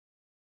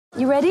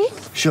You ready?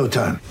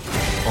 Showtime.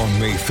 On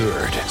May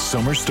 3rd,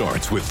 summer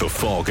starts with The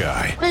Fall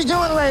Guy. Let's do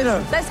it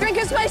later. Let's drink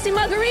a spicy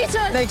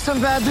margarita. Make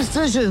some bad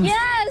decisions.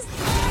 Yes!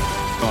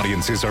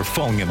 Audiences are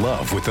falling in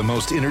love with the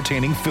most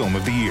entertaining film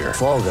of the year.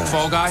 Fall Guy.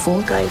 Fall Guy?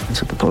 Fall Guy.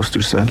 That's what the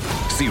poster said.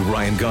 See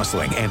Ryan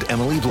Gosling and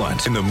Emily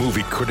Blunt in the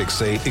movie critics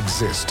say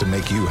exists to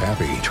make you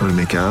happy. Trying to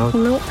make it out?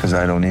 Nope. Because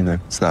I don't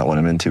either. It's not what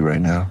I'm into right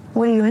now.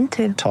 What are you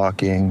into?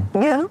 Talking.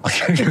 Yeah.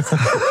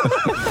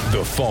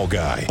 The Fall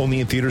Guy.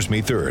 Only in theaters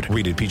May 3rd.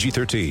 Rated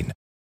PG-13.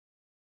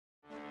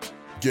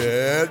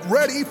 Get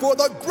ready for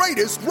the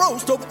greatest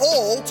roast of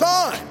all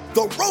time.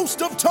 The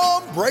Roast of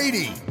Tom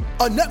Brady.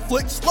 A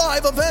Netflix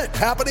live event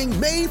happening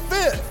May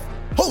 5th.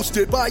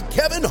 Hosted by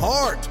Kevin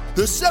Hart.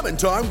 The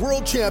 7-time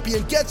world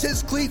champion gets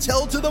his cleats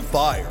held to the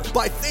fire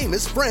by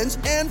famous friends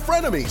and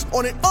frenemies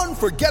on an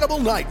unforgettable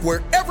night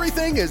where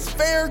everything is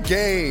fair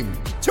game.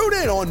 Tune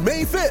in on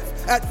May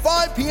 5th at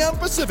 5 p.m.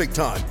 Pacific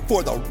time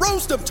for the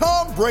Roast of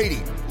Tom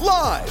Brady.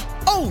 Live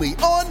only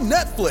on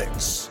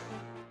Netflix.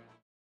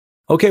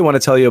 Okay, I want to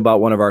tell you about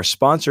one of our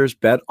sponsors,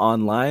 Bet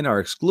Online, our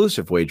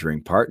exclusive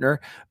wagering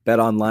partner. Bet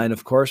Online,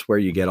 of course, where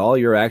you get all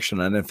your action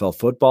on NFL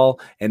football,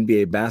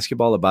 NBA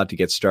basketball about to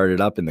get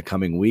started up in the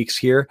coming weeks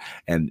here.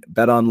 And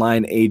Bet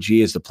Online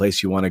AG is the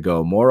place you want to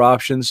go. More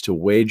options to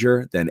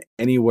wager than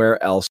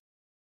anywhere else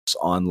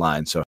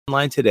online. So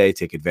online today,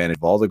 take advantage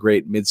of all the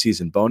great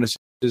midseason bonuses,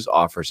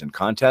 offers, and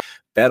contests.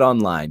 Bet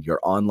Online, your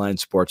online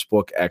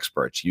sportsbook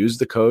experts. Use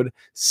the code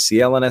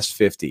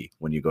CLNS50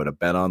 when you go to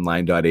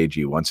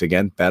betonline.ag. Once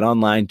again,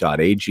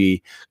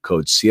 betonline.ag,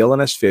 code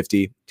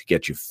CLNS50 to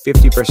get you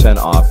 50%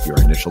 off your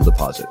initial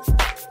deposit.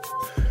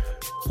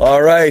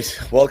 All right.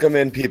 Welcome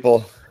in,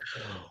 people.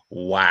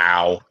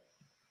 Wow.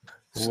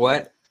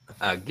 What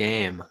a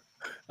game.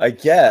 I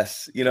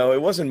guess,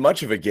 it wasn't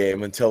much of a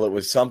game until it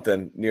was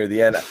something near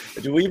the end.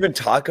 Do we even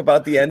talk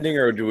about the ending,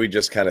 or do we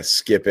just kind of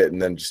skip it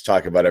and then just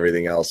talk about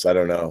everything else? I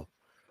don't know.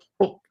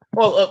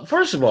 Well,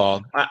 first of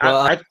all,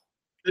 I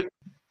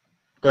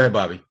go ahead,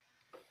 Bobby.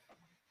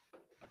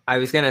 I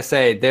was going to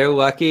say they're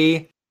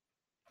lucky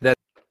that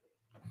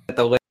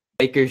the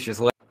Lakers just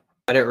let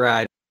it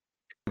ride,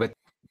 but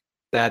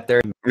that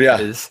there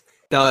is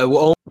the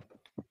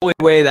only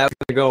way that was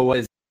going to go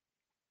was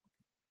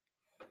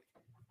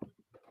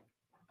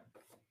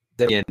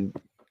in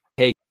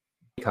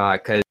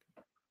Haycock, because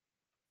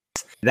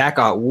that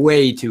got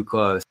way too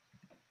close.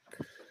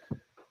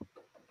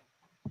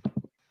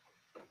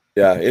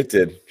 Yeah, it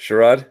did.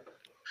 Sherrod?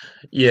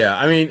 Yeah,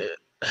 I mean,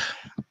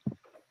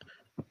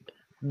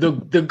 the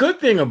good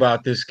thing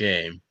about this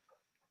game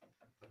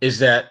is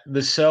that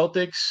the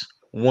Celtics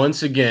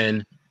once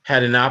again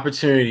had an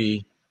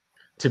opportunity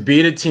to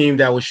beat a team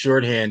that was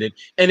shorthanded,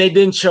 and they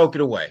didn't choke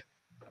it away.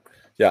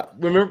 Yeah.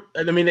 Remember,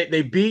 I mean,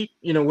 they beat,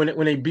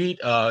 when they beat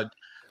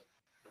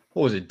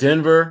what was it,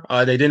 Denver?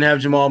 They didn't have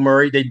Jamal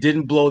Murray. They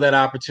didn't blow that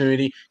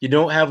opportunity. You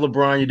don't have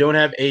LeBron. You don't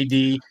have AD.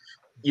 You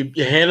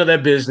handle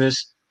that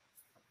business.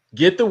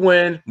 Get the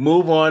win,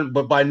 move on.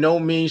 But by no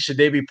means should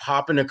they be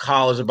popping the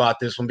collars about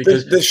this one,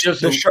 because the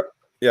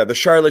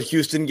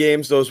Charlotte-Houston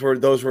games, those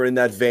were in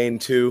that vein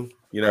too.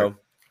 Right.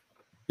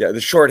 Yeah,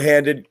 the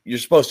shorthanded, you're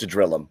supposed to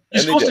drill them.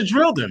 You're supposed to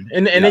drill them,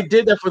 and they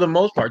did that for the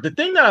most part. The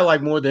thing that I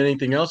like more than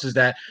anything else is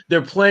that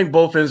they're playing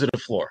both ends of the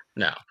floor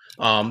now.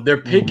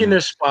 They're picking their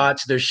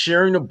spots. They're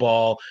sharing the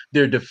ball.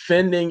 They're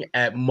defending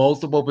at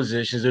multiple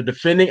positions. They're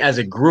defending as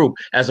a group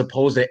as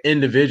opposed to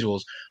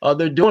individuals.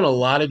 They're doing a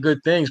lot of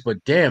good things,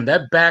 but damn,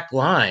 that back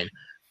line,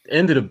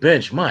 end of the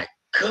bench, my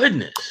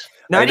goodness.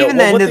 Not even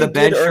the end of the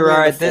bench,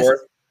 Sherrod.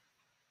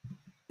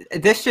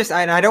 This just,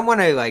 I don't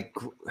want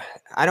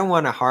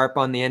to harp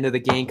on the end of the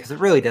game because it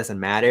really doesn't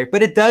matter,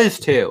 but it does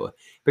too,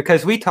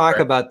 because we talk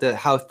about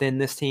how thin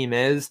this team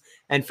is,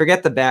 and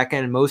forget the back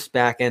end. Most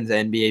back ends of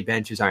NBA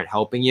benches aren't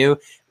helping you,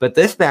 but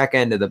this back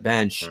end of the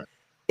bench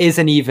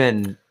isn't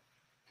even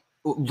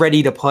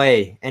ready to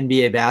play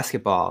NBA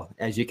basketball,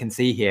 as you can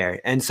see here.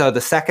 And so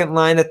the second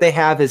line that they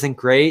have isn't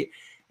great,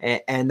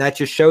 and that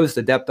just shows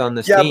the depth on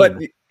this team. Yeah,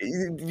 but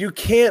you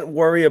can't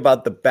worry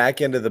about the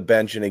back end of the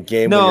bench in a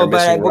game. No,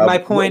 but my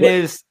point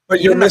is,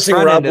 but you're missing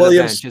Rob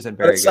Williams.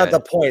 That's not the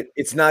point.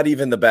 It's not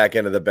even the back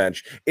end of the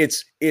bench.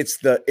 It's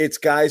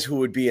guys who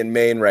would be in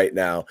Maine right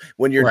now.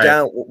 When you're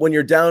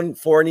down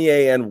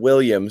Fournier and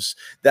Williams,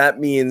 that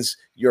means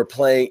you're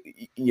playing.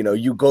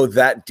 You go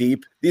that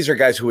deep. These are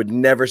guys who would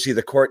never see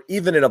the court,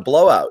 even in a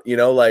blowout.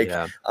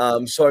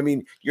 So I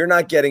mean, you're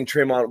not getting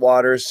Tremont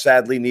Waters.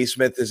 Sadly,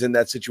 Neesmith is in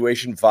that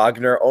situation.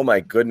 Wagner, oh my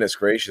goodness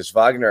gracious,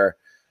 Wagner,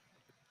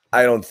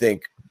 I don't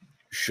think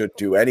should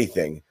do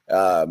anything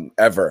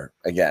ever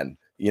again.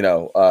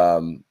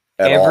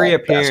 Every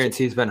appearance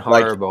he's been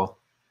horrible.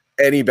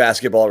 Like any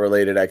basketball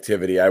related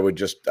activity, I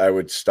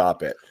would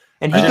stop it.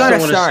 And he got to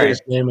start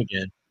his name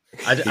again.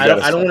 I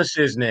don't want to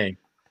say his name.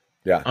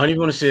 Yeah, I don't even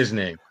want to say his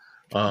name.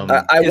 Is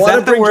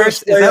that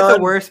the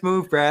worst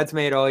move Brad's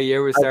made all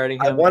year with starting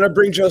him? I want to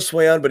bring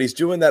Josue on, but he's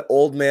doing that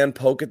old man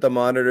poke at the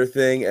monitor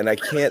thing, and I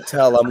can't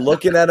tell. I'm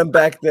looking at him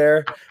back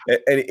there,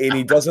 and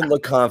he doesn't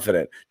look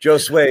confident.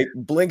 Josue,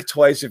 blink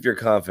twice if you're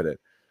confident.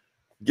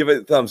 Give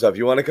it a thumbs up.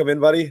 You want to come in,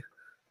 buddy?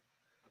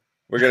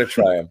 We're gonna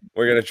try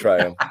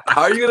him.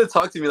 How are you gonna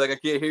talk to me like I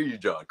can't hear you,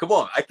 John? Come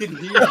on, I can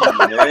hear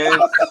you, man.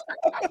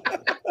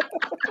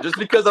 Just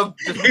because I'm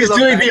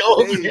doing the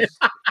old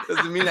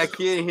doesn't mean I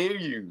can't hear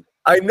you.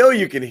 I know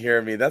you can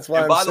hear me. That's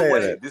why By the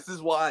way, this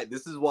is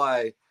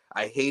why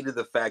I hated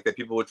the fact that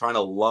people were trying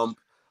to lump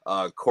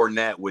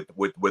Kornet with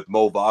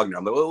Mo Wagner.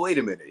 I'm like, well, wait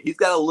a minute. He's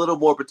got a little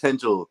more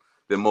potential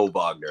than Mo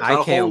Wagner.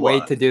 I can't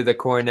wait to do the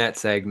Kornet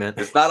segment.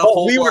 It's not a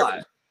whole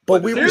lot.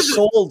 But we were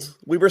sold.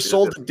 We were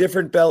sold a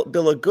different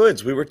bill of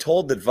goods. We were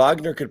told that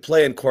Wagner could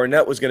play and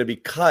Kornet was going to be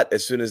cut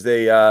as soon as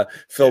they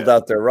filled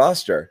out their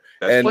roster.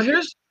 But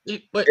here's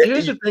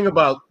the thing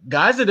about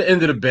guys at the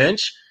end of the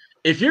bench.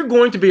 If you're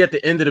going to be at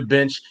the end of the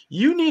bench,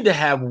 you need to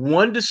have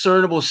one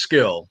discernible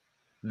skill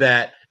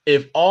that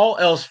if all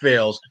else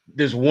fails,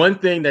 there's one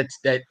thing that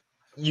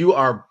you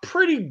are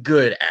pretty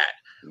good at.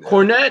 Yeah.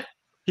 Kornet,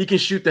 he can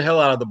shoot the hell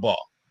out of the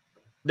ball.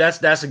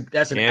 That's an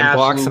absolute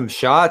block some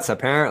shots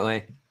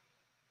apparently.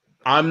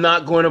 I'm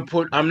not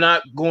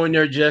going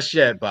there just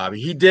yet, Bobby.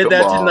 He did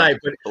that tonight,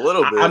 but a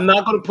little bit. I'm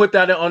not going to put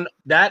that on.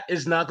 That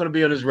is not going to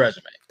be on his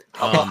resume.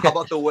 How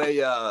about the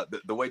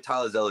way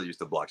Tyler Zeller used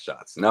to block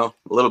shots? No,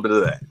 a little bit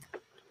of that.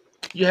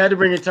 You had to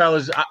bring in Tyler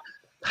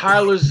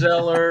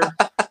Zeller.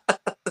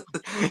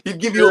 He'd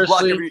give you a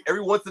block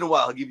every once in a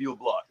while. He'll give you a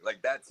block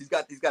like that. He's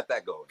got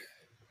that going.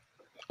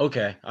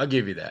 Okay, I'll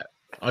give you that.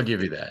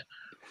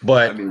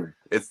 But I mean,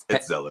 it's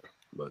Zeller.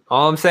 But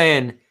all I'm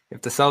saying,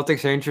 if the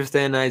Celtics are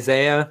interested in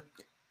Isaiah,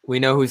 we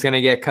know who's going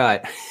to get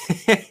cut.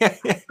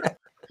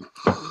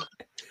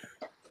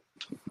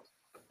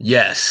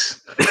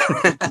 Yes.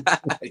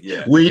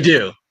 Yeah, we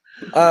do.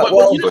 But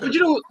you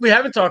know what we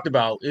haven't talked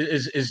about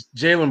is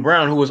Jaylen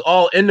Brown, who was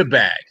all in the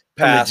bag.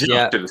 Pass.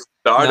 Yeah.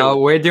 No,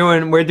 we're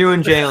doing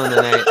Jaylen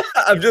tonight.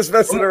 I'm just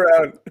messing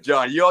around.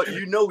 John,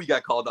 you know we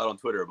got called out on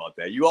Twitter about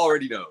that. You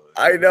already know.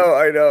 I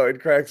know.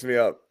 It cracks me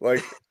up.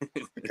 Like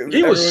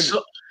he was.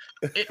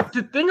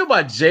 The thing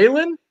about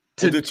Jaylen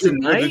we'll do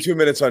 2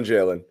 minutes on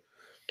Jaylen.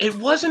 It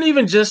wasn't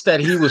even just that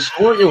he was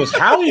scoring; it was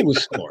how he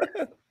was scoring.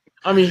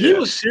 I mean, he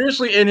was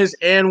seriously in his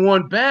and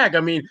one bag.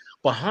 I mean,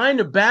 behind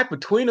the back,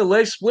 between the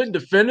legs, splitting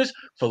defenders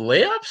for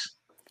layups.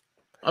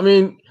 I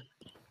mean,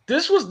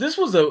 this was the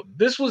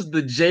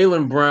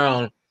Jaylen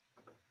Brown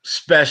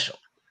special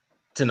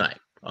tonight.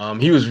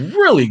 He was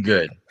really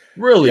good,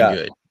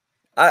 good.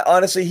 I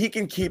honestly, he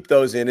can keep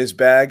those in his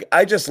bag.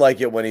 I just like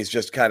it when he's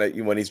just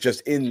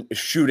in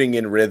shooting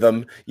in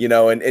rhythm,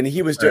 and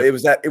he was doing, it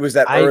was that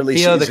early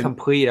season. I feel the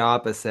complete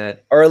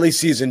opposite. Early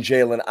season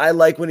Jaylen. I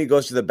like when he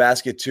goes to the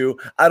basket too.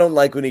 I don't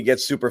like when he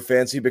gets super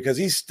fancy because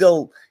he's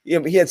still, he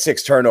had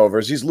 6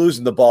 turnovers. He's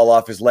losing the ball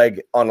off his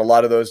leg on a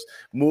lot of those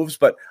moves,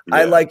 but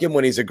I like him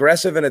when he's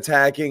aggressive and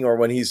attacking or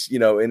when he's,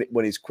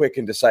 when he's quick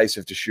and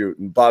decisive to shoot.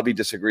 And Bobby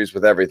disagrees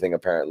with everything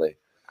apparently.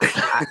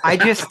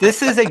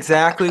 This is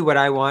exactly what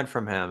I want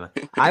from him.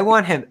 I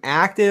want him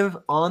active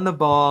on the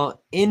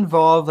ball,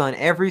 involved on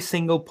every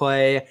single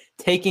play,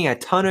 taking a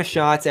ton of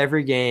shots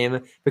every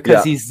game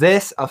because he's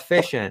this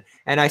efficient.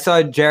 And I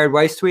saw Jared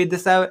Weiss tweet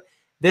this out.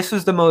 This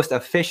was the most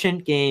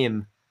efficient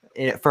game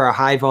for a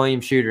high volume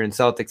shooter in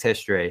Celtics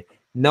history.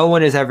 No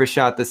one has ever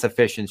shot this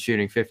efficient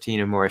shooting 15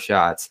 or more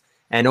shots.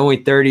 And only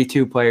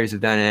 32 players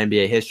have done it in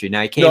NBA history.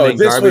 Now he came in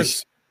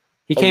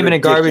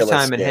garbage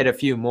time and hit a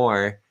few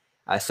more.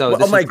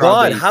 Oh my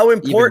God! How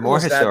important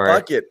was that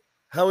bucket?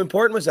 How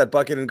important was that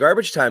bucket in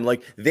garbage time?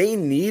 Like they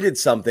needed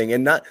something,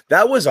 and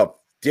that was a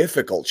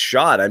difficult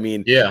shot. I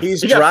mean,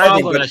 he's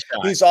driving, but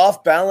he's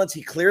off balance.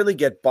 He clearly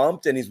get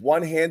bumped, and he's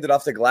one-handed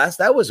off the glass.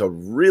 That was a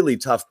really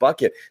tough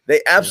bucket.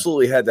 They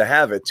absolutely had to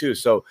have it too.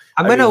 So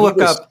I'm going to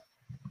look up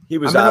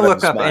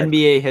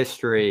NBA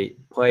history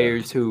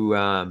players who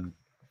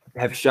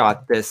have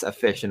shot this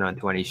efficient on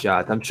 20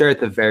 shots. I'm sure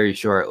it's a very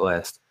short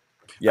list.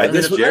 Yeah,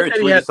 this was Jared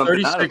he had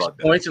 36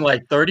 points in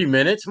like 30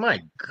 minutes. My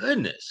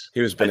goodness,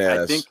 he was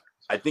bananas.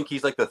 I think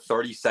he's like the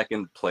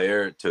 32nd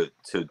player to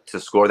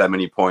score that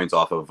many points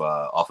off of.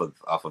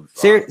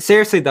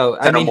 Seriously though,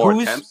 I mean,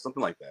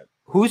 something like that.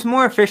 Who's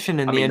more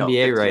efficient in the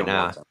NBA right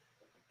now?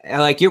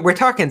 Like we're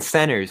talking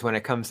centers when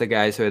it comes to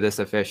guys who are this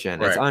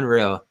efficient. Right. It's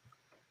unreal.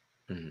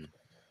 Mm-hmm.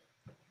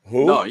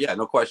 Who? No, yeah,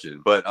 no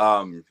question. But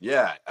I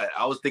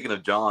was thinking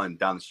of John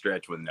down the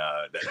stretch when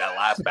that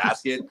last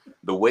basket,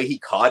 the way he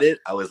caught it,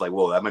 I was like,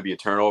 whoa, that might be a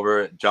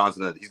turnover.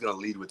 He's gonna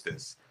lead with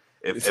this.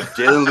 If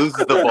Jaylen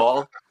loses the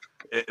ball,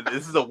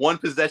 this is a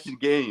 1-possession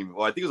game.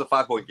 Well, I think it was a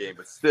 5-point game,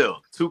 but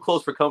still too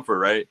close for comfort,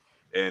 right?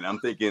 And I'm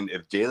thinking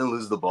if Jaylen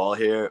loses the ball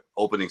here,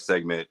 opening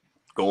segment,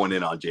 going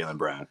in on Jaylen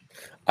Brown.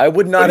 I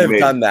would not have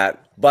done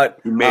that,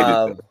 but he made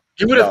it.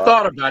 He would have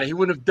thought about it. He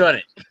wouldn't have done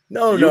it.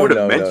 You would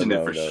have mentioned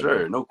it for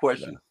sure. No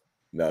question.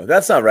 No,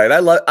 that's not right. I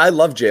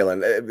love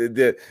Jaylen.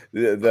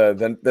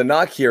 The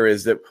knock here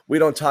is that we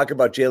don't talk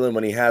about Jaylen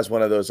when he has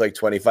one of those like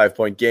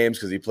 25-point games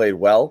because he played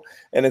well.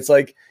 And it's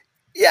like,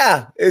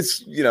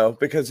 it's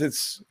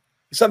because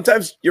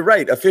sometimes you're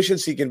right.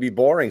 Efficiency can be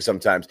boring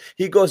sometimes.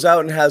 He goes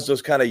out and has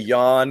those kind of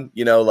yawn,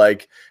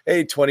 like,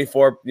 hey,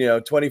 24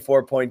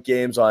 point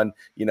games on,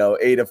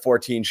 8 of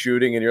 14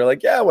 shooting. And you're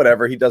like, yeah,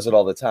 whatever. He does it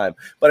all the time.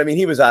 But I mean,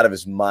 he was out of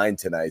his mind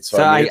tonight.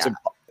 So I mean,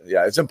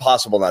 it's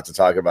impossible not to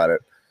talk about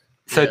it.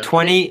 So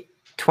 20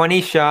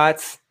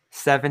 shots,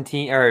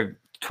 17 or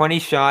 20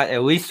 shot,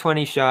 at least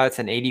 20 shots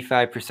and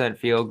 85%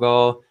 field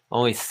goal.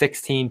 Only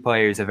 16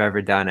 players have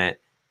ever done it.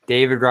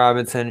 David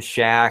Robinson,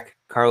 Shaq,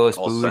 Carlos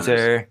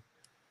Boozer,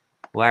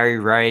 Larry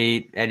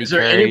Wright, Eddie Is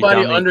there Curry,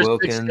 anybody Dominique under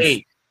Wilkins.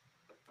 6'8"?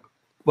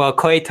 Well,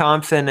 Klay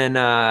Thompson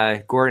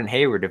and Gordon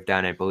Hayward have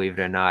done it, believe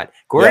it or not.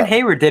 Gordon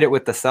Hayward did it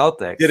with the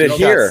Celtics. Did it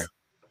here?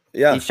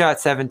 Yeah. He shot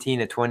 17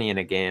 to 20 in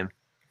a game.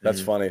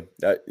 That's funny.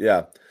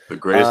 Yeah. The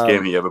greatest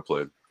game he ever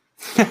played.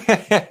 Who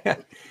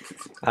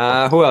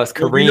else?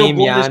 Kareem,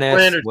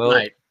 Giannis,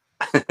 Will.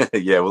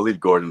 Yeah, we'll leave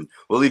Gordon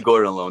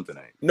alone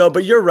tonight. No,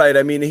 but you're right.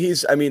 I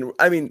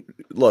mean,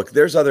 look,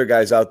 there's other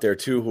guys out there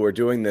too who are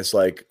doing this,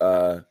 like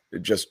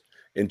just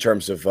in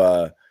terms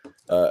of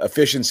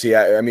efficiency.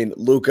 I mean,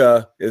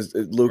 Luka,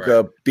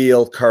 right.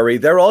 Beal, Curry.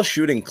 They're all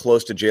shooting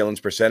close to Jalen's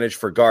percentage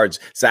for guards.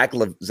 Zach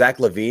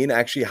LaVine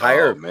actually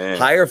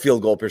higher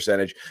field goal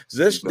percentage. So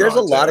there's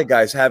a lot of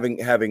guys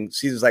having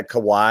seasons like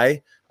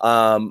Kawhi.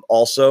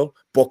 Also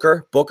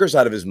Booker's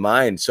out of his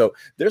mind. So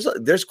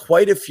there's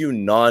quite a few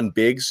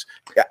non-bigs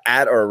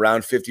at or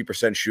around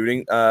 50%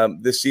 shooting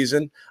this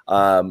season.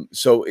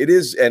 So it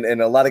is, and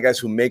a lot of guys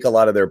who make a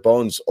lot of their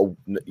bones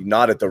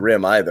not at the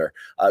rim either.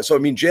 So I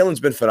mean,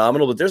 Jalen's been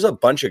phenomenal, but there's a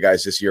bunch of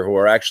guys this year who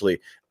are actually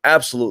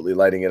absolutely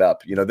lighting it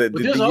up.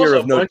 There's year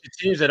of bunch of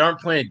teams that aren't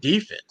playing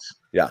defense.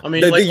 Yeah, I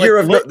mean, the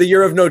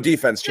year of no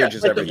defense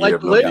changes every year.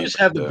 Like the Lakers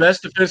have the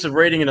best defensive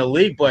rating in the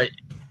league, but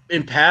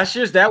in past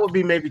years, that would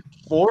be maybe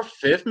 4th,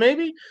 5th,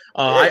 maybe.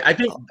 I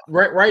think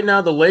right now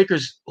the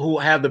Lakers, who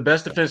have the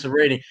best defensive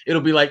rating,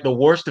 it'll be like the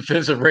worst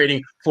defensive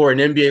rating for an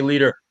NBA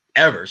leader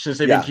ever since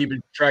they've been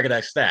keeping track of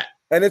that stat.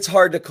 And it's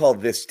hard to call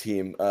this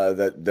team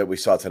that we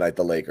saw tonight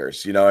the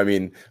Lakers. I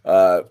mean,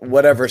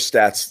 whatever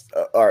stats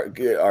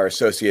are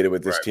associated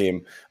with this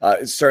team,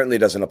 it certainly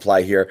doesn't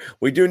apply here.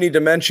 We do need to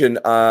mention.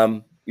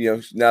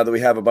 Now that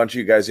we have a bunch of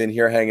you guys in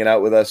here hanging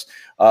out with us,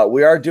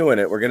 we are doing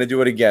it. We're going to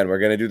do it again. We're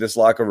going to do this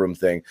locker room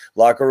thing.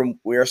 Locker room.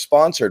 We are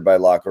sponsored by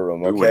Locker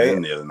Room. Okay. We went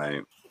in the other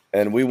night.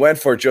 And we went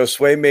for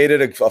Josue made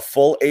it a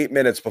full 8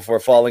 minutes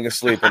before falling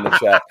asleep in the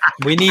chat.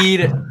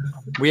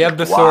 We have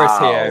the source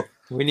here.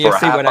 We need to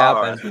see what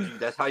happened.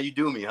 That's how you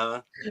do me,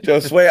 huh?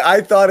 Josue,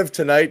 I thought of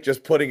tonight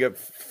just putting a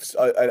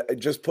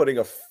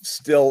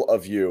still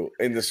of you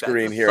in the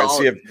screen here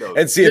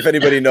and see if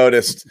anybody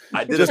noticed.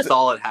 I did a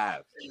solid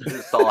half.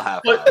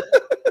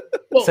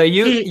 Well, so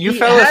you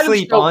fell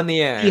asleep on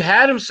the air. He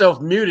had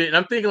himself muted, and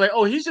I'm thinking like,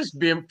 oh, he's just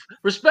being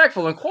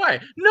respectful and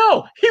quiet.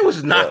 No, he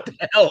was knocked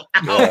the hell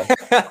out.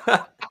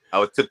 Yeah. I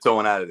was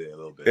tiptoeing out of there a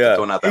little bit. Yeah,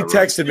 he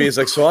texted me. He's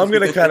like, so I'm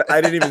going to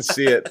I didn't even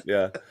see it.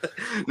 Yeah.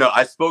 No,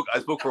 I spoke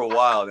for a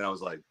while, then I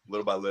was like,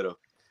 little by little.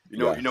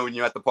 When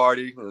you're at the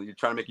party, you're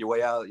trying to make your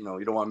way out, you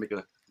don't want to make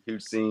a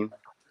huge scene.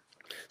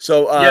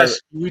 So yes,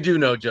 we do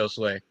know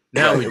Josue.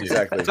 Now we do.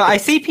 Exactly. So I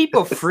see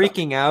people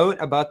freaking out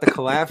about the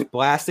collapse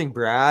blasting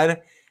Brad.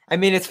 I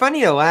mean, it's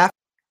funny to laugh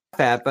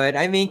at, but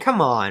I mean,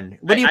 come on.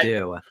 What do you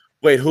do?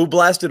 Wait, who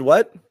blasted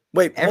what?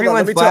 Wait,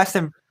 everyone's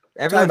blasting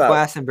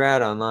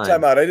Brad online.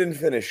 Time out. I didn't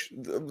finish.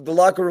 The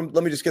Locker Room,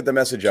 let me just get the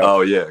message out.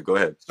 Oh, yeah. Go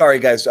ahead. Sorry,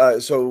 guys.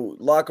 So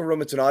Locker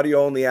Room, it's an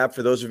audio-only app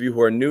for those of you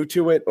who are new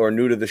to it or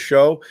new to the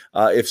show.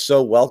 If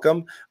so,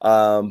 welcome.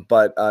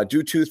 But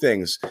do two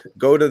things.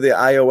 Go to the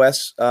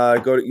iOS.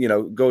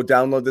 Go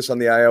download this on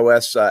the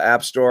iOS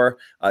App Store.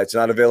 It's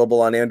not available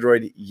on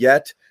Android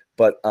yet,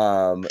 but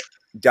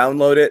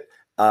download it.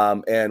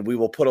 And we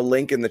will put a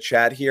link in the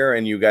chat here,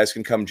 and you guys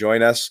can come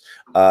join us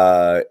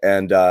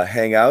and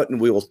hang out. And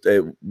we will.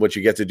 What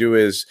you get to do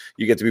is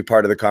you get to be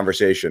part of the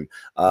conversation.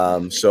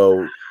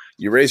 So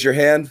you raise your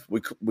hand.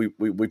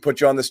 We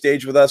put you on the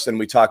stage with us, and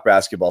we talk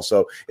basketball.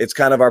 So it's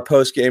kind of our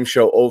post game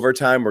show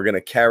overtime. We're going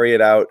to carry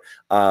it out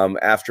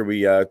after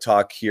we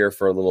talk here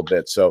for a little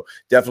bit. So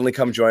definitely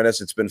come join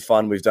us. It's been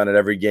fun. We've done it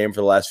every game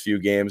for the last few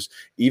games.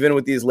 Even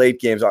with these late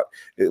games,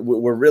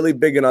 we're really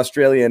big in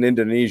Australia and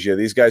Indonesia.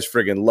 These guys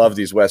friggin' love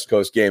these West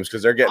Coast games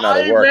because they're getting out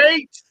of work.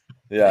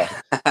 Yeah,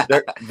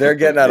 they're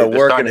getting out of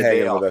work and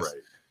hanging with us.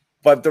 Right.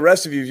 But the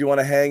rest of you, if you want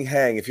to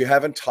hang. If you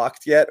haven't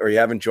talked yet or you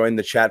haven't joined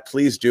the chat,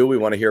 please do. We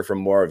want to hear from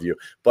more of you.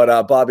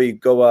 But Bobby,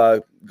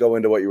 go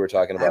into what you were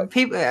talking about.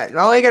 People,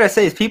 all I gotta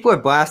say is people are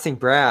blasting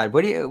Brad.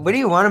 What do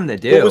you want them to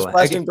do? Who was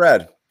blasting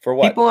Brad for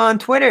what? People on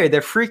Twitter, they're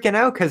freaking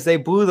out because they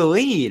blew the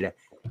lead.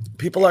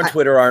 People on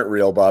Twitter aren't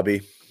real,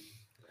 Bobby.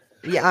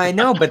 Yeah, I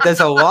know, but there's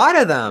a lot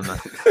of them.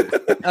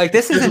 Like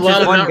this isn't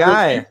just one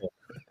guy.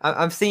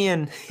 I'm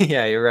seeing.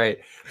 Yeah, you're right.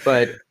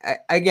 But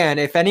again,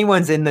 if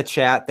anyone's in the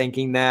chat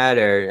thinking that,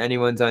 or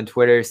anyone's on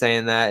Twitter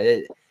saying that,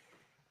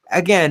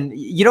 again,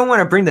 you don't want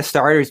to bring the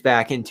starters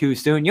back in too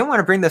soon. You don't want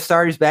to bring the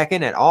starters back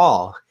in at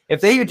all.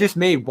 If they had just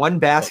made one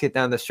basket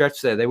down the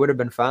stretch there, they would have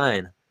been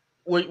fine.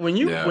 when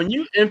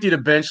you empty the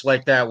bench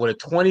like that with a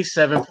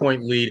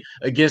 27-point lead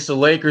against the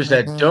Lakers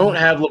that don't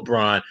have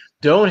LeBron,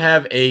 don't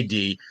have AD.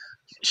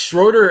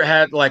 Schroeder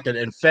had like an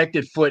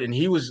infected foot and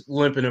he was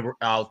limping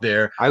out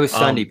there. I was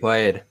stunned he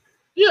played.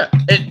 Yeah.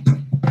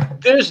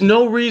 There's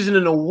no reason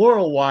in the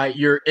world why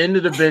your end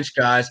of the bench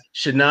guys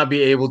should not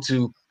be able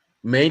to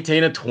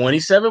maintain a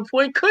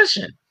 27-point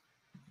cushion.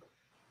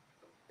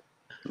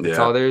 That's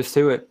all there is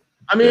to it.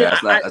 I mean,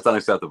 that's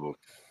unacceptable.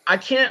 I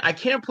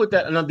can't put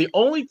that. Now, the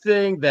only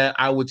thing that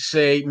I would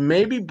say,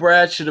 maybe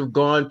Brad should have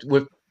gone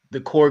with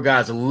the core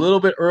guys a little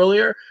bit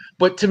earlier.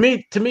 But to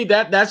me,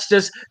 that's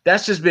just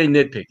being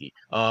nitpicky.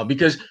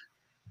 Because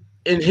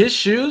in his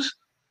shoes,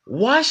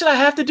 why should I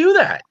have to do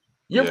that?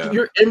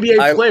 You're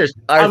NBA players.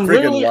 I'm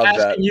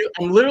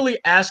literally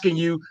asking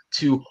you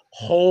to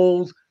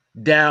hold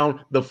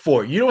down the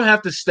fort. You don't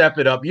have to step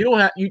it up.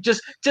 You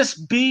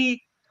just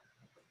be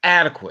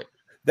adequate.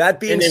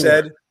 That being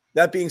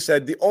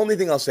said, the only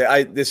thing I'll say,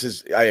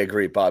 I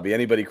agree, Bobby.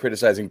 Anybody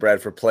criticizing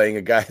Brad for playing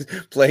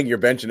your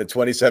bench in a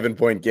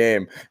 27-point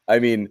game, I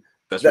mean,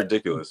 that's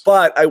ridiculous.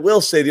 But I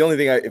will say the only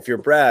thing, if you're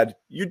Brad,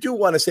 you do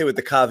want to say with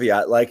the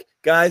caveat, like,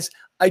 guys,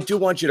 I do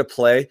want you to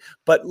play,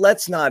 but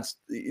let's not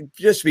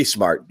just be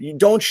smart. You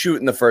don't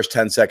shoot in the first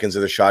 10 seconds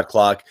of the shot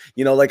clock.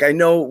 You know, like I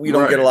know we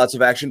don't get lots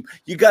of action.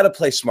 You got to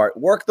play smart.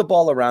 Work the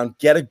ball around.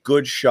 Get a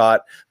good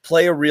shot.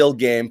 Play a real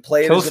game.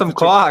 Kill some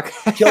clock.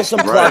 Kill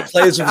some clock.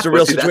 Play as if it's a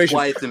real situation.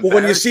 But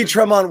when you see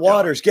Tremont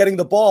Waters getting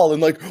the ball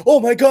and like, oh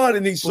my God,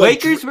 and he's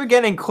Lakers were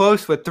getting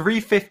close with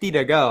 3:50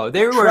 to go.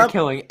 They were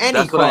killing any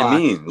that's clock. That's what I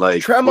mean.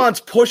 Like Tremont's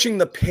pushing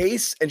the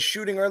pace and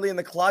shooting early in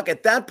the clock.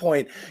 At that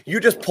point,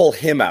 you just pull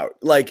him out.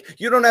 Like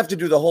you don't have to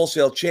do the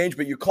wholesale change,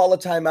 but you call a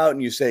timeout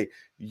and you say,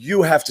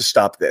 you have to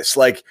stop this.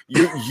 Like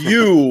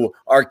you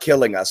are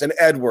killing us. And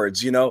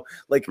Edwards,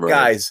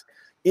 guys,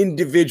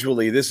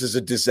 individually, this is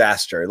a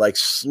disaster. Like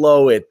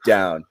slow it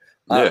down.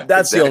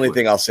 That's the only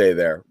thing I'll say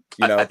there.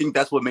 I think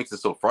that's what makes it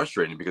so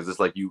frustrating because it's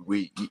like you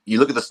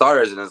look at the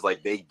starters and it's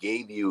like they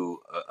gave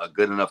you a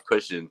good enough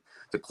cushion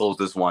to close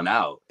this one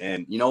out.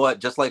 And you know what?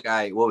 Just like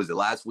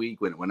last week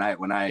when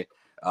I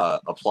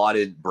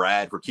applauded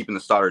Brad for keeping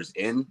the starters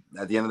in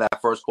at the end of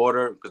that first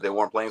quarter because they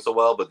weren't playing so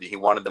well, but he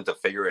wanted them to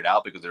figure it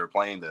out because they were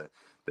playing the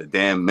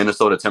damn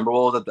Minnesota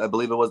Timberwolves. I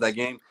believe it was that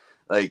game.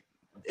 Like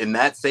in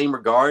that same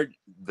regard,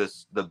 the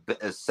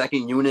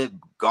second unit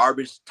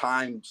garbage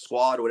time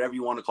squad, whatever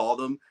you want to call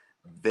them,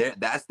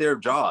 that's their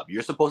job.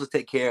 You're supposed to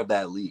take care of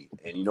that lead.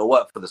 And you know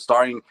what? For the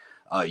starting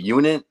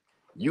unit,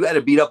 you got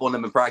to beat up on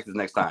them in practice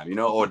next time,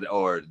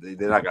 or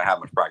they're not gonna have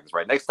much practice,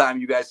 right? Next time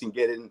you guys can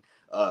get in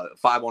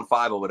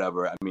 5-on-5 or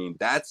whatever. I mean,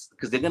 that's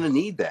because they're going to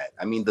need that.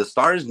 I mean, the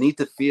starters need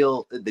to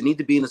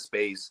be in a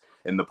space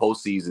in the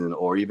postseason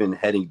or even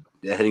heading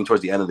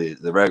towards the end of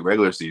the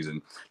regular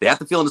season. They have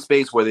to feel in a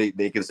space where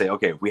they can say,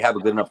 okay, if we have a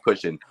good enough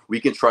cushion,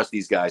 we can trust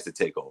these guys to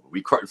take over.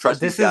 We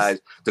trust these guys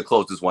to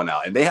close this one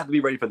out. And they have to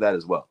be ready for that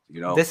as well.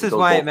 This is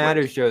why it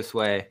matters,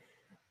 Josue.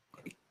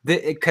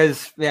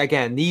 Because,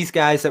 again, these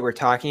guys that we're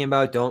talking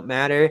about don't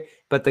matter,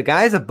 but the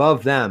guys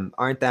above them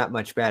aren't that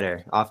much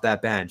better off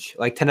that bench.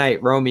 Like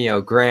tonight, Romeo,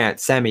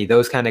 Grant, Semi,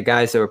 those kind of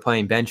guys that were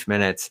playing bench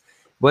minutes.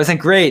 Wasn't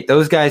great.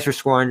 Those guys were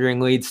squandering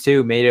leads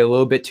too, made it a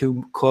little bit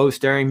too close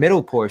during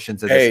middle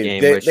portions of this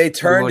game, which we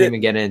won't even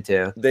get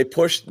into. They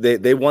pushed.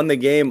 They won the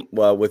game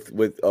with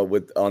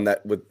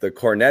the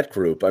Cornet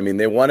group. I mean,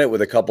 they won it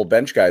with a couple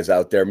bench guys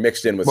out there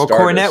mixed in with starters.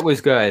 Cornet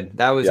was good.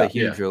 That was a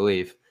huge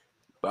relief.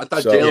 But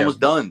I thought Jalen was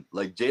done.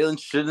 Like Jalen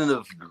shouldn't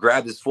have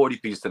grabbed his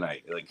 40-piece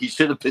tonight. Like he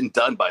should have been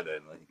done by then.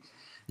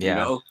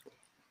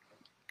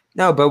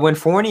 No, but when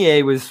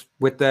Fournier was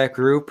with that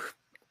group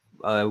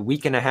a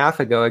week and a half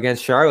ago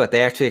against Charlotte,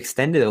 they actually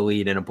extended a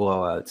lead in a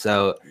blowout.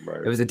 So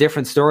it was a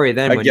different story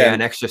then when you had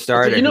an extra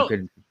starter who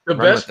could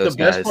the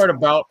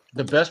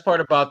best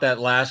part about that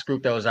last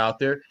group that was out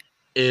there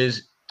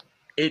is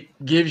it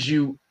gives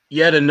you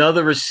yet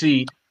another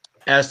receipt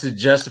as to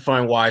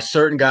justifying why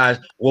certain guys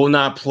will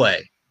not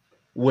play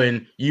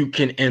when you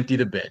can empty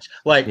the bench.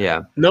 Like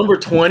number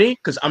 20,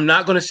 because I'm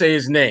not going to say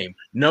his name,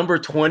 number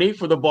 20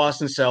 for the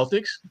Boston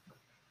Celtics.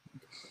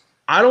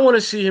 I don't want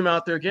to see him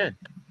out there again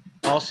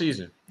all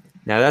season.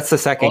 Now that's the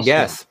second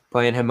guess,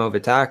 playing him over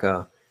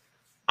Taco.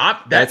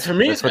 That's for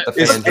me. That's what the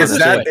fans is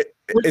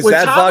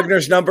that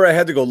Wagner's number? I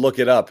had to go look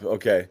it up.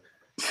 Okay.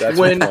 That's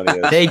when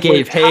they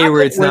gave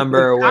Hayward's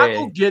number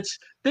away.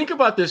 Think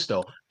about this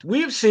though. We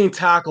have seen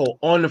Taco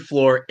on the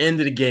floor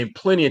into the game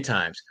plenty of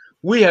times.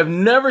 We have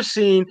never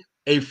seen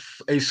a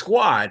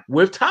squad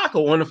with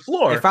Taco on the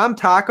floor. If I'm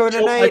Taco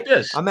tonight, like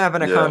this. I'm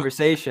having a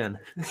conversation.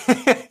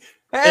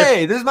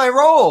 This is my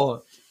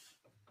role.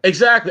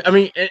 Exactly. I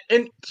mean,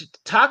 and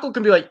Taco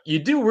can be like, you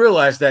do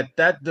realize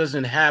that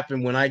doesn't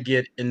happen when I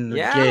get in the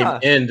game,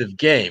 end of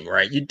game,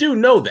 right? You do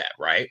know that,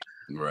 right?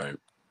 Right.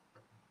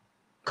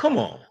 Come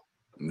on.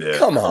 Yeah.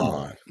 Come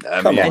on.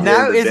 And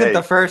that isn't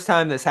the first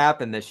time this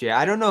happened this year.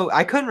 I don't know.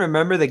 I couldn't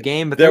remember the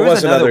game, but there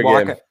was another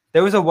game.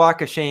 There was a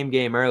walk of shame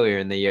game earlier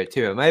in the year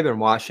too. It might have been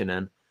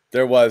Washington.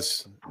 There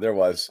was.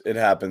 It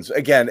happens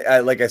again.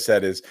 Like I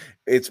said,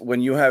 it's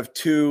when you have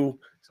two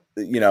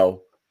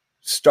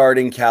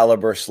starting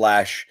caliber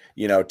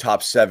 /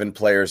 top 7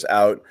 players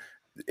out.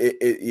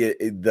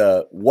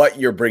 What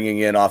you're bringing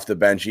in off the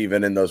bench,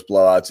 even in those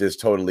blowouts, is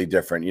totally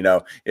different.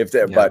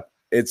 But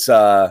it's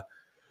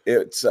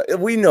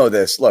we know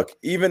this. Look,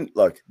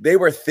 they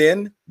were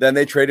thin, then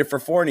they traded for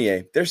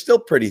Fournier. They're still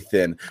pretty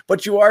thin,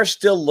 but you are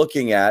still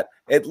looking at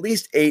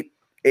least eight.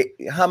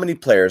 How many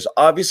players?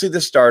 Obviously,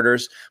 the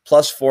starters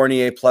plus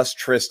Fournier plus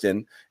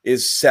Tristan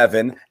is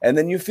 7, and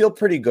then you feel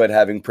pretty good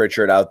having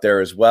Pritchard out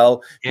there as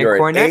well. And you're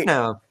Cornet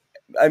now.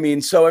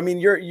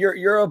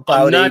 You're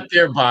about. I'm not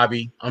there,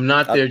 Bobby. I'm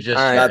not there just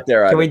right. Not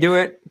there. Can we do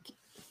it?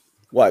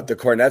 What, the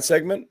Cornet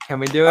segment? Can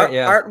we do it?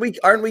 Yeah.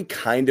 Aren't we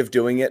kind of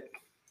doing it?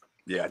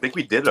 Yeah, I think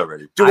we did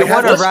already. I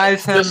want to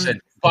rise him. Listen,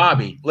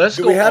 Bobby, let's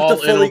go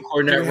all in on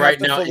Cornet right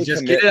now and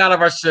just get it out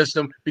of our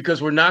system,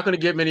 because we're not going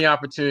to get many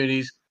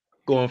opportunities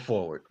going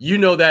forward. You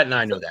know that, and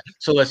I know that.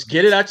 So let's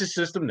get it out your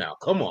system now.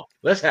 Come on,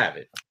 let's have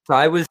it. So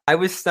I was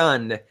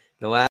stunned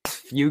the last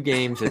few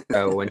games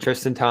ago when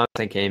Tristan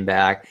Thompson came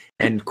back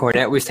and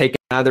Cornet was taken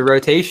out of the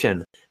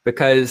rotation,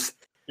 because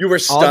you were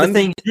stunned.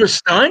 You were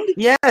stunned?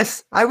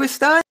 Yes, I was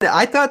stunned.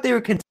 I thought they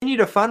would continue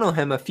to funnel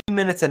him a few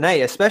minutes a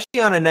night,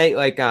 especially on a night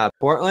like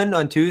Portland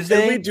on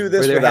Tuesday. Can we do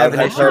this without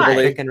hyperbole?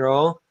 Pick and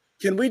roll.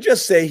 Can we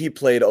just say he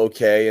played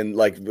okay and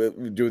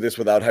do this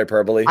without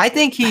hyperbole? I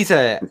think he's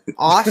an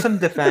awesome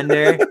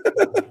defender.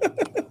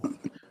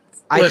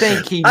 I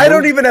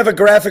don't even have a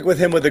graphic with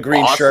him with a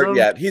green shirt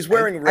yet. He's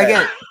wearing red.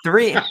 Again,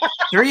 three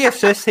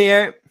assists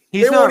here.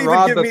 They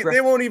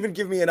won't even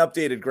give me an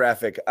updated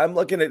graphic. I'm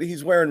looking at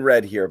he's wearing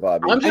red here,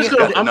 Bobby. I'm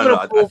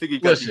gonna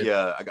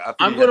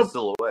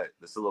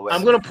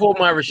pull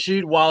my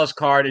Rasheed Wallace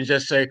card and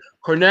just say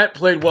Cornet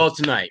played well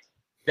tonight.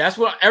 That's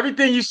what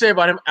everything you say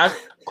about him.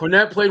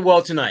 Cornet played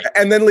well tonight,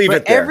 and then leave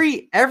it there.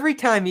 Every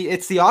time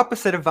it's the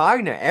opposite of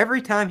Wagner.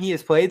 Every time he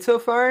has played so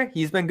far,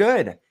 he's been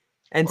good,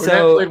 and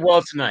Cornet played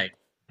well tonight.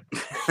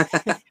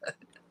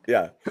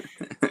 Yeah.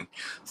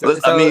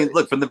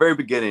 Look, from the very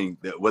beginning,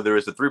 whether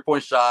it's a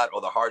 3-point shot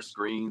or the hard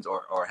screens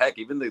or heck,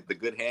 even the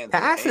good hands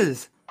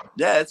passes.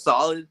 Yeah, it's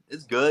solid.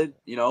 It's good.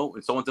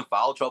 When someone's in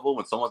foul trouble,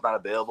 when someone's not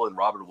available, and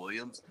Robert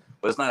Williams,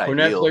 but it's not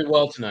Cornet ideal. Played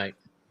well tonight.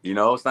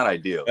 It's not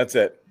ideal. That's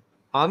it.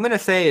 All I'm going to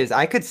say is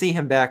I could see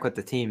him back with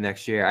the team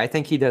next year. I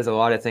think he does a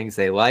lot of things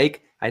they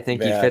like. I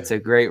think he fits a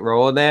great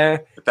role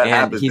there. If that and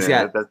happens,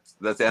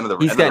 that's the end of the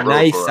He's got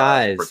nice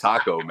size. for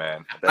Taco,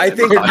 man. I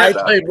think I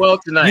played well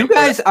tonight. You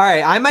guys, all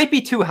right, I might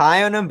be too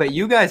high on him, but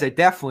you guys are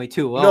definitely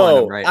too low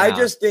on him right now. I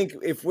just think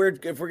if we're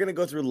going to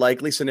go through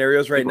likely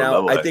scenarios right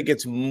now, I think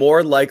it's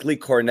more likely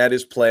Cornet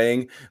is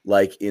playing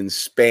like in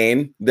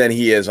Spain than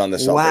he is on the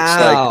Celtics.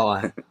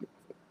 Wow.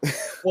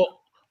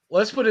 Well,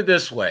 let's put it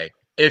this way.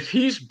 If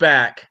he's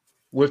back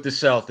with the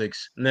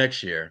Celtics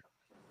next year,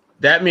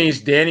 that means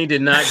Danny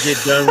did not get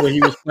done what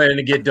he was planning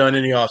to get done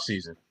in the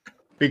offseason.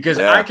 Because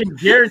I can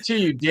guarantee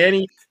you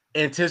Danny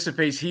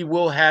anticipates he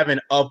will have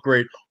an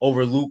upgrade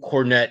over Luke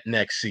Cornet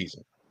next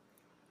season.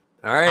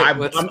 All right.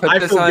 I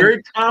feel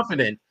very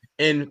confident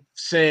in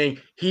saying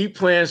he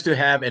plans to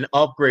have an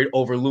upgrade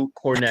over Luke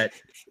Cornet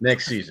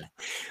next season.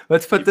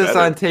 Let's put this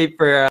on tape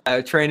for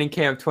training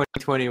camp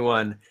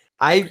 2021.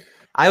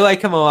 I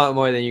like him a lot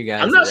more than you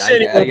guys. I'm not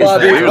saying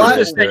Bobby, why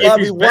that's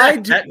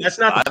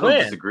not the plan. I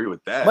don't disagree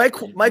with that.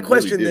 My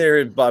question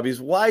there, Bobby, is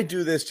why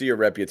do this to your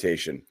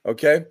reputation?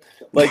 Okay,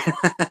 listen,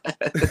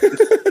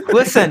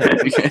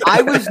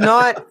 I was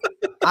not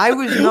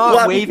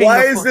waving.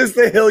 Why is this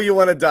the hill you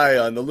want to die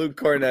on, the Luke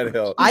Cornet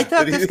hill? I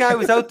thought this guy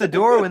was out the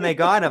door when they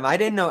got him. I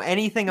didn't know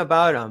anything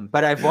about him,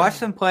 but I've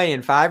watched him play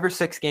in 5 or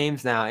 6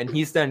 games now, and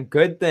he's done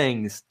good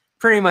things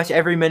pretty much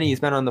every minute he's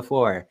been on the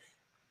floor.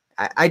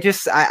 I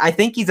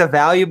think he's a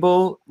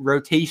valuable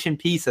rotation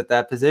piece at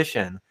that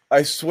position.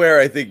 I swear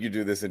I think you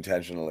do this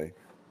intentionally.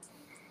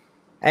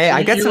 Hey,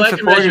 I got some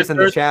supporters in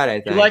the chat,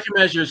 I think. You like him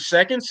as your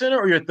second center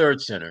or your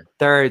third center?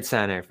 Third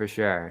center, for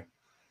sure.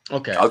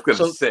 Okay. I was going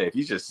to say, if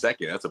he's just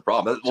second, that's a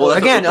problem. All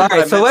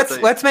right, so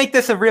let's make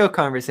this a real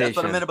conversation. That's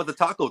what I meant about the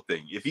Taco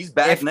thing. If he's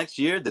back next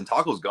year, then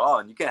Taco's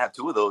gone. You can't have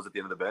 2 of those at the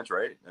end of the bench,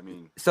 right?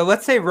 So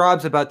let's say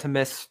Rob's about to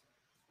miss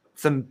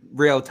some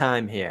real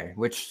time here,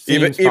 which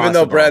even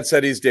though Brad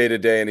said he's day to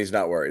day and he's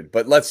not worried,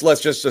 but let's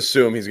just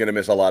assume he's going to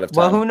miss a lot of time.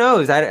 Well, who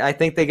knows? I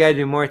think they got to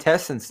do more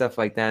tests and stuff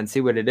like that and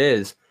see what it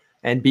is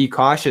and be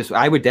cautious.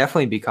 I would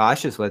definitely be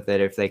cautious with it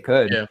if they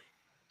could. Yeah,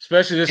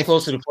 especially this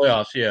close to the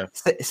playoffs. Yeah.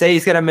 Say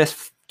he's going to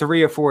miss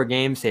 3 or 4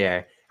 games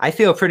here. I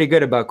feel pretty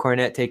good about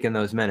Cornet taking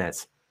those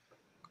minutes.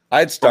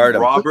 I'd start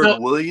him. Robert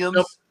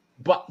Williams.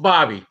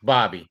 Bobby.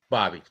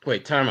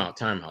 Wait, time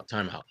out.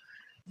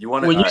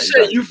 When you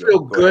say you feel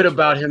good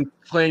about him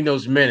playing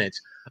those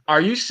minutes, are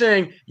you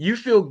saying you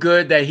feel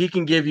good that he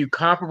can give you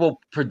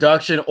comparable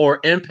production or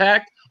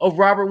impact of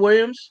Robert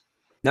Williams?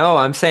 No,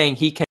 I'm saying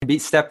he can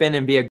step in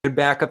and be a good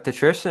backup to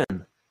Tristan.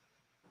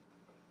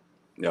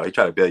 No, he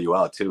tried to bail you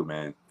out too,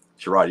 man.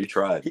 Sherrod, you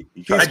tried.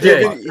 I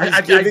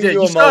did.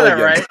 You saw that,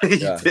 right? You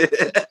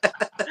did.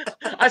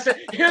 I said,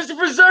 "Here's the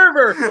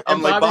preserver." And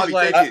I'm like, Bobby's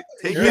Bobby, like,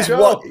 take "Here you it.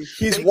 go."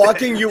 He's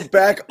walking you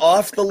back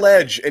off the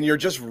ledge, and you're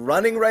just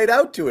running right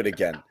out to it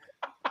again.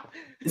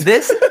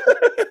 This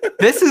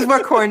is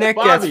what Kornet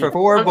Bobby, gets for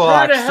 4 I'm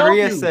trying to blocks, help 3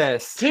 you.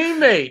 assists.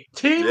 Teammate.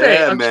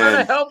 Yeah, I'm trying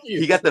to help you.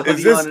 He got the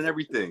hoodie on and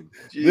everything.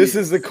 Jeez. This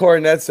is the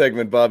Kornet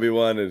segment Bobby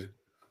wanted.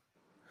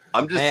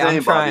 I'm just Hey, saying,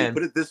 I'm trying. Bobby,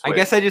 put it this way. I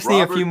guess I just need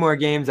a few more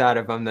games out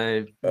of him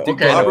to Okay.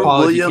 get an Robert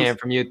apology Williams- can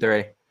from you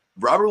 3.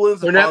 Robert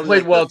Williams. Kornet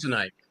played well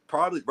tonight.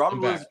 Robert I'm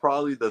Williams back. is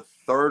probably the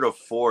 3rd or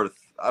 4th,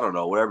 I don't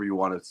know, whatever you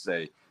want to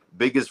say,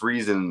 biggest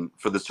reason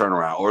for this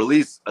turnaround, or at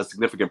least a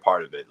significant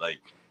part of it. Like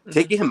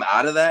taking him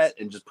out of that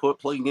and just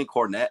plugging in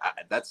Kornet,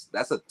 that's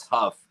a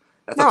tough.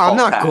 That's No, a tall I'm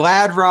not task.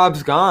 glad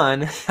Rob's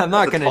gone. I'm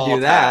not That's a going to tall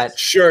do that. task.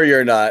 Sure,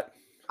 you're not.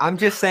 I'm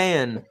just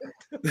saying.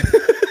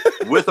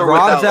 With or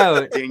Rob's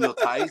without out. Daniel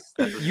Tice.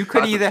 You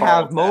could either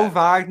have Mo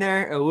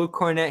Wagner or Luke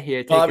Kornet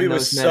here taking Bobby those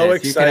was minutes. so You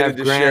could excited have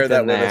to Grant share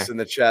that in with there. us in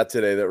the chat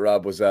today that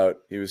Rob was out.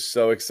 He was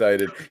so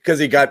excited because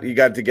he got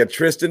to get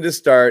Tristan to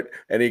start,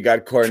 and he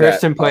got Kornet.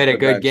 Tristan played off a the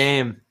good bench.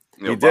 game.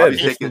 You know, He Bobby's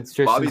did. taking-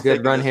 Tristan's Bobby's good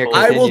taking run this here whole-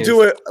 I will continues.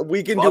 do it.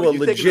 We can Bobby, do a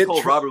you're taking this legit.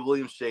 whole Robert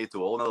Williams shade to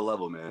a whole nother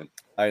level, man.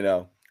 I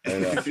know.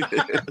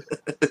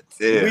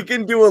 Damn. We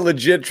can do a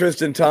legit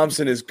Tristan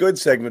Thompson is good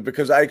segment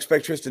because I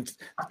expect Tristan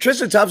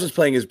Thompson's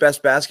playing his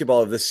best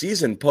basketball of the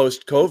season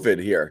post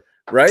COVID here,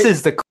 right? This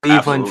is the Cleveland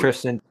Absolutely.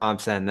 Tristan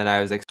Thompson that I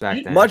was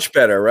expecting. Much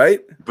better, right?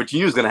 But you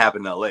knew it was going to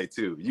happen in LA,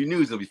 too. You knew he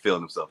was going to be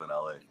feeling himself in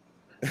LA.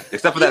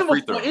 Except for that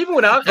free throw. Even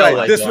without Right,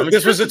 LA, this though. I mean, was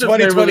a Tristan's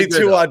playing really 2022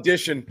 good, though.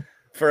 audition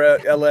for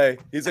LA.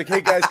 He's like,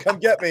 "Hey guys, come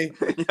get me.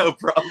 No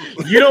problem.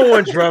 You don't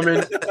want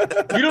Drummond.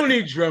 You don't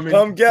need Drummond.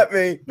 Come get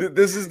me.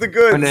 This is the On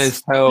goods."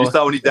 his toe. You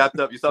saw when he dapped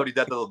up. You saw when he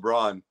dapped up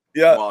LeBron.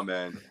 Yeah. Come on,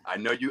 man. I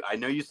know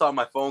you saw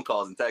my phone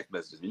calls and text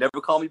messages. You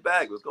never called me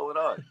back. What's going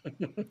on?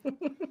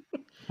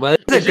 Well,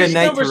 this is a good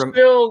night to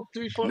still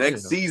 3-4.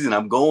 Next season,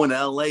 I'm going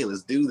to LA.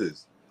 Let's do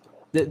this.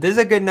 This is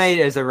a good night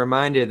as a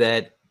reminder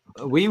that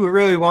we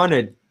really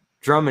wanted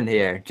Drummond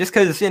here. Just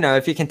because,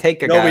 if you can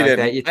take a No, guy we like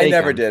didn't. that, you I take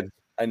never him. did.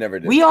 I never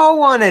did. We all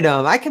wanted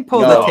him. I can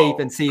pull the tape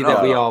and see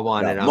that we all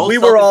wanted him. Most We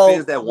Celtics were all-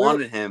 fans that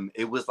wanted him,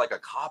 it was like a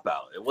cop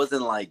out. It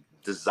wasn't like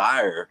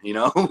desire,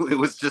 It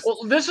was just Well,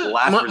 this is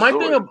last my thing.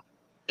 resort.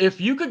 If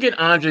you could get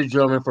Andre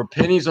Drummond for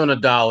pennies on a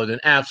dollar, then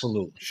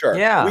absolutely. Sure.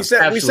 Yeah, We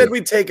said absolutely.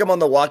 we'd take him on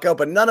the walkout,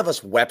 but none of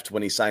us wept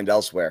when he signed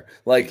elsewhere.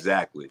 Like,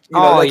 Exactly.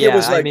 it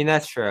was like,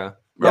 that's true. yeah,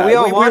 But we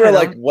all wanted were him.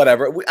 like,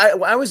 whatever.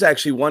 I was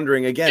actually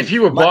wondering again. If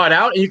you were bought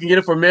out and you can get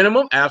it for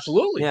minimum,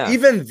 absolutely. Yeah.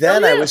 Even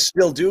then, Oh, yeah. I was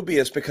still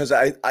dubious because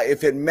I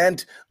if it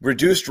meant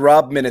reduced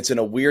Rob minutes in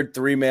a weird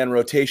 3-man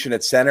rotation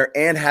at center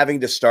and having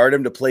to start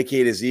him to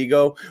placate his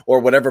ego or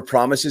whatever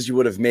promises you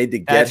would have made to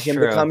get That's him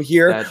true. to come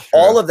here, That's true.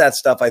 all of that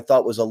stuff I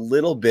thought was a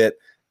little bit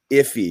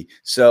iffy.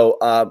 So,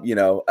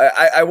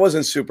 I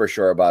wasn't super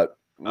sure about.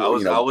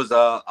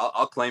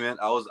 I'll claim it.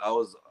 I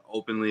was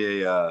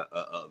openly a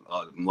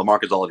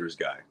LaMarcus Aldridge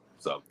guy.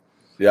 So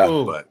Yeah.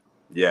 Ooh, but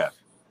yeah.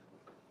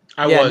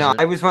 I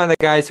I was one of the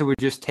guys who would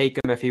just take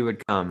him if he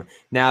would come.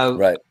 Now,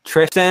 Right.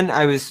 Tristan,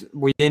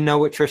 we didn't know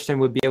what Tristan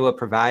would be able to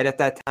provide at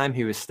that time.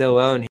 He was still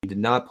out, and he did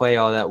not play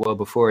all that well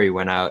before he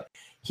went out.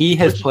 He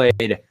has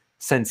played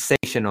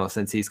sensational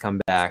since he's come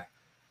back.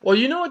 Well,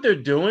 you know what they're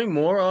doing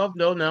more of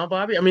though now,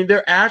 Bobby? I mean,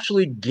 they're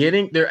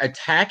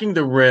attacking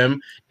the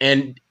rim,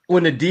 and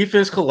when the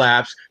defense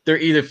collapse, they're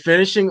either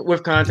finishing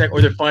with contact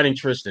or they're finding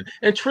Tristan.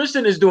 And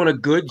Tristan is doing a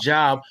good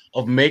job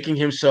of making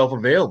himself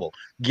available,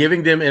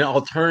 giving them an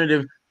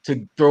alternative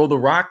to throw the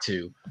rock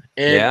to.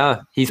 And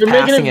He's they're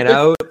making passing it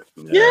out.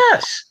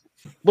 yes.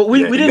 But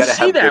we You didn't gotta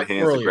see have that good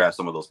hands to earlier. grab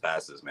some of those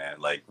passes, man.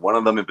 Like one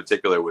of them in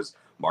particular was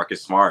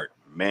Marcus Smart.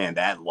 Man,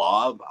 that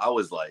lob, I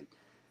was like,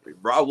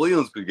 Rob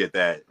Williams could get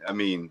that. I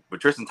mean, but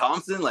Tristan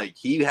Thompson, like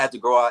he had to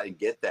go out and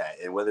get that.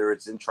 And whether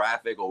it's in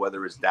traffic or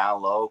whether it's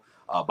down low,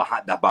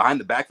 behind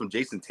the back from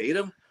Jason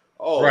Tatum.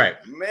 Oh, Right.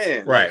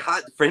 man. Right. Like,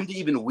 hot for him to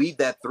even weed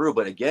that through.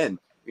 But again,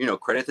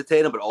 credit to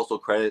Tatum, but also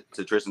credit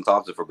to Tristan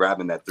Thompson for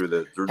grabbing that through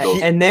those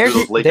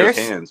Lakers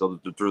hands,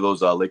 through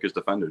those Lakers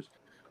defenders.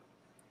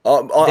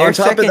 On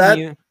top of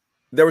that,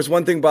 there was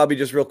one thing, Bobby,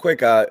 just real quick.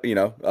 You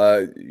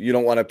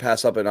don't want to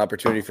pass up an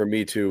opportunity for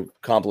me to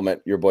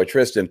compliment your boy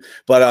Tristan,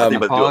 but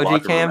apology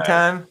cam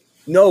time.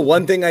 No,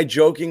 one thing I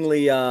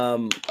jokingly,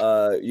 kind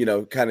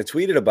of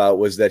tweeted about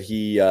was that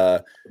he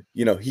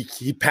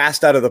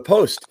passed out of the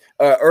post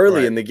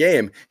early in the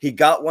game. He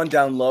got one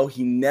down low.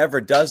 He never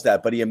does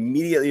that, but he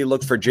immediately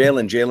looked for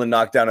Jalen. Jalen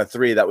knocked down a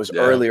 3. That was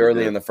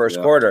early in the first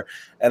quarter.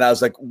 And I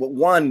was like,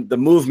 one, the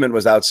movement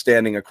was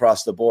outstanding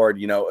across the board.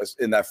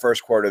 In that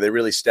first quarter, they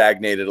really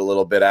stagnated a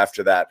little bit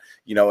after that,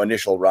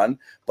 initial run,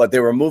 but they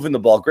were moving the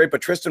ball great.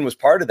 But Tristan was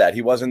part of that.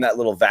 He wasn't that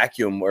little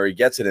vacuum where he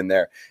gets it in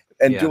there.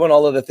 And doing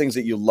all of the things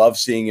that you love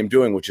seeing him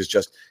doing, which is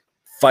just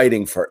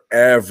fighting for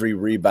every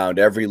rebound,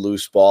 every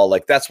loose ball.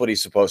 Like that's what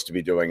he's supposed to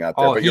be doing out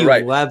there. Oh, but he you're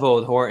right.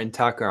 leveled Horton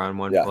Tucker on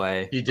one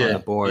play. He did. On the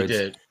boards. He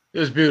did. It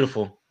was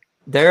beautiful.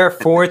 There are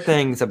 4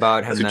 things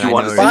about him that I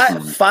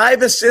noticed.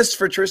 5 assists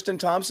for Tristan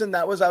Thompson.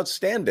 That was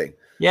outstanding.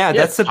 Yeah,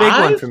 that's the big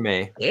one for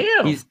me.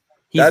 Damn.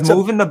 He's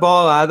moving the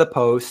ball out of the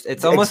post.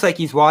 It's almost like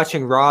he's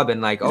watching Robin,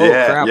 like, oh,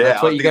 crap,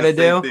 that's what you got to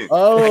do?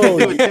 Oh,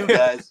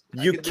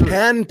 you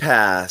can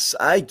pass.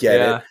 I get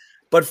it.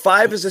 But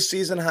 5 is a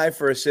season high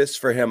for assists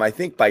for him. I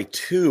think by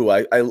 2.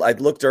 I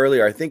looked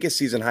earlier. I think his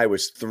season high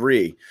was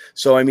 3.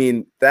 So, I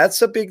mean,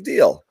 that's a big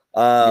deal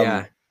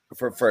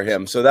for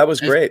him. So that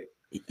was great.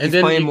 And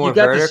then you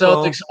got the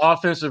Celtics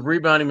offensive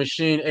rebounding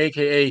machine,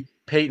 a.k.a.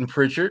 Peyton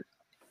Pritchard.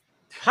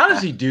 How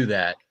does he do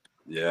that?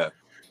 Yeah.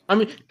 I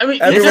mean,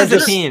 everyone's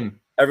a team.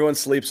 Everyone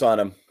sleeps on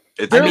him.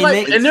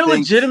 They're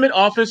legitimate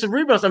offensive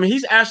rebounds. I mean,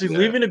 he's actually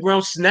leaving the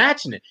ground,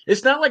 snatching it.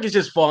 It's not like it's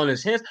just falling in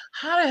his hands.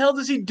 How the hell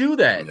does he do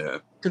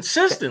that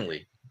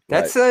consistently?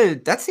 That's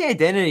the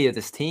identity of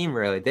this team.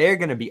 Really, they're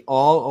going to be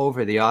all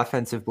over the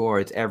offensive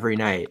boards every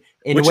night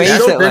in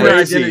ways that been their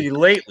identity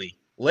lately.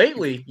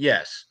 Lately,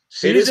 yes.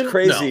 It is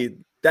crazy. No.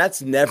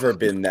 That's never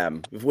been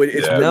them.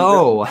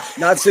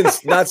 Not since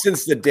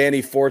the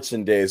Danny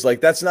Fortson days. Like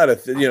that's not a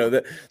that's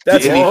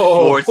Danny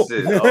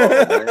Fortson.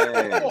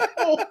 Oh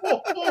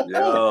man,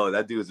 yo,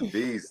 that dude's a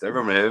beast. I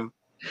remember him.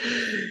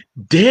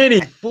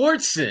 Danny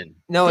Fortson.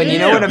 No, and you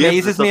know what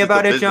amazes me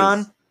about it,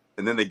 John?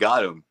 And then they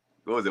got him.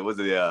 What was it? Was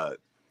it the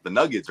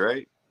Nuggets,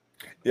 right?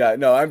 Yeah,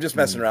 no, I'm just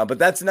messing around, but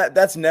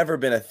that's never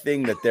been a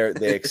thing that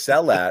they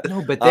excel at.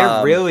 No, but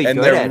they're really good at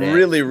it. And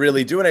they're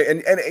really doing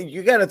it. And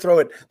you got to throw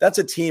it. That's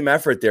a team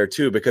effort there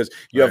too, because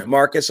you have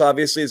Marcus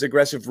obviously is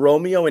aggressive.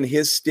 Romeo in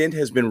his stint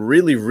has been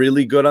really,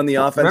 really good on the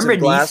offensive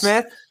glass.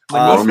 Nesmith?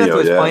 When Nesmith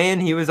was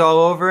playing, he was all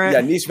over it.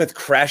 Yeah, Nesmith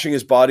crashing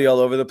his body all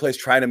over the place,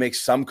 trying to make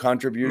some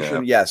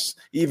contribution. Yeah. Yes,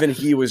 even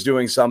he was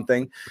doing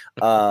something.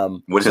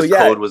 When his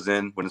code was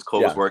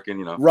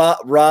working,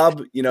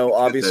 Rob,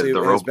 obviously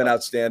has been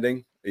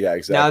outstanding. Yeah,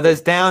 exactly. Now,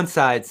 there's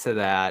downsides to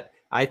that.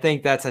 I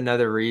think that's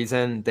another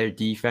reason their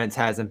defense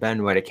hasn't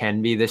been what it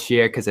can be this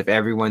year, because if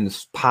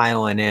everyone's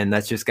piling in,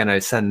 that's just going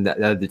to send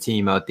the other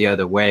team out the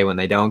other way when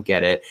they don't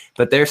get it.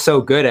 But they're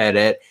so good at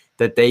it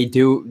that they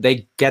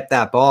get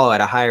that ball at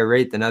a higher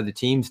rate than other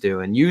teams do.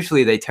 And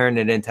usually they turn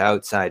it into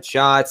outside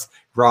shots.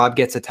 Rob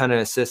gets a ton of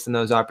assists in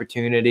those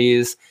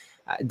opportunities.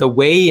 The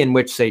way in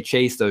which they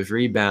chase those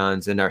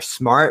rebounds and are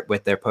smart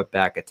with their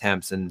putback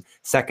attempts and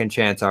second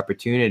chance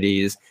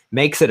opportunities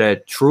makes it a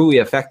truly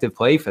effective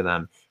play for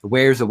them. It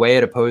wears away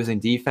at opposing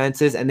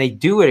defenses, and they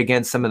do it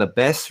against some of the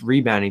best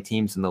rebounding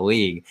teams in the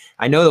league.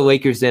 I know the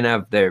Lakers didn't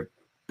have their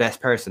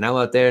best personnel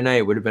out there tonight.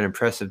 It would have been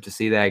impressive to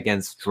see that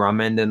against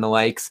Drummond and the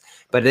likes,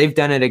 but they've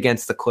done it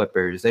against the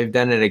Clippers. They've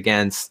done it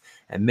against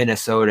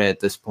Minnesota at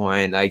this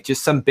point. Like,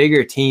 just some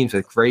bigger teams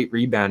with great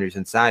rebounders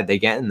inside, they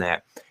get in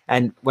there.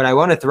 And what I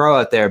want to throw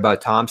out there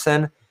about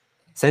Thompson,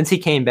 since he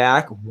came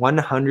back,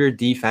 100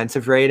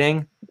 defensive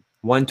rating,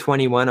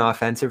 121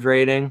 offensive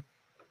rating.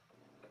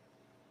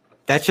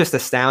 That's just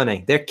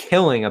astounding. They're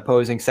killing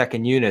opposing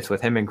second units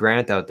with him and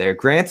Grant out there.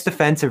 Grant's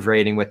defensive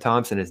rating with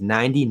Thompson is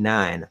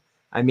 99.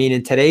 I mean,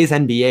 in today's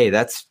NBA,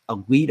 that's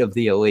elite of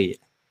the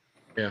elite.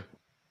 Yeah.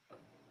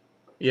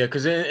 Yeah,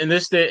 because in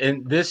this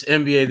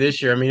NBA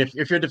this year, I mean,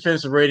 if your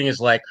defensive rating is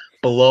like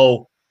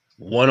below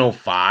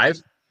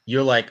 105,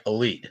 you're like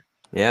elite.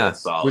 Yeah,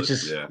 solid, which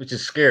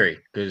is scary,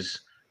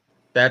 because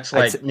that's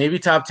like maybe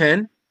top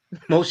 10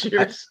 most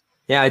years.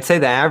 I'd say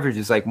the average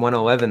is like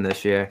 111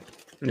 this year.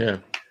 Yeah,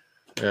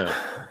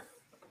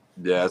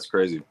 that's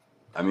crazy.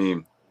 I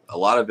mean, a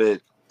lot of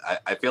it.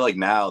 I feel like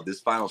now this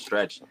final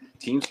stretch,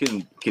 teams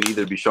can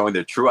either be showing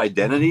their true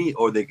identity,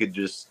 or they could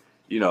just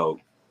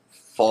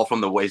fall from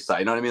the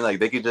wayside. You know what I mean? Like,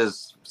 they could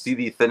just see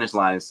the finish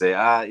line and say,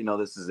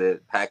 this is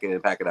it, pack it in,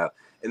 pack it out.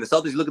 And the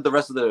Celtics, you look at the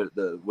rest of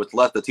the what's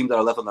left, the teams that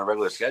are left on their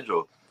regular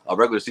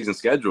season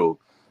schedule.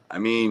 I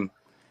mean,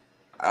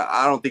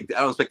 I don't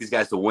expect these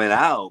guys to win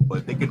out,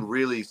 but they can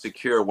really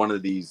secure one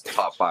of these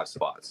top 5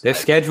 spots. Their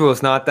schedule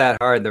is not that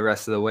hard the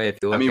rest of the way if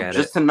you look at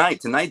it.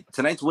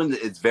 Tonight's win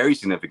is very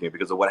significant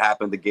because of what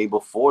happened the game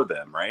before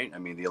them, right? I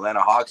mean, the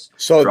Atlanta Hawks.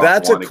 So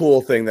that's a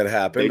cool thing that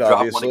happened. They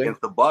dropped one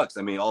against the Bucks.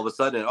 I mean, all of a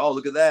sudden,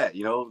 look at that.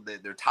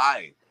 They're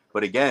tied.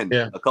 But again,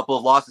 a couple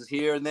of losses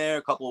here and there,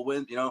 a couple of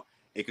wins,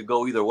 it could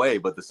go either way,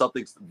 but the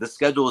Celtics, the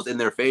schedule is in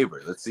their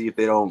favor. Let's see if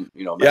they don't,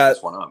 mess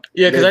this one up.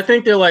 Yeah, because I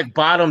think they're like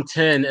bottom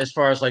 10 as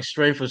far as like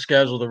strength of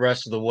schedule the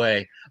rest of the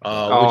way.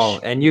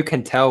 And you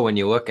can tell when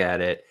you look at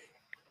it.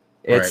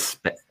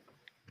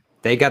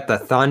 They got the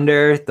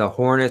Thunder, the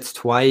Hornets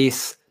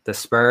twice, the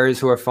Spurs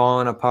who are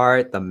falling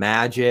apart, the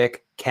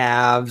Magic,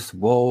 Cavs,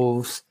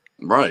 Wolves.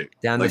 Right.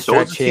 Down the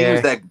stretch here.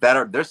 Those teams that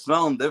are they're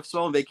smelling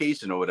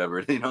vacation or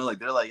whatever. They're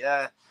like,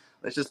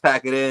 let's just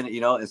pack it in,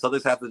 and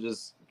Celtics have to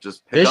just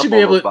pick they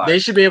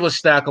should be able to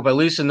stack up at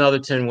least another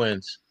 10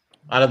 wins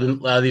out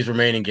of these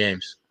remaining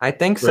games. I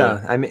think so.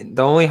 I mean,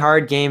 the only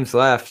hard games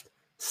left: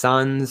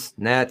 Suns,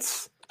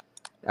 Nets,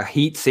 a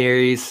Heat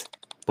series,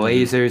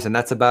 Blazers, and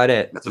that's about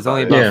it. There's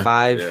only about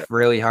 5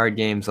 really hard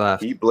games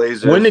left. Heat,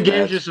 Blazers, win the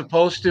games you're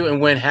supposed to,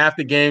 and win half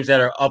the games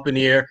that are up in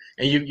the air,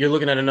 and you're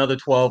looking at another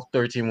 12,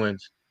 13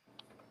 wins.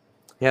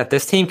 Yeah,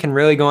 this team can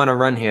really go on a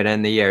run here to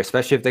end the year,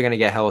 especially if they're going to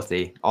get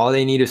healthy. All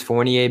they need is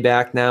Fournier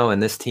back now,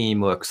 and this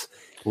team looks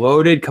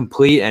loaded,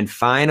 complete, and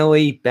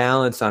finally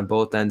balanced on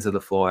both ends of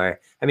the floor.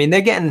 I mean,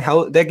 they're getting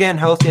healthy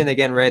and they're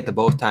getting right at the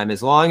both time.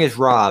 As long as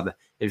Rob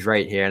is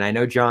right here, and I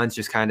know John's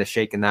just kind of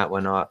shaking that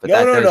one off, but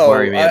that does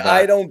worry me.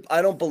 I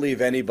don't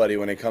believe anybody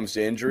when it comes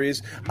to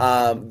injuries.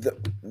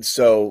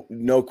 So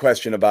no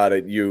question about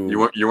it. You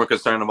weren't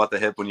concerned about the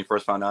hip when you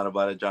first found out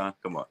about it, John?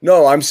 Come on.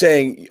 No, I'm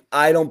saying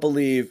I don't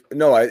believe.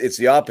 No, it's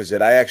the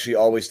opposite. I actually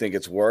always think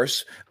it's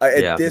worse.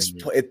 At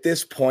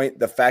this point,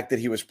 the fact that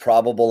he was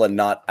probable and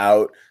not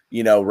out,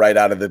 right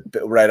out of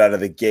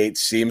the gate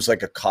seems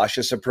like a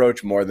cautious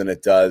approach more than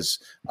it does,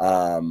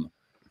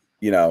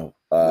 legitimate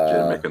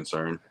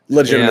concern.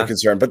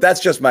 Concern. But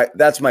that's my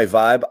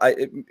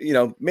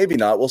vibe. Maybe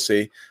not. We'll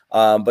see.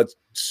 But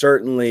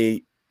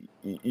certainly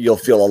you'll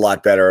feel a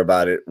lot better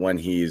about it when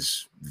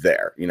he's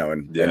there,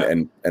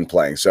 and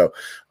playing. So,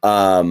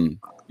 I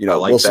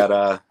like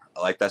I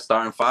like that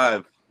starting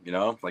five.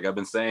 Like I've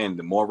been saying,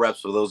 the more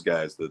reps for those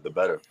guys, the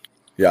better.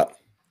 Yeah.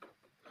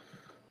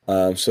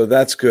 So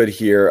that's good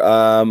here.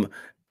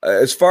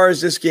 As far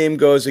as this game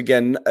goes,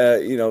 again,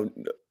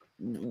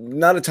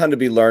 not a ton to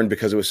be learned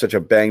because it was such a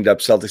banged up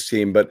Celtics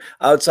team, but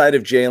outside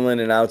of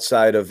Jalen and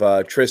outside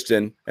of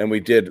Tristan, and we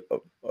did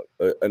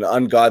an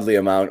ungodly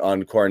amount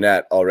on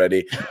Kornet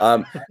already.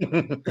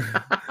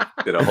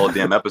 Did a whole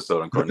damn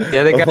episode on Kornet.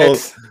 Yeah, the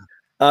guys.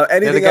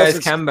 Anything else?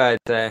 Kemba, I'd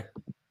say.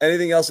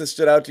 Anything else that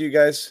stood out to you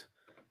guys?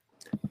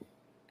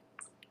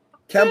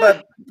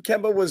 Kemba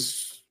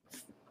was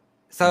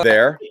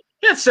there.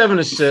 He had 7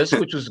 assists,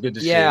 which was good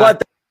to see. But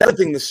the other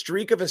thing, the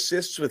streak of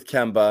assists with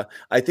Kemba,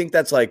 I think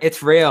that's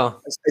it's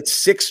real. It's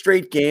 6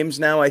 straight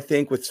games now, I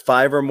think, with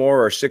 5 or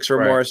more or 6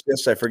 or more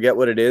assists. I forget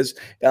what it is.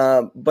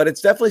 But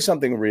it's definitely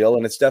something real,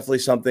 and it's definitely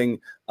something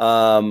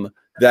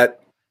that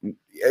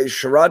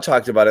Sherrod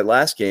talked about it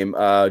last game.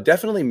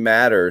 Definitely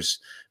matters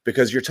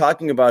because you're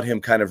talking about him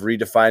kind of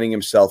redefining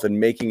himself and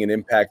making an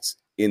impact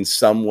in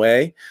some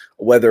way,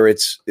 whether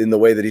it's in the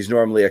way that he's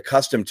normally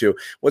accustomed to.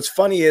 What's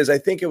funny is I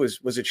think was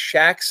it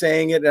Shaq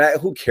saying it?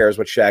 And who cares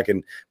what Shaq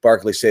and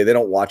Barkley say? They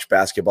don't watch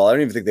basketball. I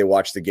don't even think they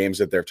watch the games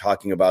that they're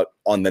talking about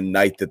on the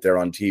night that they're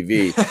on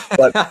TV.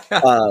 But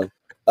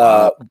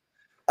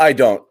I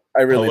don't.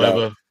 I really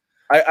don't.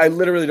 I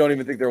literally don't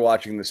even think they're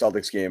watching the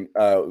Celtics game,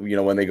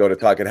 when they go to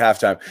talk at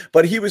halftime.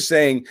 But he was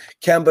saying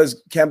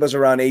Kemba's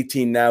around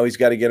 18 now. He's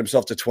got to get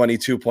himself to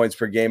 22 points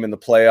per game in the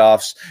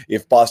playoffs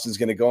if Boston's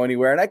going to go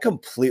anywhere. And I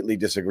completely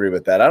disagree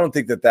with that. I don't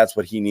think that that's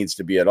what he needs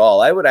to be at all.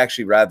 I would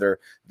actually rather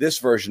this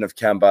version of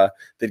Kemba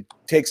that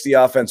takes the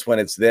offense when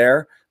it's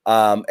there,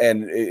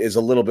 and is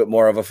a little bit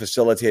more of a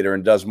facilitator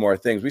and does more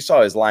things. We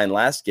saw his line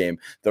last game,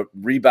 the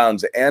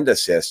rebounds and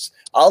assists.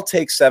 I'll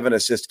take 7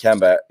 assists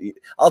Kemba.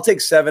 I'll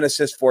take 7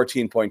 assists,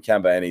 14-point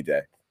Kemba any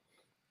day.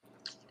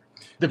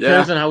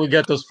 Depends on how we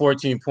get those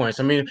 14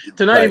 points. I mean,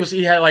 tonight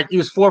he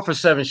was 4 for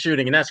 7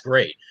 shooting, and that's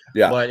great.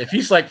 Yeah. But if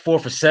he's 4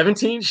 for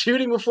 17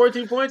 shooting with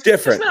 14 points,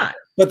 different. It's not.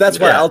 But that's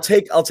why I'll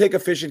take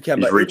efficient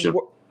Kemba. He's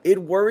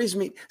It worries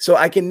me. So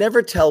I can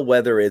never tell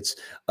whether it's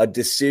a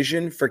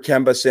decision for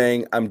Kemba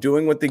saying, I'm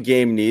doing what the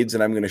game needs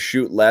and I'm going to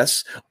shoot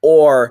less,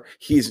 or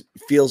he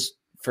feels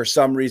for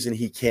some reason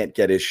he can't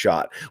get his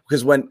shot.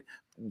 Because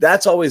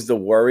that's always the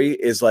worry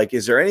is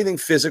is there anything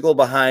physical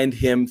behind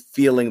him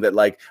feeling that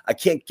I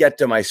can't get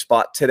to my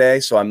spot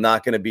today, so I'm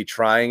not going to be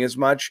trying as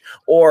much?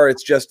 Or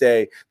it's just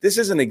this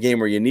isn't a game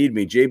where you need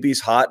me. JB's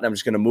hot and I'm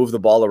just going to move the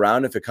ball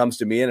around. If it comes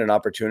to me and an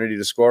opportunity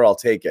to score, I'll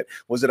take it.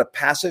 Was it a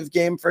passive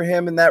game for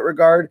him in that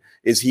regard?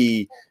 Is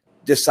he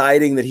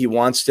deciding that he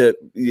wants to,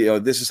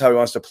 this is how he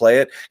wants to play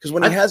it? Because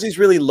when he has these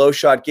really low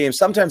shot games,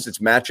 sometimes it's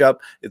matchup.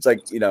 It's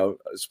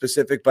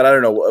specific, but I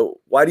don't know.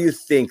 Why do you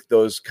think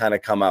those kind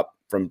of come up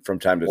from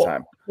time to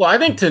time? Well, I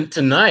think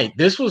tonight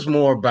this was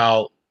more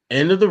about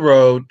end of the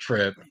road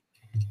trip.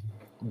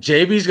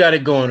 JB's got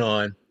it going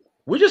on.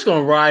 We're just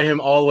going to ride him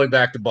all the way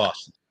back to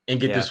Boston and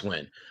get this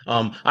win.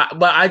 But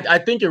I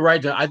think you're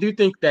right, John. I do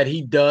think that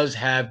he does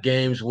have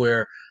games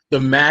where the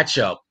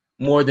matchup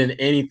more than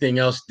anything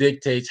else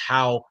dictates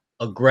how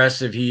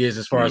aggressive he is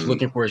as far as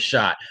looking for a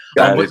shot.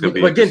 But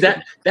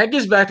again, that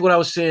gets back to what I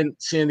was saying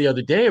the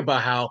other day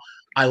about how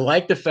I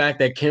like the fact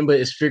that Kemba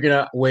is figuring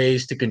out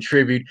ways to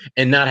contribute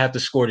and not have to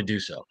score to do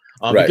so.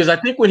 Because I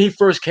think when he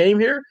first came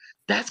here,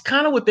 that's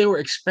kind of what they were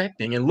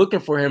expecting and looking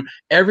for him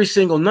every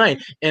single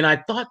night. And I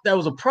thought that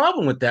was a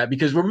problem with that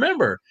because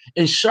remember,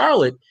 in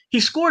Charlotte, he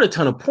scored a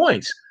ton of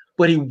points,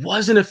 but he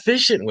wasn't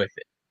efficient with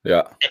it.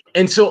 Yeah.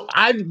 And so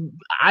I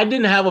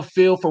didn't have a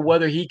feel for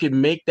whether he could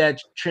make that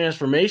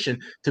transformation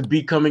to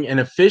becoming an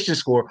efficient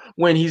scorer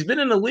when he's been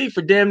in the league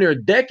for damn near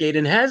a decade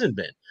and hasn't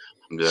been.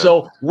 Yeah.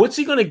 So what's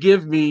he going to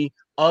give me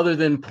other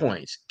than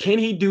points? Can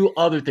he do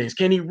other things?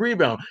 Can he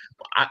rebound?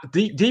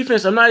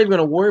 Defense, I'm not even going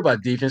to worry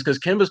about defense because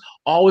Kemba's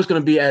always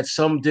going to be at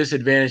some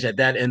disadvantage at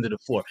that end of the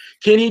floor.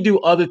 Can he do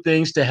other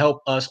things to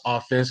help us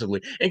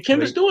offensively? And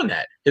Kemba's doing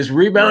that. His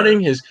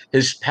rebounding, his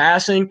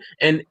passing,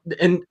 and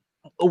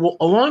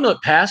along the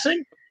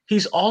passing,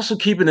 he's also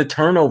keeping the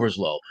turnovers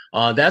low.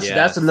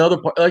 That's another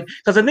part.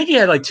 Because I think he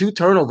had 2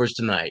 turnovers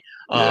tonight,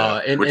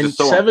 and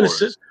so 7 important.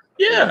 assists.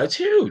 Yeah, it's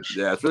huge.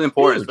 Yeah, it's really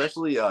important,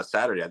 especially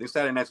Saturday. I think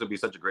Saturday night's going to be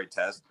such a great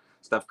test.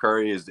 Steph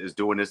Curry is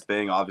doing his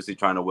thing, obviously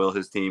trying to will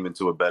his team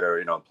into a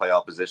better,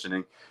 playoff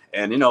positioning.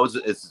 And,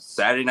 it's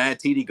Saturday night at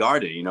TD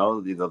Garden.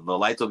 The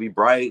lights will be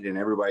bright and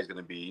everybody's going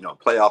to be,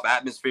 playoff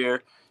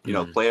atmosphere.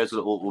 Players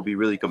will be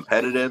really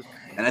competitive.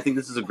 And I think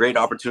this is a great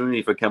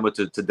opportunity for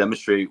Kemba to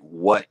demonstrate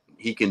what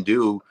he can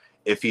do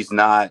if he's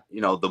not,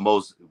 the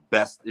most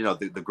best,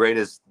 the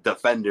greatest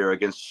defender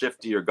against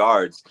shiftier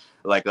guards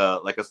like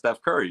a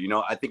Steph Curry.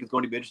 I think it's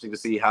going to be interesting to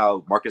see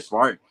how Marcus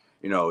Smart,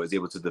 is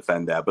able to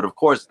defend that. But of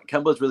course,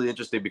 Kemba is really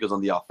interesting because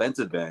on the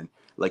offensive end,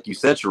 like you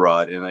said,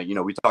 Sherrod,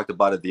 and we talked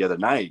about it the other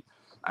night.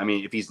 I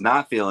mean, if he's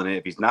not feeling it,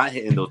 if he's not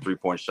hitting those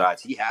 3-point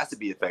shots, he has to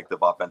be effective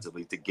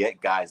offensively to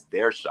get guys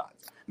their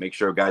shots. Make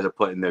sure guys are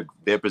put in their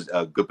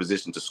good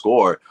position to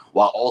score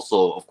while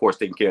also, of course,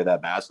 taking care of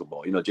that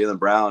basketball. Jaylen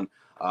Brown.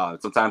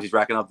 Sometimes he's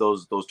racking up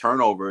those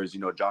turnovers.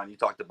 John, you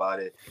talked about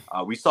it.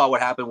 We saw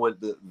what happened with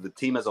the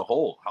team as a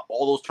whole. How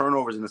all those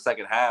turnovers in the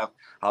second half.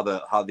 How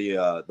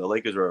the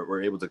Lakers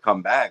were able to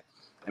come back.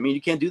 I mean,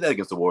 you can't do that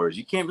against the Warriors.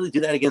 You can't really do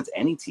that against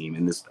any team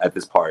at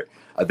this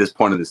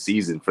point of the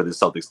season for the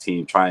Celtics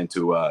team trying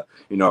to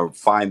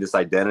find this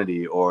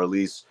identity or at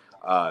least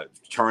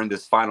turn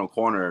this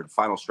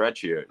final stretch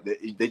here.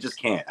 They just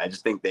can't. I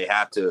just think they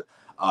have to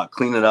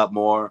clean it up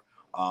more.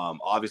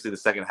 Obviously the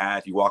second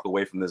half, you walk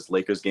away from this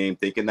Lakers game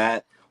thinking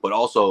that, but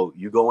also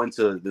you go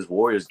into this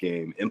Warriors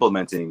game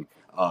implementing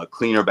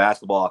cleaner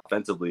basketball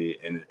offensively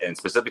and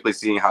specifically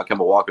seeing how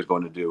Kemba Walker is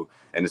going to do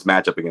in this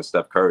matchup against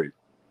Steph Curry.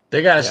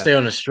 They got to stay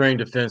on the string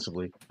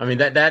defensively. I mean,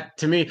 that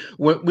to me,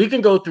 we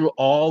can go through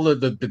all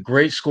of the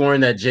great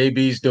scoring that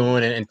JB's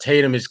doing and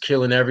Tatum is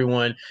killing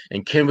everyone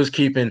and Kemba's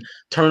keeping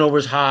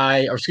turnovers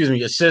high, or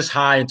assists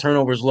high and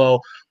turnovers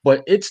low,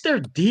 but it's their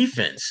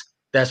defense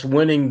that's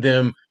winning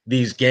them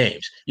these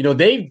games.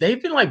 They've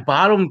been like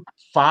bottom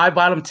 5,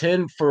 bottom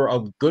 10 for a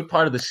good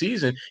part of the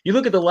season. You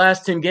look at the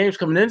last 10 games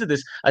coming into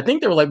this, I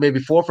think they were like maybe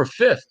 4th or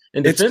 5th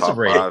in defensive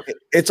rating.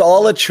 It's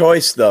all a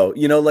choice, though.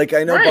 I know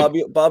right.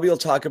 Bobby will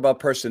talk about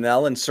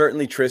personnel, and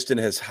certainly Tristan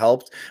has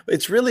helped.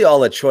 It's really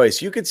all a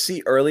choice. You could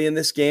see early in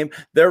this game,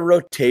 their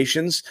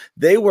rotations,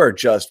 they were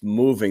just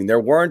moving. There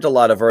weren't a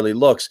lot of early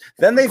looks.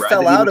 Then they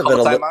fell out of it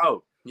a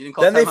little. You didn't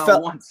call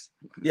timeout once.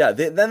 Yeah,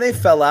 then they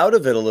fell out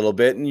of it a little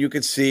bit, and you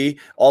could see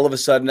all of a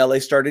sudden LA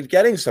started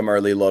getting some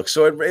early looks.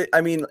 So, it's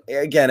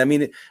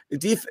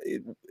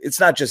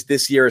not just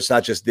this year. It's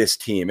not just this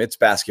team. It's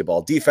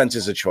basketball. Defense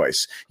is a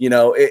choice.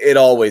 It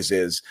always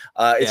is.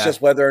 It's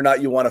just whether or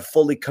not you want to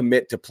fully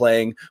commit to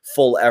playing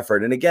full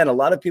effort. And again, a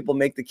lot of people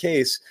make the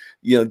case,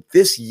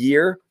 this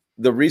year,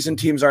 the reason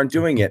teams aren't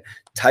doing it,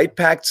 tight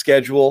packed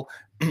schedule,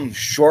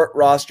 short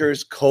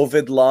rosters,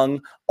 COVID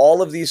lung,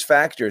 all of these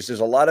factors. There's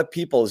a lot of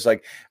people. It's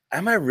like,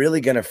 am I really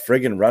going to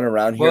friggin' run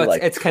around here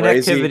it's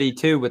crazy? Connectivity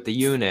too with the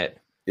unit.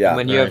 Yeah. And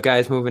when you have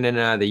guys moving in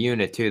and out of the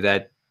unit too,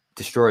 that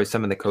destroys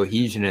some of the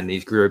cohesion in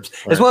these groups,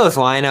 as well as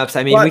lineups.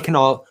 I mean, we can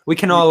all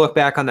look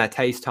back on that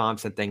Tice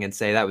Thompson thing and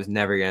say that was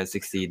never going to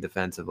succeed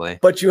defensively.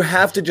 But you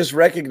have to just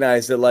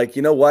recognize that, like,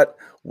 you know what?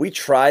 We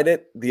tried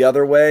it the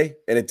other way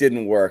and it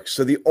didn't work.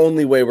 So the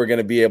only way we're going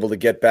to be able to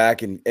get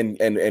back and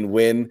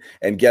win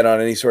and get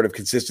on any sort of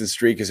consistent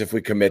streak is if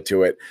we commit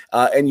to it.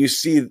 And you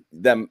see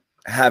them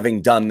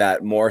having done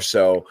that more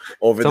so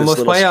over this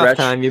little playoff stretch.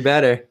 Time, you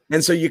better.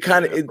 And so you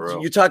kind of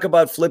you talk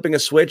about flipping a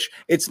switch.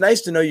 It's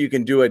nice to know you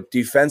can do it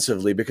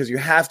defensively because you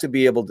have to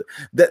be able to.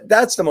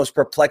 That's the most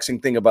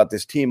perplexing thing about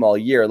this team all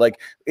year. Like,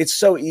 it's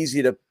so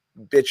easy to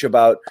bitch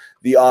about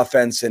the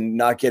offense and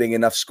not getting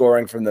enough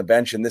scoring from the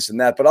bench and this and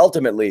that, but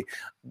ultimately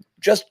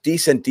just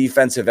decent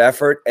defensive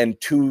effort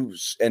and two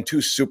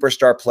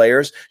superstar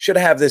players should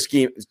have this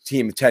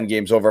team 10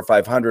 games over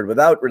 500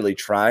 without really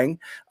trying.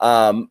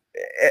 But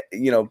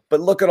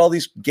look at all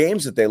these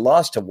games that they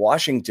lost to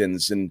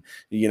Washington's and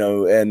New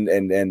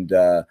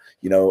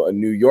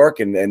York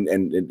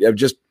and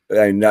just.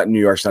 Not New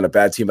York's not a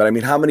bad team, but I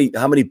mean, how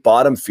many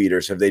bottom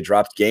feeders have they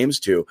dropped games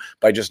to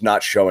by just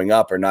not showing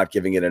up or not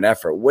giving it an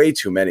effort? Way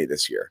too many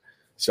this year.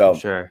 So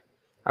sure.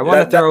 I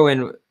want to throw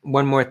in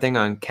one more thing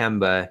on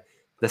Kemba.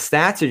 The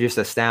stats are just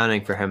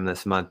astounding for him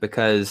this month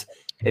because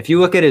if you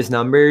look at his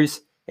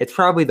numbers, it's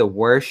probably the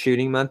worst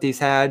shooting month he's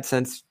had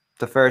since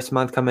the first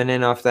month coming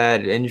in off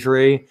that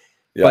injury.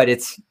 Yeah. But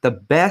it's the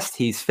best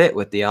he's fit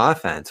with the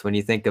offense when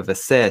you think of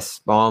assists,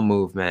 ball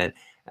movement,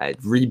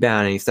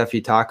 rebounding, stuff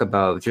you talk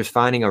about, just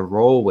finding a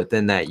role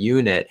within that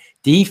unit,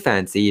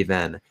 defense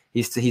even.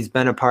 He's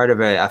been a part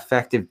of an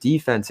effective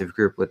defensive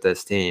group with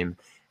this team.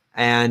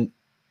 And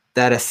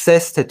that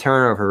assist to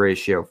turnover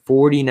ratio,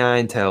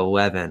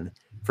 49-11,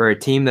 for a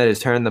team that has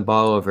turned the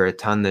ball over a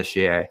ton this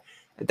year.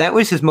 That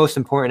was his most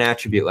important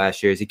attribute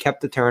last year is he kept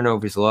the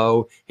turnovers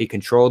low, he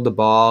controlled the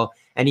ball,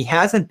 and he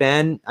hasn't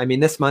been,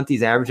 this month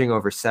he's averaging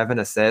over 7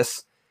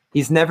 assists.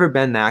 He's never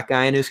been that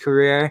guy in his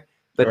career.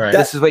 But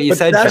this is what you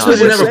said, John. That's because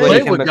he never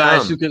played with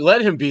guys who could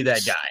let him be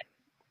that guy.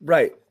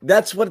 Right.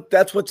 That's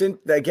what's in.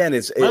 Again,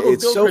 it's Michael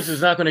it's Gilchrist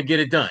is not going to get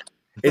it done.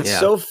 It's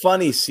so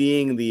funny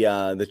seeing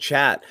the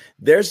chat.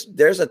 There's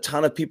a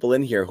ton of people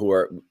in here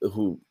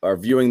who are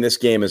viewing this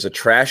game as a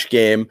trash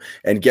game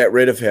and get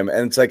rid of him.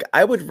 And it's like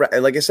I've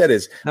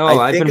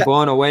been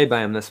blown away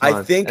by him this month.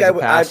 I think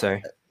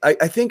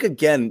I think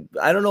again,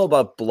 I don't know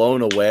about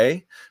blown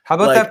away. How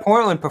about that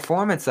Portland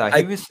performance though?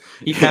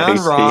 He found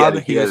Rob.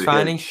 He was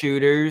finding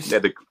shooters.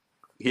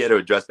 He had to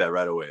address that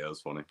right away. That was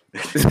funny.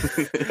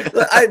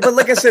 But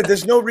like I said,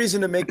 there's no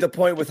reason to make the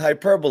point with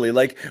hyperbole.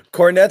 Like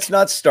Cornette's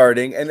not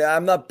starting, and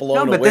I'm not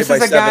blown away. But this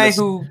is a guy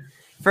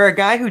for a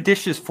guy who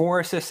dishes 4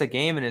 assists a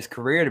game in his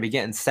career to be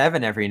getting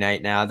 7 every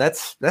night now,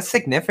 that's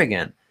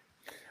significant.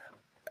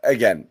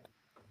 Again,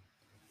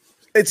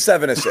 it's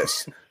 7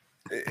 assists.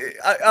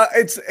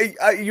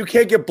 You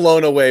can't get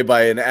blown away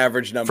by an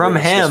average number from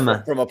him.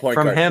 From a point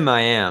guard. From him, I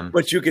am.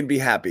 But you can be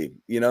happy.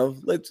 He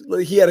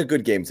had a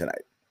good game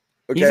tonight.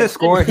 Okay?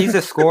 He's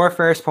a score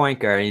first point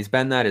guard. He's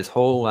been that his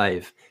whole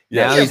life.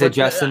 Now he's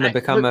adjusting to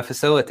become a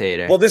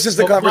facilitator. Well, this is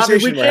the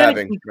conversation we're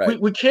having. Right.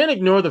 We can't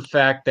ignore the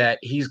fact that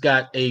he's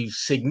got a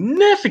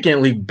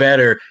significantly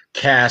better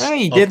cast.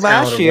 He did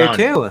last year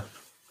too.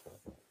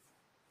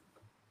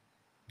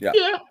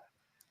 Yeah.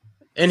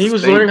 And he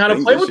was learning how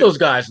to play with those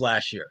guys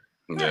last year.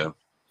 Yeah.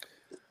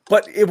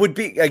 But it would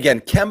be,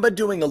 again, Kemba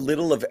doing a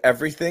little of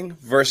everything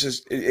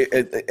versus,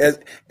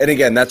 and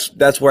again,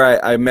 that's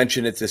where I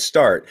mentioned it to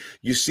start.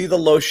 You see the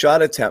low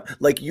shot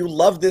attempt. Like you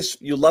love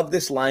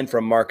this line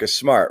from Marcus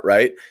Smart,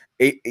 right?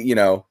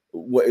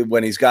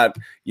 When he's got,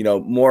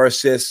 more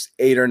assists,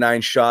 8 or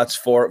 9 shots,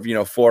 4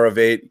 of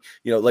 8,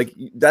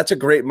 that's a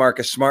great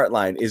Marcus Smart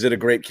line. Is it a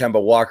great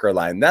Kemba Walker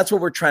line? That's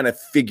what we're trying to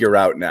figure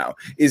out now.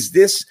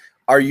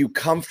 Are you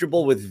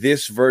comfortable with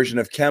this version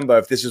of Kemba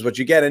if this is what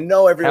you get? And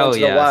every once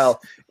in a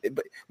while,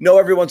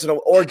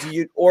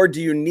 or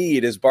do you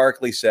need, as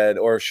Barkley said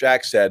or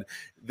Shaq said,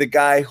 the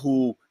guy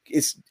who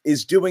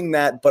is doing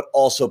that but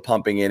also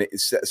pumping in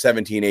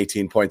 17,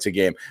 18 points a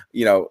game,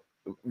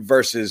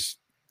 versus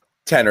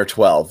 10 or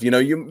 12.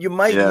 You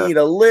might need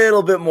a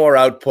little bit more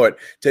output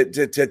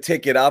to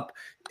tick it up.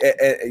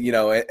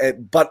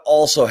 But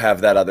also have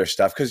that other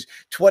stuff, because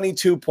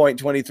 23 point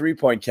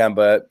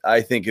Kemba,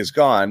 I think, is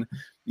gone.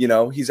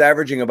 He's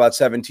averaging about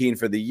 17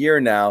 for the year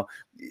now.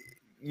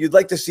 You'd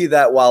like to see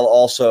that while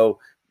also,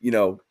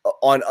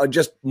 on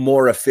just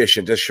more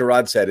efficient, as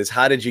Sherrod said, is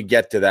how did you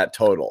get to that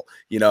total?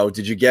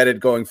 Did you get it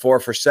going 4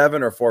 for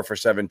 7 or 4 for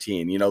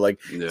 17?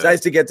 It's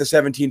nice to get to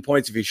 17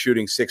 points if he's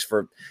shooting 6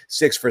 for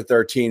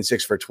 13,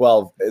 6 for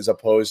 12, as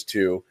opposed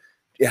to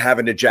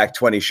having to jack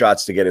 20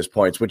 shots to get his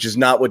points, which is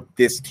not what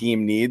this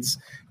team needs.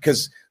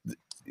 Because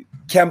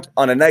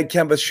on a night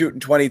Kemba's shooting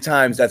 20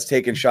 times, that's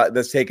taking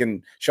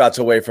shots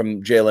away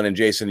from Jalen and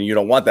Jason, and you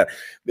don't want that.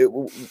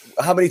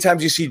 How many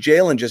times you see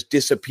Jalen just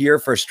disappear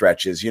for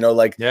stretches?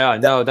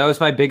 That was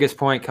my biggest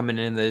point coming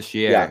in this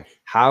year. Yeah.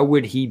 How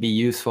would he be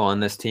useful on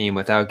this team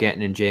without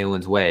getting in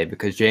Jalen's way?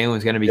 Because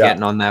Jalen's going to be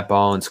getting on that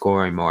ball and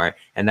scoring more,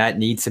 and that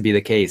needs to be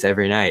the case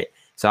every night.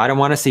 So I don't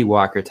want to see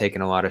Walker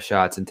taking a lot of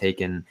shots and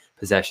taking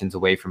possessions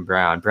away from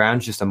Brown.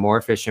 Brown's just a more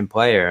efficient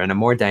player and a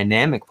more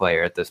dynamic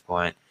player at this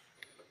point.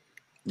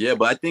 Yeah,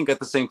 but I think at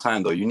the same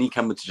time, though, you need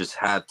Kemba to just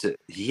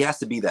he has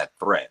to be that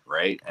threat,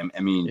 right? I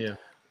mean,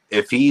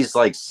 if he's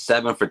like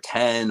 7 for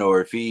 10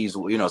 or if he's,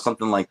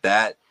 something like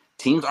that,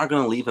 teams aren't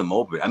going to leave him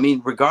open. I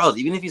mean, regardless,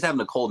 even if he's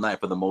having a cold night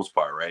for the most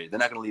part, right? They're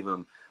not going to leave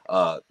him,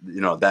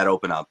 that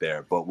open out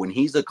there. But when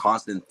he's a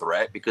constant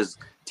threat, because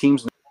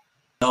teams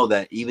know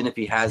that even if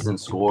he hasn't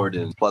scored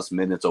in plus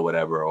minutes or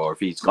whatever, or if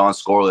he's gone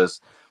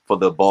scoreless for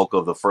the bulk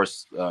of the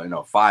first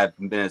 5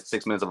 minutes,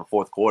 6 minutes of a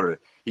fourth quarter,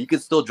 he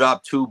could still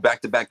drop 2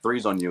 back-to-back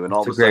threes on you, and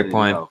all of a sudden, great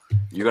point.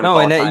 You're going to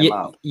call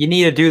timeout. You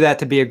need to do that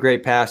to be a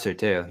great passer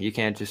too. You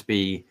can't just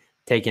be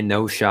taking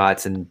no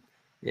shots and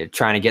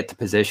trying to get to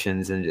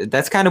positions, and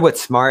that's kind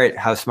of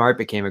how Smart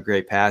became a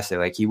great passer.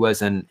 Like, he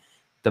wasn't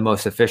the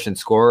most efficient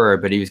scorer,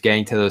 but he was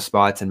getting to those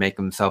spots and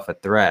making himself a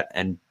threat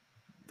and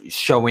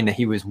showing that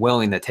he was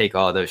willing to take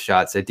all those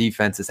shots. The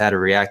defenses had to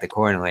react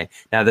accordingly.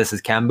 Now this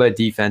is Kemba.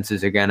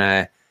 Defenses are going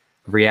to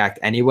react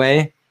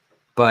anyway.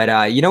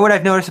 But you know what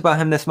I've noticed about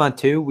him this month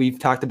too? We've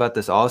talked about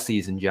this all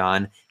season,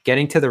 John.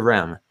 Getting to the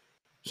rim.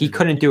 He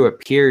couldn't do it,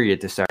 period,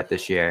 to start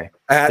this year.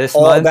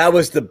 That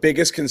was the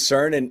biggest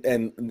concern,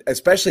 and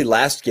especially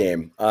last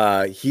game.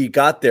 He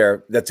got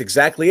there. That's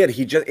exactly it.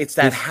 It's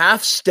that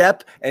half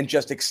step and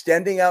just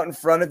extending out in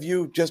front of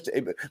you. Just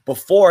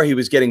before, he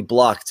was getting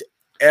blocked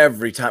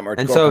every time.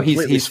 And so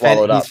he's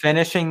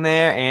finishing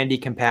there, and he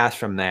can pass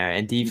from there,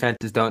 and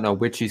defenses don't know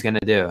which he's going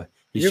to do.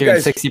 He's shooting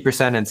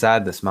 60%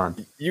 inside this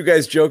month. You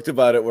guys joked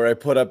about it where I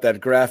put up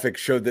that graphic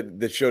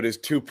that showed his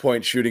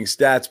 2-point shooting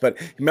stats. But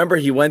remember,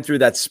 he went through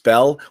that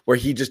spell where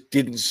he just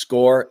didn't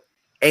score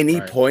any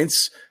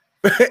points,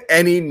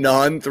 any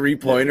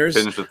non-3-pointers.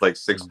 Finished with like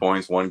 6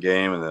 points one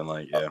game, and then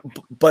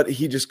but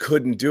he just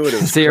couldn't do it.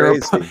 It was 0.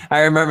 crazy.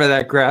 I remember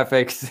that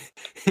graphic.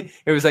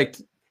 It was like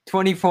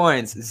 20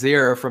 points,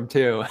 0 from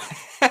 2.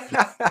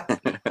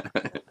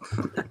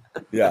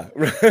 Yeah.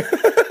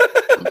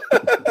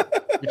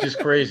 which is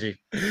crazy.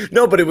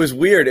 No, but it was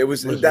weird. It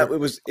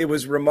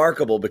was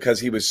remarkable because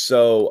he was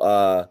so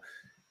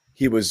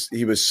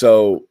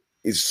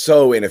he's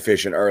so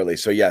inefficient early.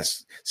 So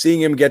yes,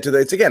 seeing him get to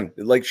it's again,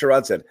 like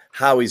Sherrod said,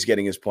 how he's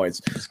getting his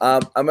points.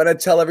 I'm going to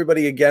tell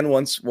everybody again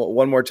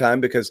one more time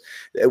because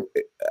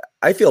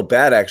I feel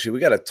bad. Actually, we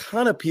got a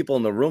ton of people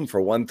in the room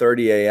for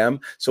 1:30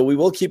 a.m. So we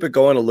will keep it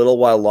going a little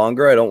while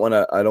longer. I don't want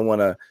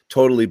to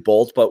totally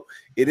bolt, but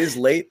it is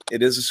late.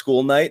 It is a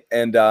school night,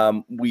 and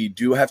we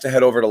do have to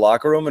head over to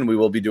locker room, and we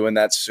will be doing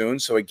that soon.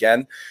 So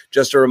again,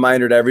 just a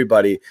reminder to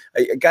everybody,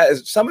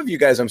 guys. Some of you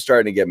guys, I'm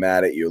starting to get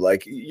mad at you.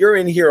 Like you're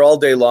in here all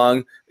day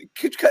long.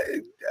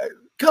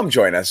 Come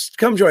join us.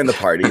 Come join the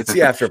party. It's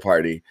the after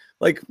party.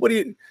 Like, what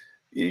do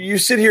you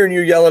sit here and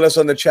you yell at us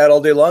on the chat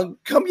all day long?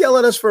 Come yell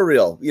at us for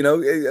real.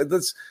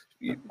 Let's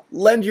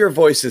lend your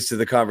voices to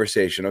the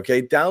conversation.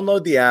 Okay.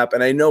 Download the app.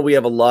 And I know we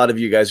have a lot of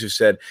you guys who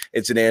said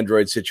it's an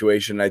Android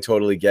situation. And I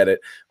totally get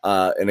it.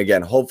 And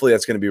again, hopefully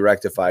that's going to be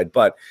rectified.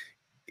 But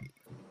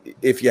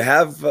if you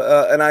have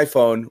an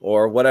iPhone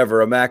or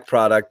whatever, a Mac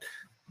product,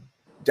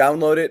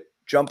 download it,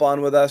 jump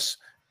on with us.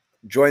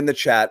 Join the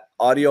chat,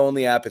 audio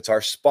only app. It's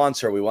our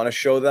sponsor. We want to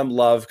show them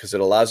love because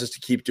it allows us to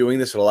keep doing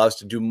this. It allows us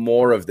to do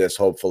more of this,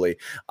 hopefully.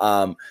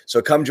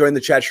 So come join the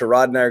chat.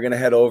 Sherrod and I are going to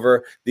head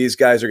over. These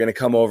guys are going to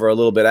come over a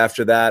little bit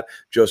after that.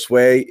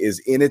 Josue is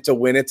in it to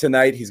win it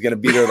tonight. He's going to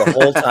be there the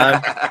whole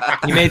time.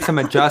 He made some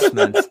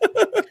adjustments.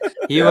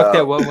 He looked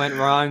at what went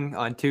wrong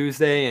on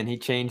Tuesday and he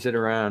changed it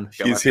around.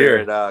 He's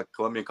here.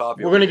 Colombian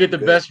coffee. We're gonna get the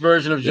best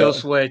version of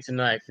Josue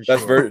tonight for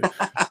sure.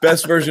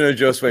 Best version of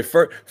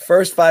Josue.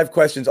 First 5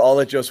 questions, all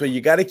at Josue. You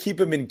got to keep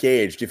him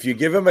engaged. If you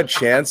give him a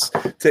chance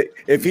to,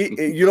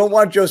 you don't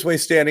want Josue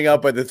standing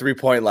up at the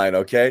 3-point line.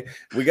 Okay,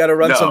 we got to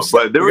run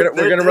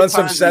we're gonna run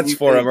some sets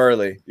for him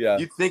early. Yeah.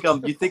 You think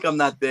I'm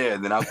not there,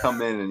 and then I'll come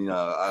in and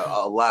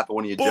I'll laugh at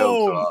one of your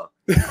jokes.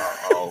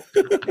 I'll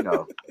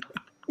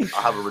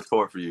have a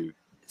retort for you.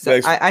 So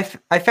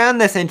I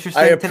found this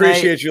interesting. I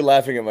appreciate tonight. You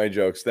laughing at my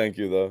jokes. Thank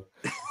you,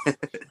 though.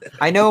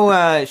 I know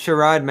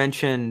Sherrod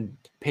mentioned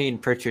Peyton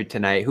Pritchard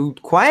tonight, who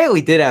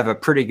quietly did have a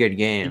pretty good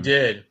game. He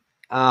did.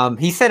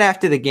 He said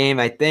after the game,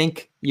 I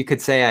think you could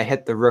say I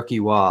hit the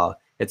rookie wall.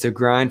 It's a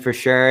grind for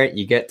sure.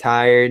 You get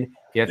tired.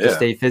 You have to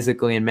stay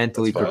physically and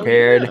mentally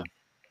prepared. Yeah.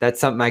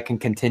 That's something I can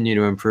continue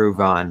to improve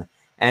on.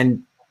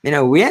 And,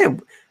 there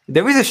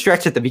was a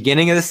stretch at the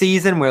beginning of the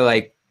season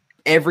where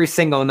every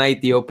single night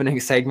the opening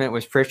segment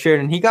was Pritchard,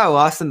 and he got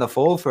lost in the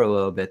fold for a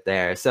little bit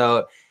there.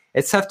 So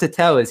it's tough to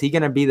tell. Is he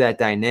going to be that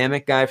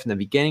dynamic guy from the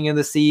beginning of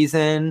the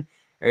season,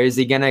 or is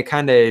he going to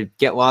kind of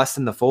get lost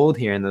in the fold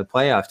here in the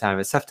playoff time?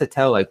 It's tough to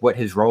tell what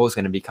his role is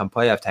going to become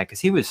playoff time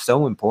because he was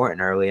so important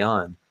early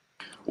on.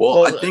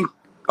 Well, I think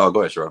 – go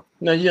ahead, Sherrod.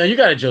 No, you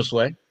got it,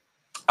 Josue.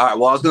 All right.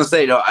 Well, I was going to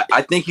say,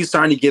 I think he's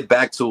starting to get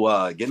back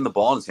to getting the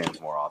ball in his hands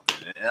more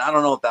often. And I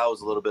don't know if that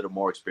was a little bit of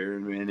more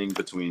experimenting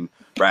between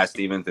Brad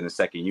Stevens and the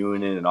second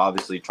unit and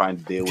obviously trying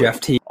to deal Jeff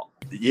with T.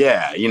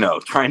 Yeah,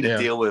 trying to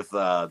deal with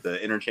the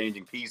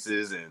interchanging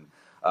pieces and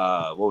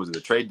what was it, the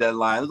trade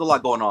deadline. There's a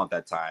lot going on at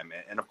that time.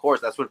 And of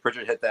course, that's when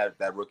Pritchard hit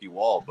that rookie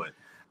wall. But,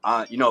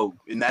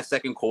 in that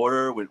second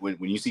quarter, when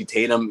you see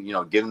Tatum,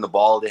 giving the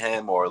ball to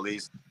him or at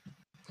least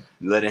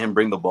letting him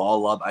bring the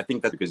ball up. I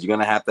think that's because you're going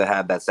to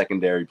have that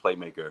secondary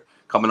playmaker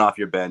coming off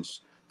your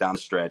bench down the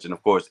stretch and,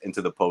 of course,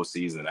 into the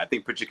postseason. I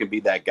think Pritchard can be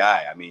that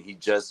guy. I mean, he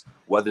just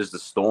weathers the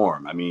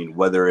storm. I mean,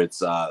 whether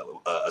it's a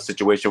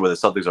situation where the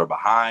Celtics are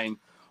behind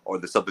or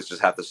the Celtics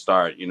just have to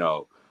start,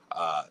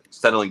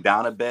 settling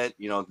down a bit,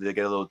 they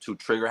get a little too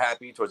trigger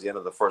happy towards the end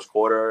of the first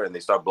quarter and they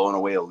start blowing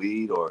away a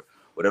lead or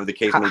whatever the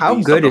case may be. How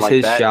good is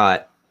his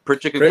shot?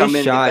 Pritchard can come in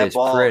and get that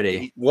ball.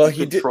 Pretty.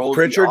 He controls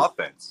the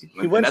offense.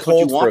 He went that's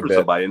cold what you want for a from bit.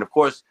 somebody. And, of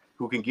course,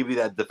 who can give you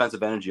that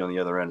defensive energy on the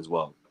other end as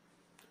well.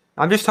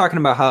 I'm just talking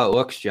about how it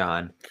looks,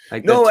 John.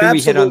 The two absolutely.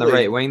 he hit on the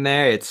right wing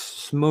there, it's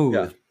smooth.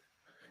 Yeah.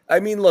 I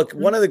mean, look,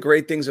 one of the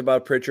great things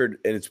about Pritchard,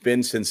 and it's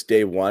been since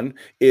day one,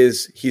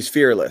 is he's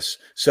fearless.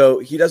 So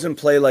he doesn't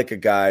play like a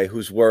guy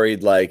who's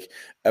worried,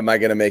 am I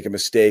going to make a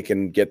mistake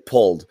and get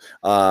pulled?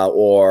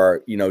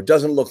 Or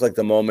doesn't look like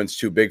the moment's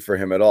too big for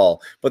him at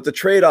all. But the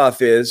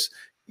trade-off is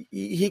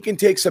he can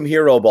take some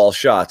hero ball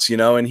shots,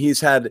 and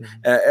he's had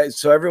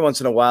so every once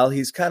in a while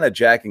he's kind of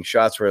jacking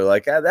shots where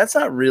that's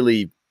not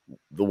really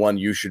the one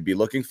you should be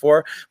looking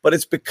for, but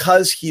it's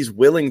because he's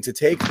willing to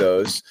take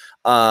those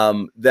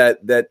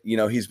that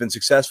he's been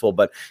successful.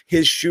 But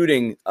his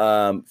shooting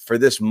for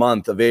this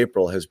month of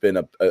April has been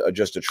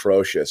just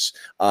atrocious.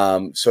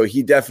 So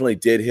he definitely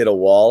did hit a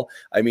wall.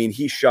 I mean,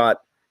 he's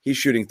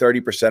shooting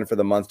 30% for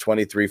the month,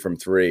 23 from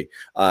 3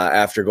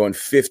 after going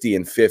 50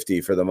 and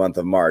 50 for the month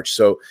of March.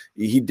 So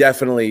he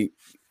definitely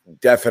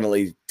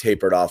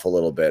tapered off a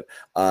little bit.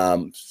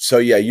 So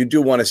yeah, you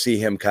do want to see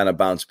him kind of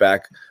bounce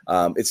back.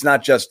 It's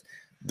not just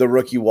the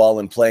rookie wall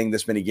and playing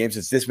this many games.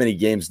 It's this many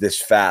games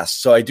this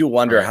fast. So I do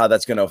wonder how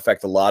that's going to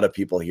affect a lot of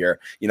people here.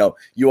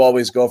 You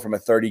always go from a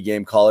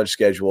 30-game college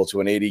schedule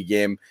to an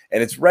 80-game,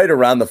 and it's right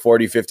around the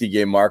 40,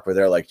 50-game mark where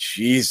they're like,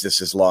 geez,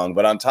 this is long.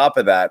 But on top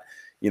of that,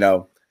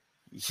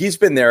 he's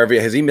been there.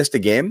 Has he missed a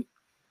game?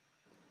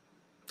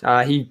 He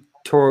had he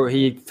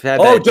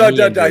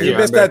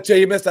missed that.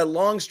 He missed that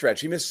long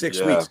stretch. He missed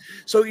 6 weeks.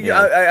 So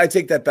I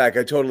take that back.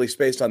 I totally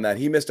spaced on that.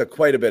 He missed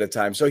quite a bit of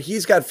time. So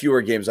he's got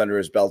fewer games under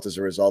his belt as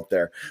a result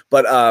there.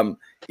 But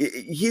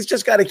he's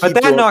just got to keep.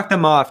 But that knocked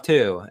him off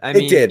too. I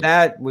mean, did.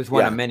 That was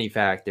one of many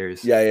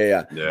factors.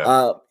 Yeah.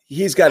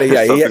 He's got to.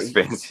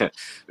 Fans,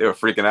 they were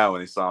freaking out when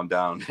they saw him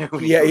down.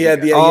 He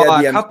had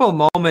a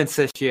couple moments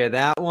this year.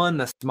 That one,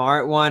 the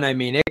Smart one. I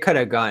mean, it could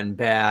have gotten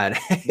bad.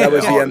 That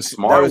was the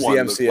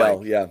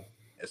MCL.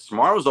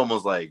 Smart was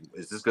almost like,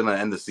 is this going to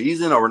end the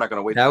season, or we're not going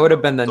to wait? That would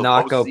have been the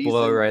knockout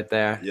blow right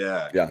there.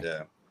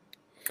 Yeah.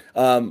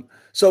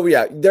 So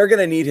they're going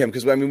to need him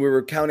because I mean we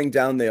were counting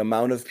down the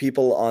amount of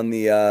people on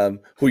the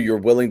who you're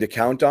willing to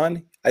count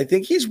on. I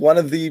think he's one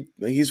of 8,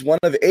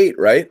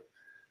 right?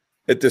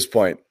 At this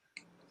point,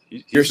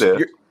 your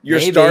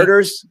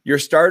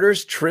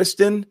starters,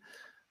 Tristan.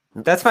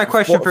 That's my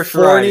question for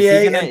sure.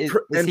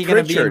 Is he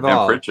going to be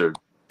involved? Pritchard.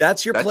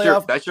 That's your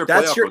playoff. That's your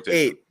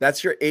 8.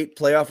 That's your 8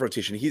 playoff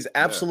rotation. He's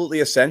absolutely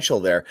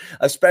essential there,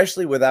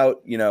 especially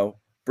without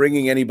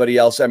bringing anybody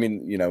else. I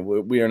mean,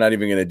 we are not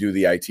even going to do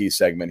the IT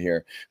segment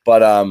here,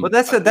 but well,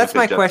 that's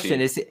my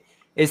question.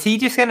 Is he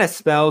just going to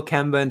spell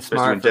Kemba and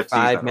Smart for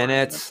 5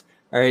 minutes,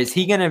 or is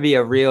he going to be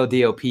a real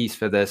deal piece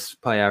for this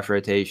playoff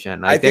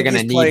rotation? Like they're going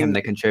to need him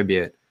to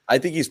contribute. I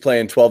think he's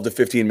playing 12 to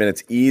 15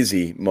 minutes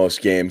easy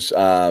most games.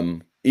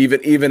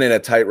 Even in a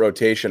tight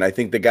rotation, I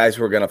think the guys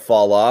who are going to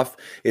fall off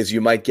is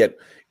you might get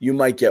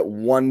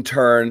one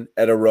turn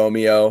at a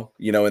Romeo,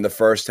 in the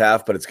first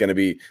half, but it's going to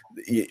be,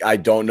 I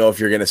don't know if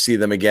you're going to see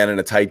them again in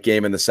a tight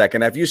game in the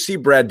second half. You see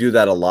Brad do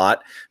that a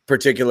lot,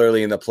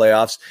 particularly in the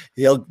playoffs.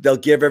 They'll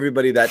give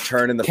everybody that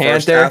turn in the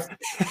first half.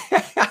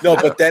 No,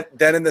 but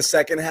then in the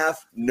second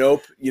half,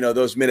 nope.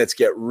 Those minutes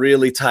get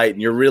really tight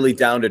and you're really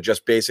down to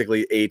just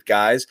basically 8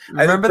 guys.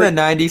 Remember the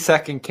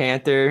 90-second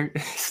canter?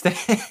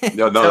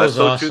 No, that's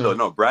so awesome. True though.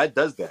 No, Brad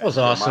does that. That was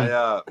awesome.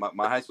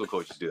 My high school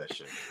coaches do that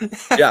shit.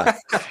 Yeah.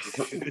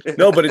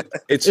 No, but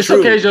it's true.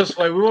 Okay, Just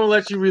like we won't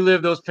let you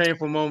relive those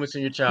painful moments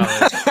in your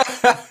childhood.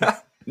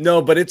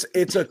 No, but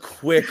it's a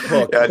quick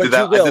hook. Yeah, I did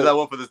that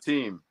one for the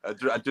team. I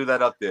do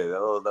that up there.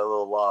 That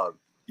little lob.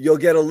 You'll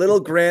get a little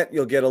Grant.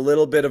 You'll get a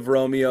little bit of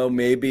Romeo,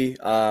 maybe.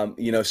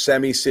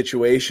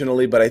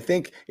 Semi-situationally, but I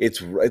think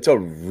it's a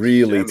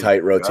really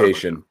tight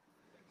rotation.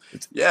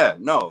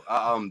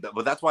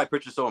 But that's why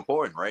Pritchard's so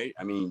important, right?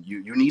 I mean,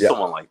 you need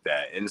someone like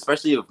that, and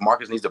especially if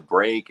Marcus needs a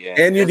break,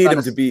 and you need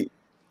him to be.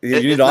 You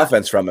need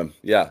offense from him.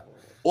 Yeah.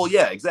 Well,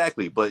 yeah,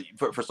 exactly. But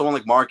for someone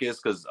like Marcus,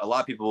 because a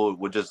lot of people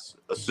would just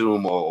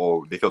assume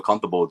or they feel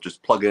comfortable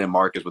just plugging in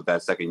Marcus with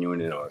that second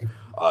unit, or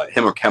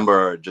him or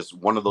Kemba, just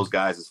one of those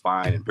guys is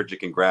fine, and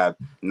Pritchard can grab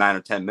 9 or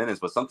 10 minutes.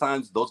 But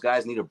sometimes those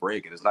guys need a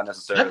break, and it's not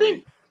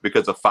necessarily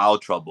because of foul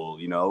trouble.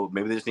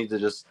 Maybe they just need to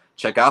just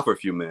check out for a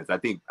few minutes. I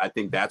think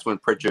that's when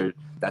Pritchard,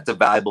 that's a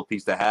valuable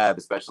piece to have,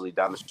 especially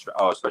towards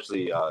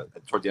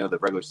the end of the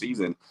regular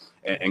season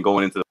and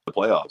going into the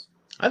playoffs.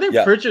 I think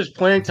Pritchard's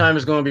playing time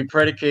is going to be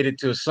predicated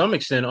to some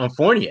extent on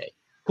Fournier,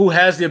 who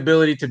has the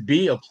ability to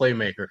be a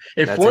playmaker.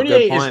 If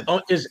Fournier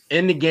is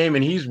in the game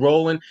and he's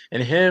rolling,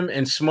 and him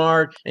and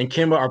Smart and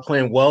Kemba are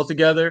playing well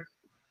together,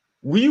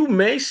 we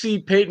may see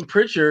Peyton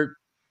Pritchard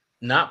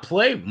not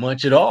play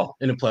much at all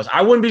in the playoffs.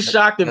 I wouldn't be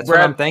shocked if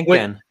Brad. I'm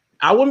thinking.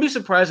 I wouldn't be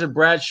surprised if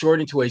Brad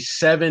shortened to a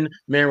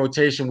 7-man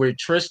rotation where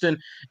Tristan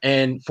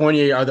and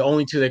Fournier are the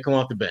only 2 that come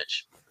off the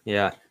bench.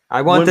 Yeah,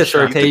 I want this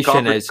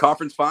rotation as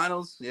conference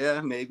finals. Yeah,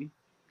 maybe.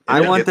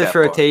 I want this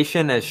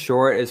rotation as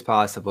short as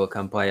possible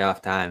come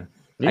playoff time.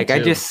 They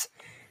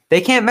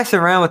can't mess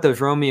around with those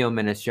Romeo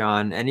minutes,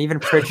 John, and even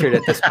Pritchard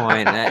at this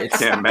point.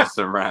 Can't mess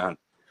around.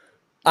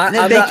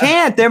 They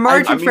can't. Their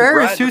margin for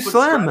error is too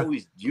slim. Brad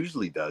always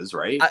usually does,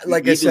 right?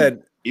 I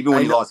said, even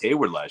when he lost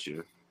Hayward last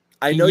year.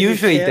 I know he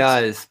usually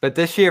does, but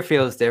this year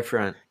feels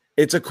different.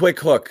 It's a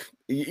quick hook.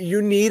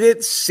 You need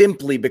it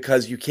simply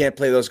because you can't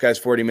play those guys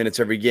 40 minutes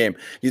every game.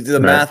 The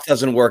math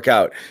doesn't work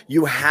out.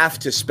 You have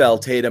to spell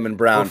Tatum and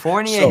Brown. Well,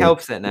 Fournier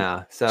helps it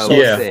now. So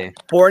we'll see.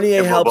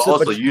 Fournier helps but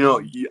also,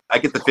 it. I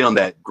get the feeling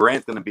that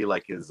Grant's going to be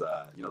like his,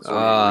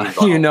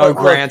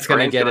 Grant's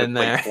going to get in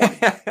there.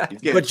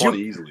 He's getting 20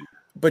 easily.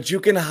 But you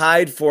can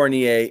hide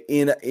Fournier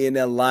in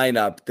a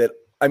lineup that,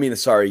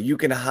 you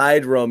can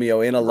hide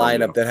Romeo in a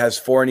lineup that has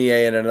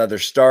Fournier and another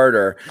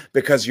starter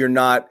because you're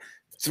not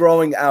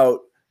throwing out,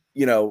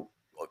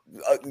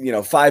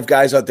 5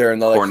 guys out there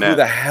and they're like, who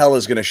the hell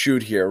is going to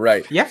shoot here?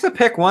 Right. You have to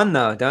pick one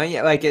though, don't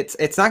you? Like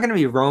it's not going to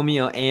be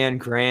Romeo and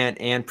Grant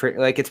and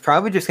it's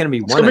probably just going to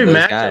be one of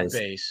those guys.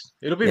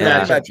 It'll be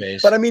matchup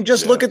based. But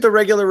just look at the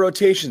regular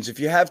rotations. If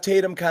you have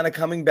Tatum kind of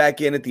coming back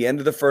in at the end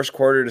of the first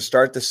quarter to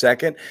start the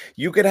second,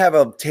 you could have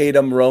a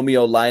Tatum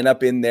Romeo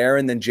lineup in there,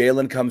 and then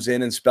Jalen comes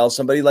in and spells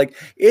somebody. Like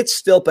it's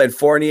still, and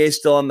Fournier's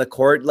still on the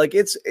court. Like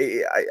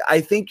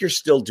I think you're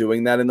still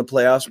doing that in the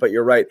playoffs, but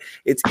you're right.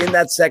 It's in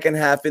that second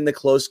half in the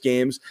close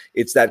games.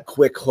 It's that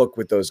quick hook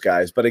with those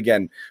guys. But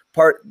again,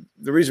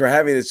 the reason we're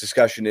having this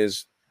discussion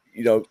is,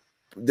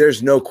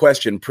 there's no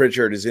question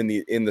Pritchard is in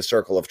the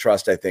circle of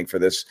trust. I think for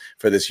this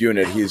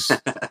unit, he's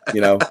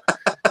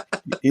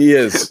He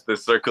is. The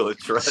circle of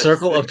trust.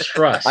 Circle of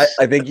trust.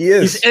 I think he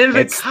is. He's in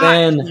the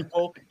cot,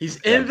 people. He's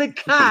in the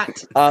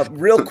cot.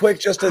 Real quick,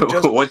 just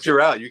once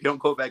you're out, you don't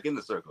go back in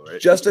the circle, right?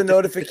 Just a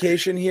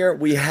notification here.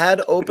 We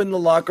had opened the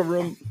locker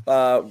room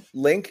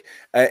link,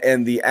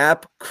 and the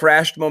app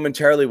crashed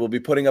momentarily. We'll be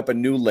putting up a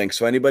new link.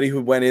 So anybody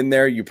who went in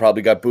there, you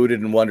probably got booted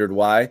and wondered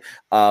why.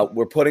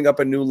 We're putting up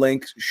a new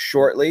link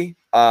shortly,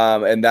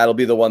 and that'll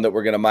be the one that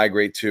we're going to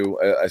migrate to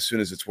as soon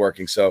as it's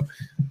working. So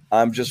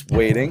I'm just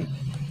waiting.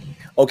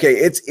 Okay,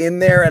 it's in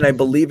there, and I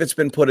believe it's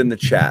been put in the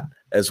chat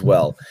as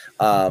well.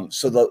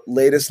 So the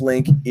latest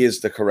link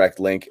is the correct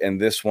link, and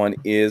this one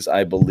is,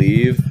 I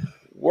believe,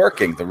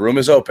 working. The room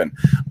is open.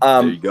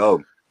 There you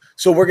go.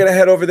 So we're going to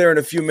head over there in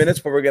a few minutes,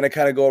 but we're going to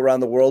kind of go around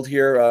the world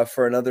here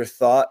for another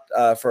thought,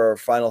 for our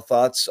final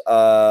thoughts.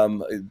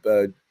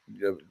 Sherrod,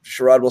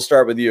 we'll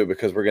start with you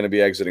because we're going to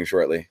be exiting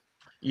shortly.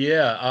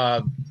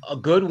 Yeah, a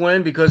good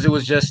win because it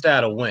was just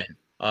that, a win.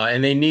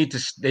 And they need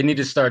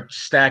to start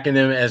stacking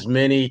them as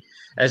many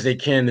as they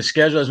can. The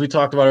schedule, as we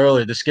talked about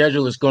earlier, the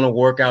schedule is going to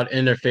work out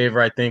in their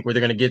favor, I think, where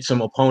they're going to get some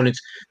opponents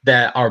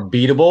that are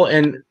beatable.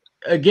 And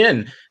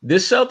again,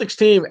 this Celtics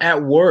team,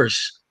 at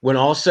worst, when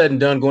all said and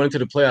done, going into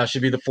the playoffs,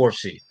 should be the 4th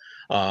seed.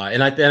 I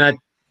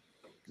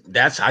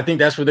think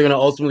that's where they're going to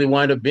ultimately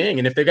wind up being.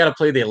 And if they got to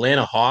play the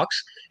Atlanta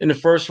Hawks in the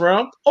first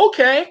round,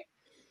 okay,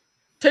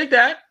 take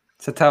that.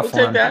 It's a tough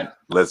one. Take that.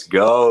 Let's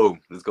go.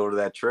 Let's go to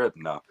that trip.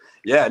 In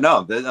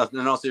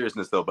all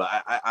seriousness, though, but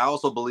I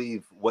also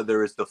believe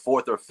whether it's the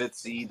 4th or 5th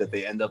seed that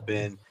they end up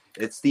in,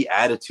 it's the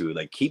attitude.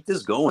 Like, keep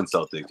this going,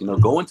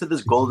 Celtics. Go into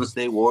this Golden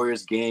State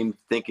Warriors game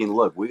thinking,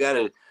 look,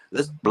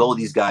 let's blow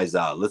these guys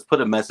out. Let's put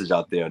a message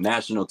out there,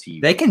 national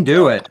TV. They can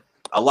do it.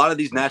 A lot of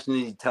these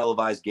nationally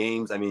televised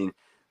games, I mean,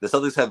 the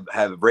Celtics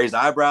have raised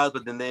eyebrows,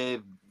 but then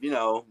they've,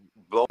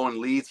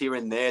 blown leads here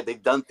and there.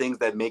 They've done things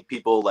that make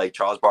people like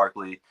Charles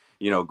Barkley,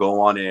 go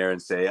on air and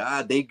say,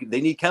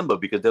 they need Kemba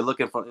because they're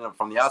looking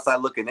from the outside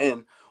looking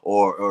in,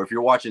 or if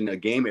you're watching a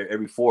game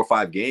every 4 or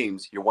 5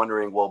 games, you're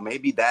wondering, well,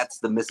 maybe that's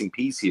the missing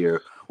piece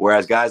here.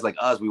 Whereas guys like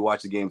us, we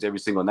watch the games every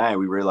single night.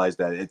 We realize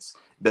that it's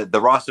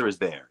the roster is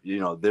there.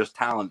 There's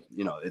talent.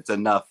 It's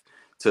enough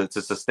to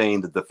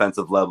sustain the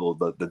defensive level,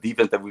 the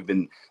defense that we've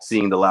been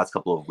seeing the last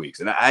couple of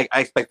weeks, and I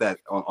expect that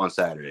on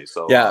Saturday.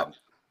 So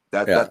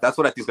that's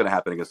what I think is going to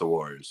happen against the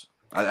Warriors.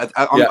 I'm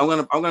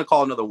gonna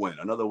call another win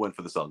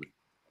for the Celtics.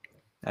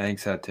 I think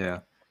so too.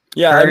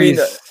 Yeah,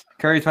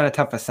 Curry's been a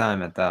tough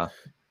assignment though.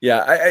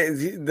 Yeah,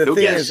 He'll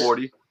get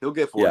 40. He'll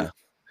get 40. Yeah.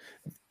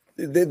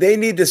 They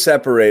need to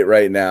separate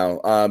right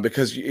now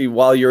because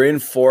while you're in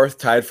 4th,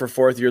 tied for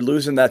 4th, you're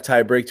losing that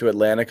tie break to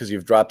Atlanta because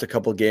you've dropped a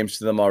couple games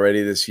to them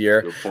already this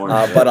year.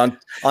 But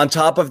on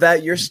top of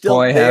that, you're still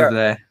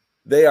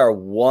they are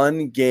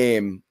 1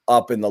 game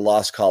up in the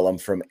loss column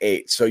from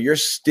 8. So you're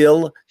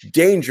still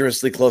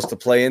dangerously close to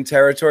play-in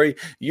territory.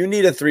 You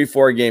need a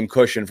 3-4 game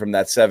cushion from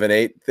that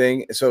 7-8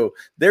 thing. So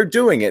they're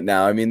doing it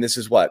now. I mean, this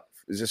is what?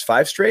 Is this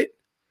 5 straight?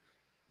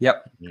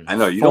 Yep. I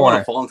know. You don't want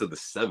to fall into the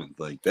 7th.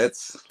 Like,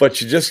 that's...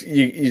 But you just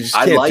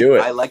can't do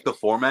it. I like the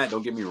format.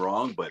 Don't get me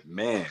wrong. But,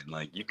 man,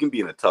 like, you can be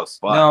in a tough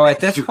spot. No,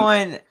 at this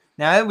point,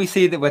 now that we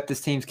see what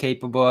this team's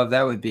capable of,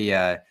 that would be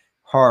a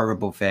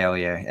horrible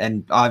failure.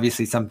 And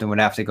obviously something would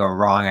have to go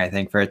wrong, I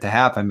think, for it to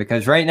happen.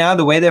 Because right now,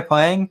 the way they're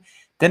playing,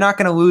 they're not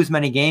going to lose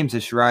many games,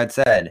 as Sherrod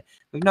said.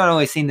 We've not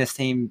only seen this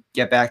team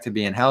get back to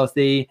being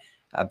healthy,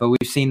 but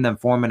we've seen them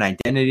form an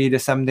identity to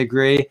some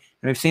degree.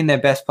 And we've seen their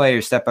best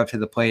players step up to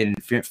the plate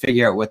and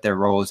figure out what their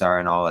roles are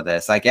in all of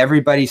this. Like,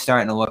 everybody's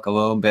starting to look a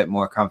little bit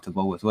more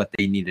comfortable with what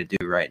they need to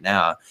do right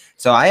now.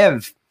 So I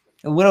have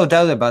a little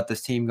doubt about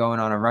this team going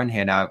on a run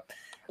here. Now,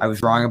 I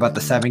was wrong about the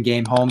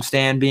 7-game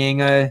homestand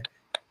being a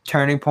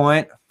turning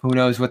point. Who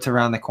knows what's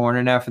around the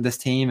corner now for this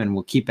team, and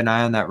we'll keep an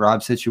eye on that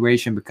Rob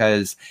situation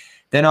because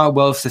they're not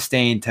well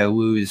sustained to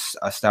lose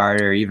a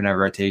starter or even a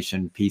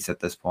rotation piece at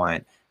this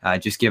point,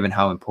 just given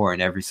how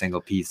important every single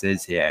piece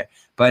is here.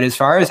 But as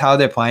far as how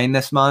they're playing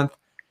this month,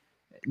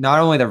 not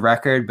only the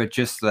record, but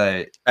just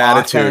the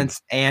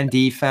offense and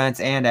defense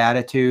and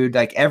attitude,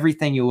 like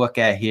everything you look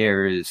at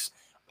here is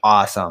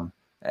awesome.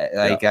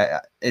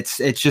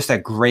 It's just a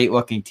great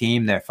looking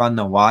team. They're fun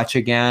to watch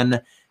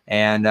again.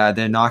 And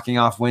they're knocking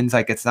off wins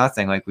like it's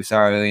nothing, like we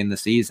saw early in the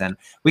season.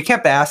 We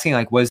kept asking,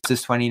 like, was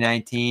this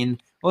 2019?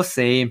 We'll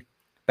see.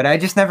 But I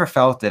just never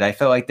felt it. I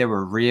felt like there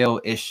were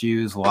real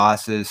issues,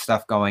 losses,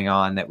 stuff going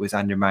on that was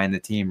undermining the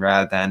team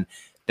rather than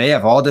they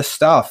have all this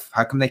stuff.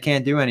 How come they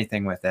can't do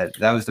anything with it?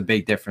 That was the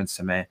big difference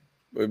to me.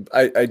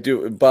 I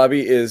do.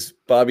 Bobby is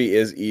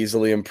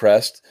easily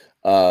impressed,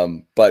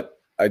 but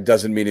it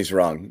doesn't mean he's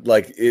wrong.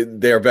 Like,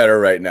 they're better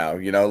right now.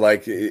 You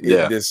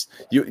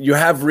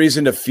have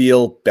reason to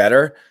feel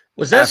better.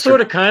 Was that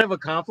sort of kind of a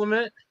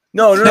compliment?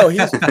 No.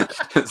 He's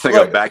it's like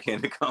a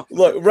backhanded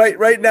compliment. Look,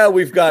 right now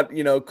we've got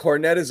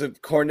Cornet is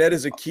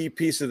a key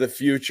piece of the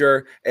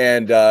future,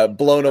 and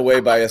blown away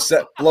by a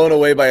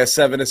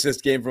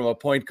 7-assist game from a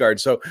point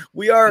guard. So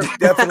we are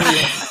definitely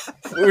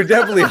we're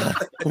definitely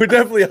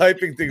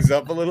hyping things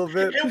up a little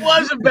bit. It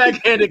was a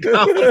backhanded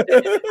compliment.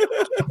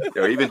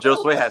 Yo, even Joe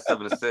Sway had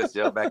 7 assists,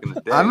 yo, back in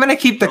the day. I'm gonna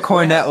keep the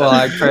Cornette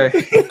log for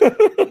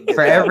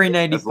every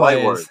 90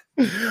 plays.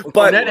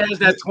 But Cornette has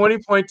that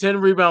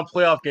 20.10 rebound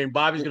playoff game.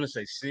 Bobby's gonna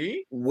say,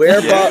 "See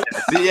where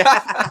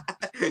Yeah,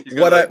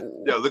 what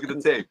look at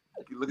the tape.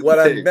 What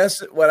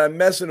I'm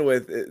messing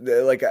with,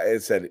 like I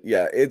said,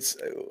 yeah, it's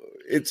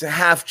a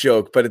half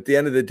joke, but at the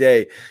end of the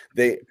day,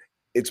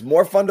 it's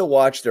more fun to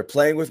watch. They're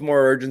playing with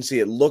more urgency.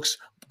 It looks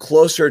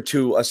closer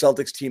to a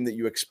Celtics team that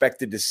you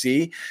expected to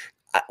see.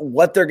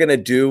 What they're going to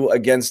do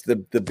against the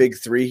big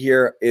three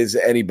here is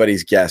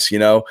anybody's guess, you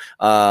know?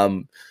 I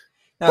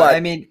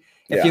mean,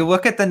 if you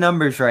look at the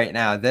numbers right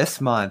now, this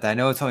month, I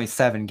know it's only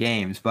 7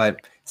 games,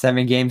 but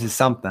 7 games is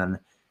something.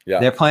 Yeah.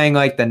 They're playing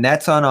like the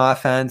Nets on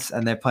offense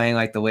and they're playing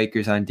like the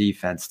Lakers on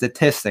defense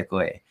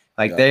statistically.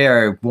 Like they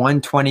are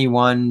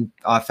 121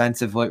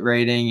 offensive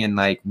rating and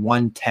like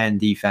 110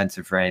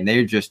 defensive rating.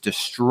 They're just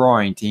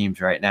destroying teams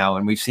right now.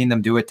 And we've seen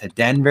them do it to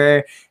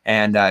Denver.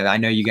 And I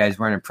know you guys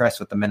weren't impressed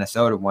with the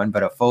Minnesota one,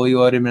 but a fully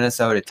loaded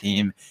Minnesota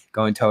team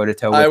going toe to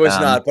toe with them. I was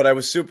not, but I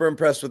was super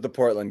impressed with the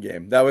Portland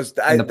game. That's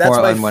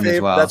Portland one as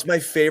well. That's my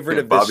favorite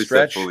of Bobby this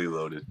stretch. Said fully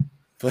loaded.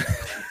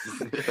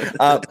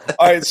 All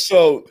right,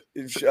 so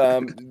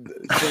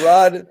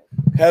Sherrod,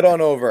 head on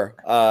over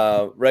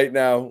right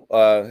now.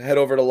 Head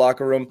over to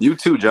locker room. You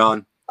too,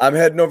 John. I'm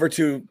heading over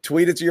to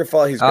tweet. It's your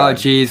fault. He's gone. Oh,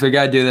 geez, we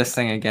gotta do this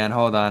thing again.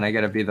 Hold on, I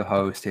gotta be the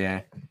host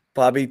here.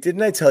 Bobby,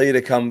 didn't I tell you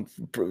to come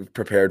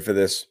prepared for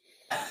this?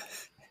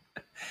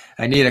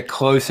 I need a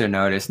closer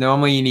notice.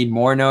 Normally, you need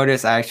more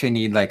notice. I actually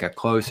need like a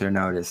closer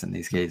notice in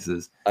these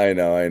cases. I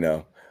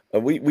know.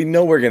 We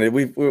know we're gonna.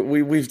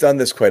 We've done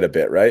this quite a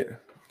bit, right?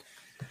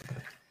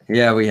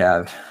 Yeah, we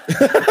have.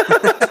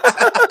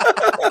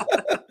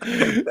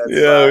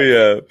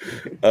 Yeah.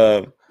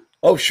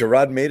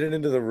 Sherrod made it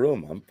into the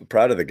room. I'm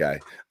proud of the guy.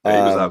 He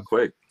was out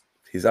quick.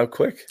 He's out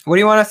quick. What do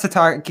you want us to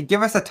talk?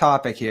 Give us a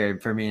topic here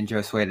for me and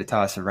Joe Sway to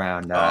toss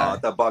around. I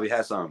thought Bobby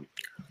had some.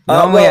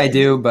 Normally I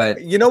do,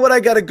 but you know what? I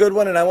got a good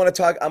one, and I want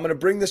to talk. I'm going to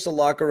bring this to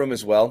locker room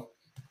as well.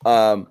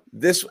 I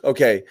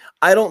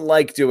don't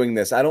like doing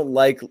this. I don't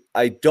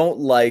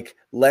like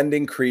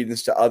lending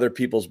credence to other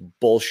people's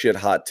bullshit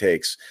hot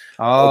takes.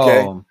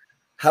 Okay.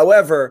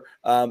 However,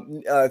 I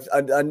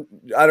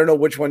don't know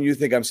which one you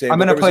think I'm saying. I'm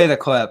going to play the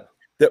clip.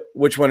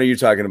 Which one are you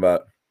talking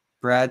about?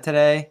 Brad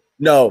today?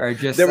 No, or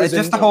just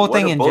the whole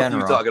thing in general. What are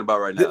you talking about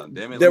right now?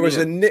 There was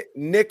a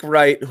Nick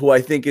Wright, who I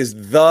think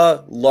is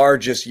the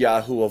largest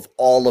Yahoo of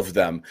all of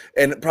them,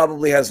 and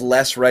probably has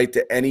less right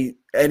to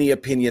any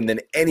opinion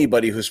than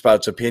anybody who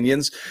spouts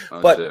opinions.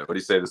 What did he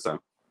say this time?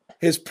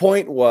 His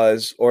point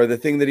was, or the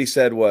thing that he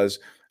said was,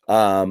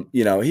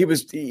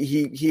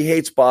 he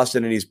hates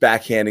Boston and he's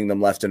backhanding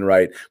them left and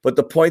right. But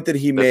the point that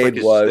he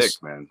made was,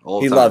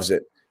 he loves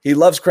it. He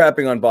loves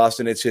crapping on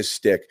Boston. It's his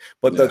stick.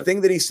 But the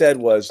thing that he said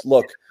was,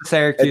 look,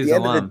 Syracuse at the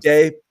end of the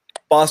day,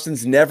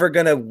 Boston's never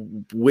going to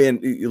win.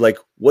 Like,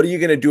 what are you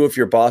going to do if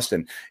you're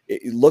Boston?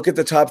 Look at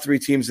the top 3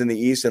 teams in the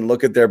East and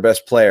look at their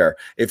best player.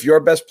 If your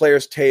best player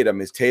is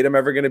Tatum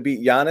ever going to beat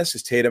Giannis?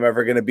 Is Tatum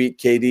ever going to beat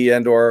KD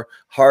and or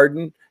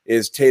Harden?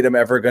 Is Tatum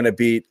ever going to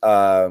beat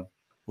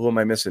who am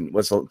I missing?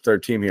 What's the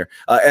third team here?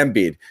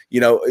 Embiid.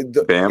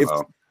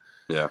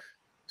 Yeah.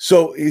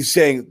 So he's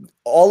saying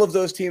all of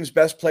those teams'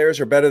 best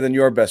players are better than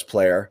your best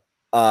player.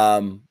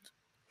 And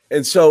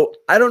so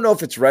I don't know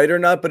if it's right or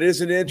not, but it is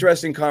an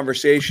interesting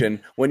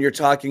conversation when you're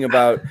talking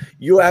about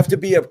you have to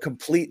be a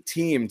complete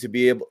team to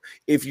be able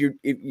 – if you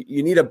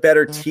need a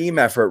better team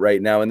effort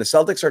right now. And the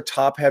Celtics are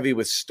top heavy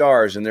with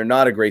stars, and they're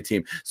not a great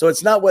team. So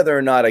it's not whether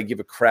or not I give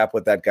a crap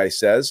what that guy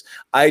says.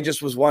 I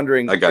just was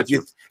wondering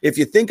if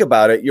you think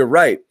about it, you're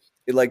right.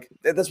 Like,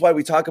 that's why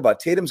we talk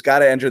about Tatum's got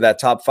to enter that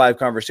top 5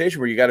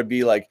 conversation where you got to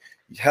be like,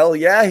 hell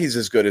yeah, he's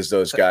as good as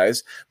those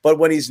guys. But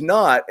when he's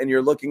not, and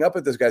you're looking up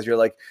at those guys, you're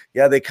like,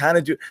 yeah, they kind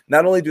of do.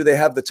 Not only do they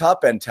have the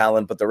top end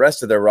talent, but the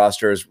rest of their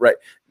roster is right.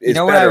 You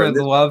know what I would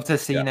love to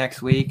see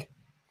next week?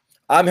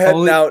 I'm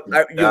heading out.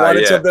 You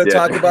wanted something to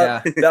talk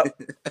about? Yeah.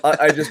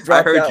 I just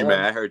dropped. I heard you, man.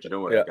 I heard you.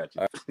 Don't worry, I got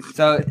you.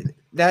 So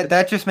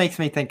that just makes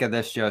me think of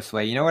this, Joe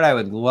Sway. You know what I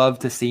would love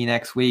to see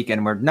next week,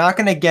 and we're not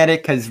going to get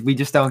it because we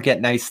just don't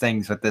get nice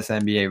things with this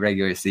NBA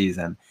regular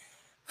season.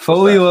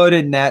 Fully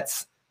loaded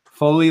Nets,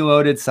 fully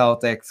loaded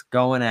Celtics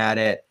going at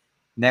it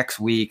next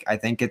week. I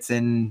think it's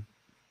in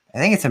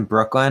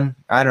Brooklyn.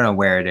 I don't know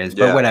where it is,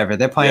 but whatever.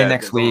 They're playing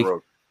next week.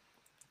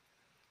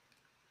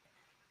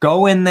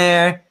 Go in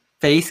there.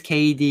 Face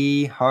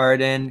KD,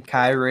 Harden,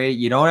 Kyrie.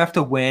 You don't have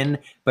to win,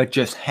 but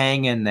just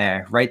hang in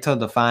there right till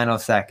the final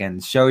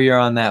seconds. Show you're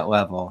on that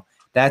level.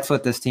 That's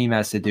what this team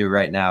has to do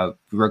right now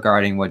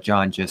regarding what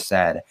John just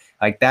said.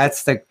 Like,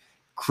 that's the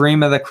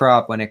cream of the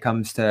crop when it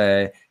comes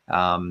to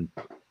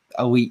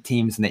elite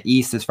teams in the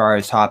East as far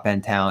as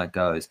top-end talent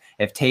goes.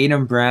 If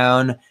Tatum,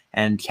 Brown,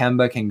 and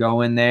Kemba can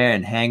go in there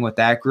and hang with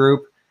that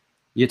group,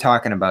 you're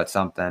talking about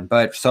something.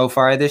 But so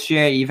far this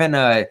year, even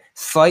a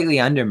slightly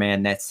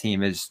undermanned Nets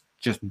team is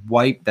just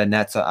wipe the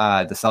Nets, the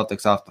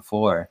Celtics off the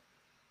floor.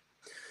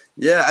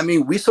 Yeah, I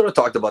mean, we sort of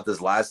talked about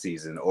this last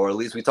season, or at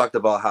least we talked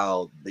about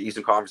how the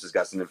Eastern Conference has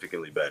got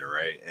significantly better,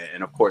 right?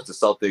 And of course, the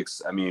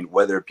Celtics, I mean,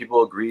 whether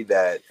people agree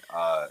that,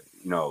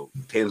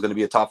 Tatum's going to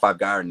be a top 5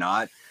 guy or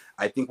not,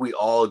 I think we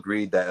all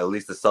agreed that at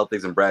least the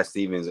Celtics and Brad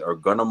Stevens are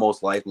going to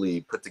most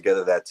likely put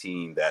together that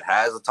team that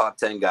has a top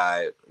 10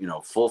 guy,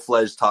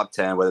 full-fledged top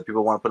 10, whether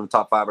people want to put him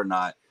top 5 or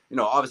not.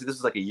 Obviously, this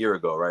is like a year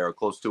ago, right, or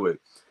close to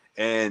it.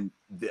 And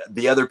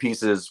the other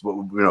pieces,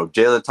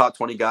 Jalen, top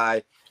 20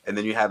 guy, and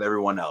then you have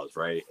everyone else,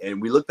 right?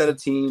 And we looked at a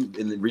team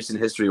in the recent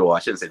history. Well, I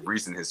shouldn't say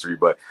recent history,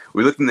 but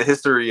we looked in the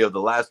history of the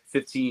last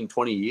 15,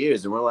 20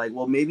 years, and we're like,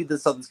 well, maybe the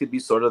Celtics could be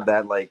sort of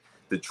that, like,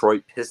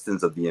 Detroit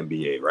Pistons of the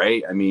NBA,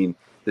 right? I mean,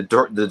 the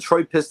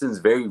Detroit Pistons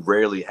very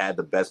rarely had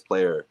the best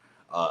player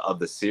of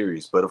the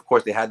series, but of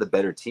course they had the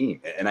better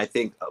team. And I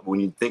think when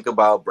you think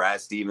about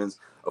Brad Stevens,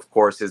 of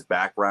course, his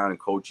background in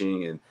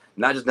coaching and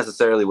not just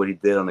necessarily what he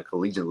did on the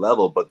collegiate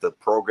level, but the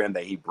program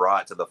that he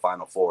brought to the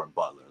Final Four in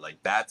Butler, like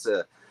that's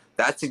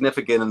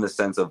significant in the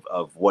sense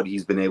of what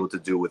he's been able to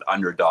do with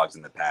underdogs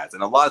in the past.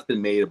 And a lot has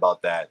been made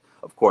about that,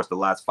 of course, the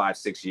last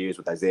 5-6 years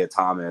with Isaiah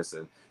Thomas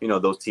and,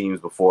 those teams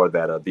before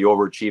that, the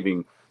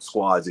overachieving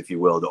squads, if you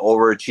will, the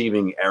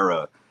overachieving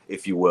era,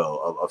 if you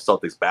will, of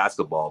Celtics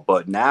basketball.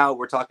 But now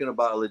we're talking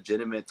about a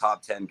legitimate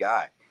top 10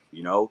 guy.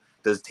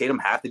 Does Tatum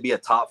have to be a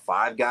top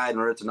 5 guy in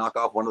order to knock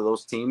off one of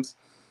those teams?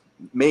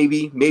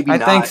 Maybe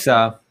not. I think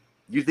so.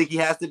 You think he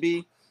has to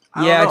be?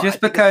 Yeah,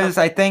 just because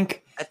I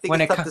think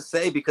it's tough to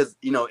say because,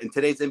 in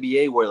today's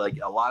NBA where like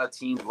a lot of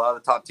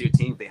the top tier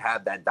teams, they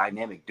have that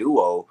dynamic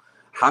duo.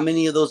 How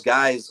many of those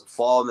guys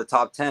fall in the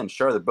top 10?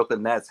 Sure, the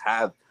Brooklyn Nets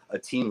have a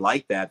team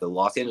like that. The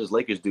Los Angeles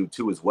Lakers do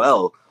too as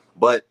well.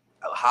 But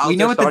how we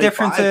know what the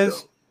difference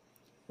is?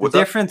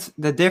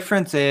 The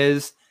difference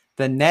is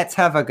the Nets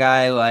have a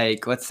guy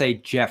like, let's say,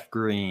 Jeff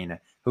Green,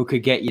 who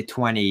could get you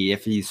 20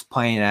 if he's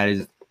playing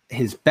at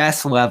his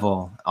best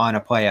level in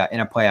a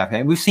playoff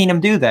game. We've seen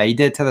him do that. He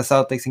did to the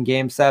Celtics in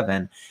Game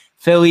 7.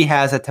 Philly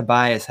has a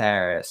Tobias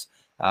Harris.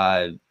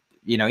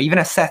 Even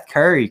a Seth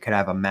Curry could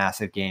have a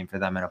massive game for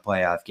them in a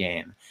playoff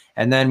game.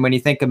 And then when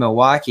you think of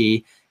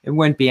Milwaukee, it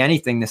wouldn't be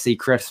anything to see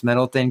Chris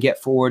Middleton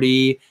get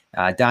 40.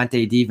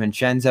 Dante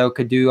DiVincenzo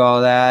could do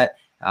all that.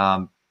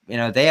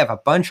 They have a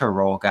bunch of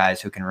role guys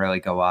who can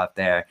really go out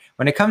there.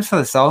 When it comes to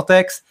the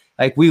Celtics,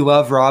 like, we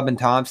love Robin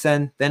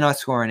Thompson. They're not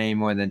scoring any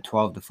more than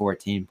 12 to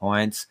 14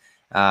 points.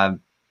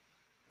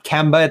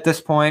 Kemba at this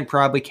point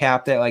probably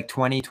capped at like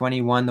 20,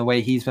 21 the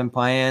way he's been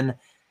playing.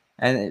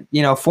 And,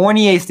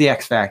 Fournier's the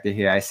X factor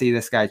here. I see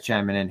this guy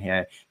chiming in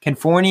here. Can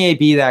Fournier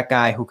be that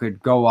guy who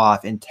could go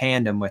off in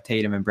tandem with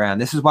Tatum and Brown?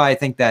 This is why I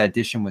think that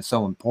addition was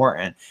so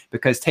important,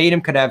 because Tatum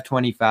could have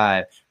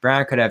 25,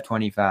 Brown could have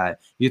 25.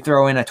 You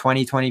throw in a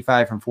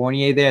 20-25 from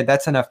Fournier there,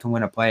 that's enough to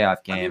win a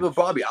playoff game. I mean, but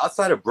Bobby,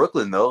 outside of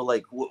Brooklyn, though,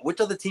 like, which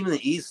other team in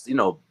the East,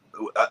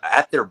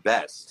 at their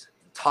best,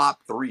 top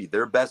 3,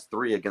 their best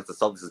 3 against the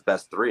Celtics'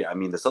 best 3? I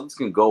mean, the Celtics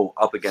can go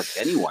up against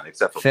anyone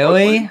except for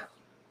Philly. Brooklyn.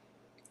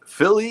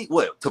 Philly?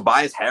 What?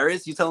 Tobias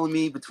Harris? You telling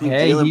me between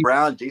Jaylen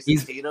Brown, Jason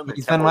Tatum, and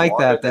he's been like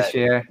that this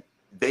year.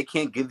 They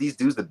can't give these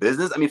dudes the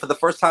business? I mean, for the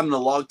first time in a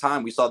long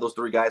time, we saw those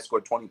 3 guys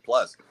score 20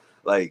 plus.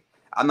 Like,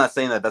 I'm not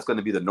saying that that's going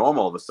to be the norm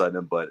all of a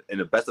sudden, but in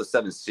a best of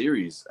 7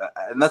 series,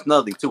 and that's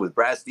another thing too with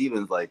Brad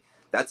Stevens, like,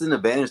 that's an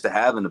advantage to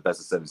have in the best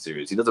of 7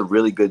 series. He does a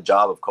really good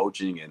job of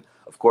coaching, and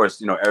of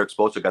course, Eric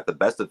Spoelstra got the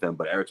best of him,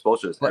 but Eric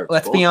Spoelstra is Eric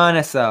Let's Spoelstra. be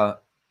honest, though.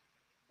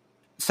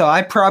 So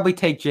I'd probably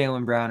take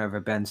Jaylen Brown over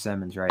Ben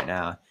Simmons right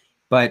now.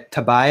 But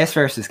Tobias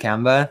versus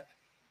Kemba,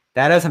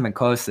 that hasn't been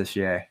close this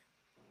year.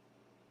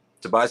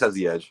 Tobias has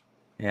the edge.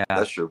 Yeah.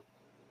 That's true.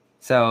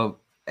 So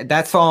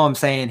that's all I'm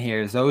saying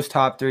here is those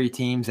top 3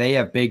 teams, they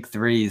have big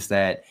threes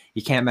that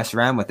you can't mess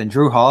around with. And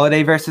Drew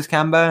Holiday versus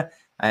Kemba,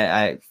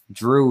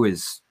 Drew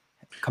is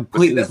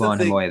completely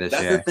blowing him away this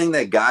year. That's the thing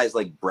that guys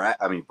like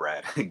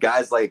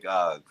guys like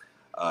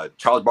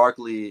Charles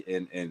Barkley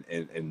and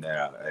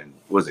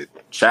what was it,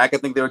 Shaq? I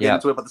think they were getting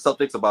into it about the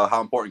Celtics about how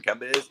important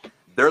Kemba is.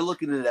 They're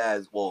looking at it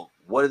as, well,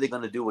 what are they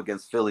going to do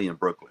against Philly and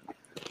Brooklyn?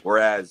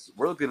 Whereas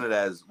we're looking at it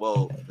as,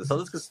 well, the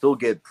Celtics can still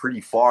get pretty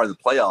far in the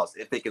playoffs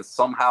if they can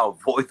somehow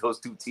avoid those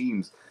 2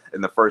 teams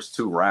in the first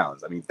 2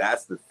 rounds. I mean,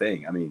 that's the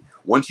thing. I mean,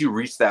 once you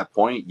reach that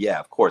point, yeah,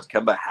 of course,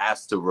 Kemba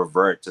has to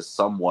revert to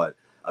somewhat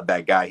of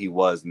that guy he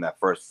was in that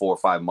first 4 or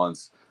 5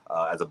 months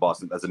as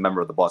a member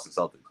of the Boston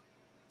Celtics.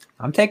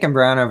 I'm taking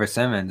Brown over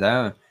Simmons.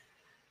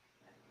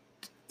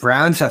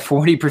 Brown's a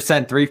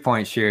 40%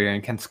 three-point shooter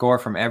and can score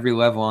from every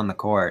level on the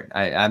court.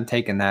 I'm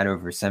taking that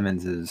over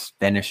Simmons'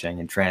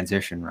 finishing and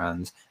transition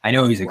runs. I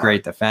know he's a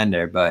great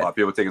defender, but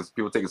people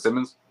taking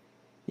Simmons.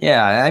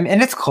 Yeah, and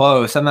it's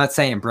close. I'm not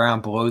saying Brown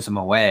blows him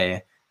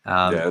away.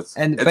 It's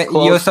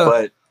close,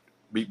 but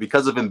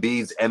because of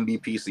Embiid's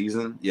MVP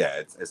season, yeah,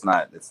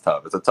 it's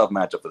tough. It's a tough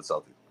matchup for the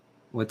Celtics.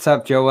 What's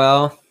up,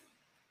 Joel?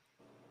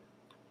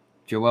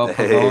 Joel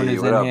Pavone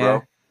is in here.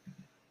 Bro?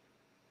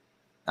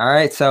 All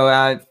right,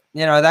 so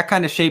that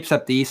kind of shapes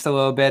up the East a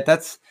little bit.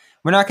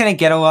 We're not going to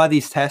get a lot of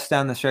these tests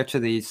down the stretch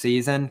of the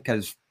season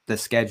because the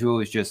schedule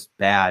is just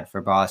bad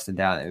for Boston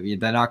down there.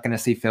 They're not going to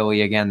see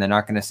Philly again. They're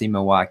not going to see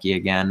Milwaukee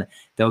again.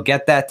 They'll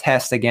get that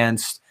test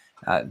against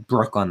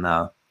Brooklyn,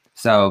 though.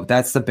 So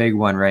that's the big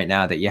one right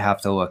now that you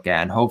have to look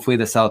at. And hopefully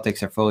the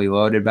Celtics are fully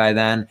loaded by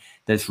then.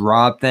 This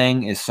Rob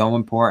thing is so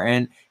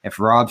important. If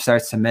Rob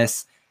starts to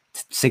miss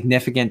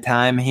significant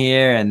time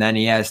here and then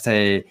he has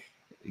to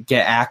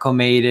get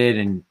acclimated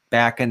and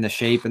back into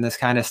shape and this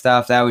kind of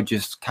stuff, that would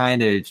just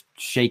kind of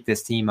shake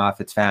this team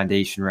off its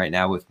foundation right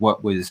now with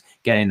what was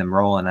getting them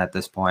rolling at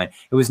this point.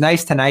 It was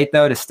nice tonight,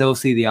 though, to still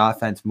see the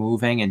offense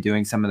moving and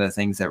doing some of the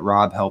things that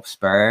Rob helped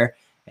spur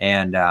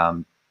and,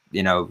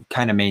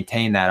 kind of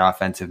maintain that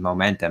offensive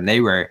momentum. They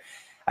were,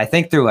 I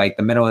think through like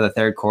the middle of the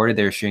third quarter,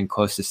 they were shooting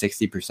close to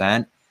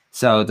 60%.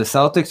 So the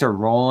Celtics are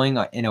rolling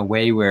in a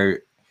way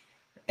where,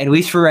 at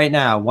least for right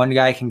now, one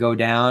guy can go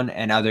down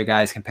and other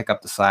guys can pick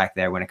up the slack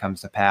there when it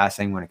comes to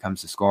passing, when it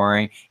comes to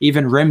scoring,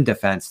 even rim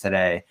defense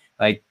today.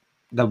 Like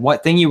the one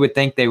thing you would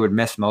think they would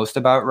miss most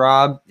about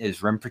Rob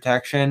is rim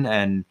protection,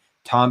 and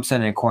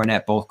Thompson and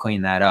Kornet both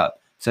clean that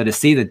up. So to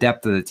see the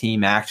depth of the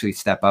team actually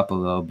step up a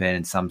little bit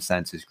in some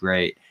sense is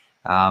great.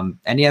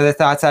 Any other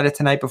thoughts out of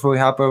tonight before we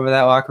hop over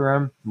that locker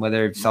room,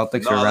 whether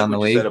Celtics or around the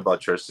league? Said about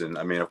Tristan.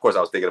 I mean, of course, I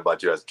was thinking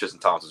about you as Tristan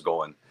Thompson's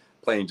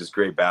playing just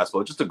great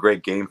basketball. Just a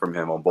great game from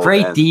him on both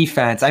great ends.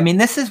 Defense. I mean,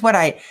 this is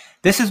why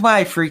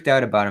I freaked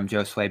out about him,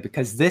 Josue,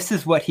 because this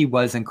is what he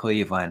was in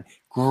Cleveland.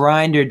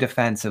 Grinder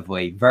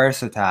defensively,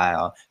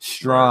 versatile,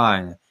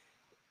 strong,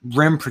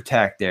 rim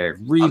protector,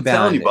 rebounder. I'm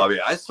telling you, Bobby,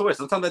 I swear,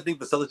 sometimes I think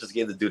the Celtics just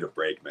gave the dude a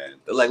break, man.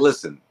 They're like,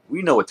 listen,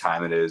 we know what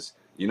time it is.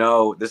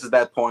 This is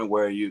that point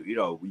where we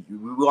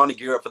want to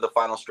gear up for the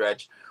final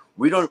stretch.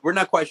 We're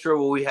not quite sure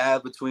what we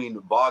have between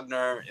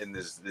Wagner and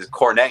this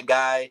Kornet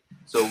guy,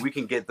 so we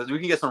can get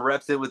some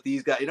reps in with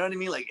these guys. You know what I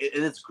mean? Like,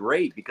 and it's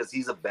great because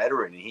he's a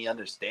veteran and he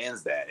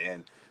understands that.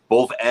 And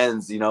both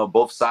ends,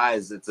 both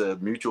sides, it's a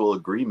mutual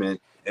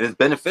agreement and it's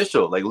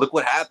beneficial. Like, look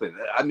what happened.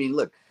 I mean,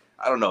 look,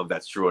 I don't know if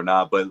that's true or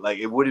not, but like,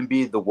 it wouldn't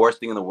be the worst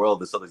thing in the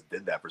world if the Celtics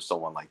did that for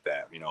someone like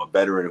that. A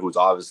veteran who's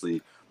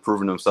obviously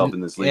proven himself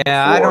in this league.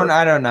 Yeah, before,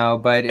 I don't know,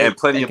 but and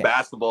plenty of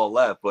basketball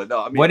left. But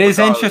no, I mean, what is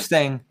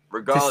interesting,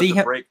 regardless, to see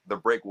the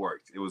break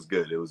worked. It was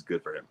good. It was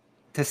good for him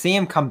to see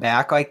him come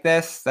back like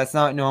this. That's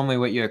not normally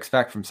what you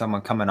expect from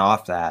someone coming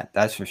off that.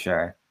 That's for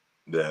sure.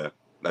 Yeah,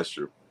 that's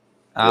true.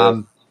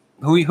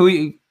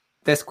 Who?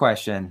 This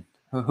question: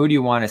 Who do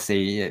you want to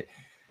see?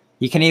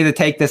 You can either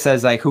take this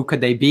as like who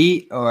could they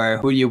beat, or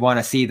who do you want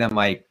to see them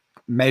like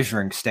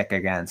measuring stick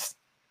against?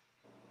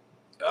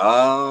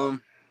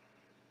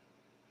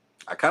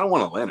 I kind of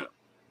want Atlanta.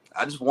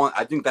 I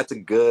think that's a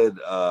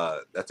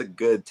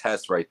good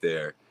test right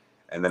there.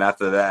 And then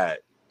after that,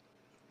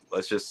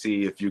 let's just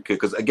see if you could,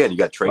 because again, you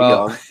got Trae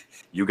Young,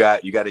 you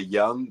got a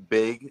young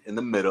big in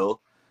the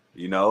middle,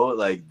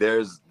 like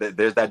there's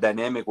that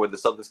dynamic where the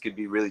Celtics could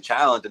be really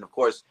challenged. And of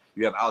course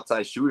you have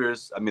outside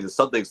shooters. I mean, the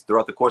Celtics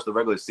throughout the course of the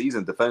regular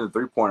season, defending the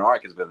 3-point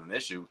arc has been an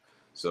issue.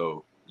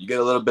 So you get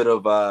a little bit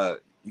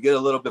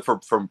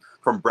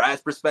from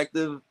Brad's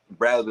perspective.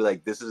 Brad will be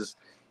like,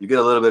 you get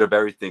a little bit of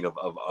everything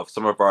of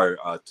some of our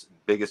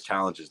biggest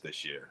challenges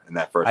this year in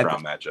that first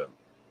round matchup.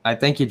 I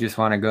think you just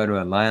want to go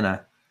to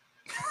Atlanta.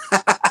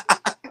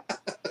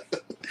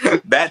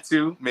 That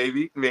too,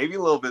 maybe a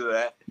little bit of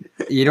that.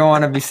 You don't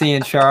want to be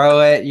seeing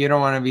Charlotte. You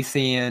don't want to be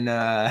seeing.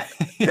 I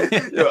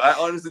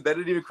honestly, that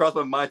didn't even cross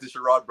my mind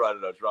until Sherrod brought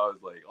it up. Sherrod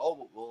was like,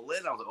 "Oh, well,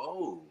 Atlanta." I was like,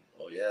 "Oh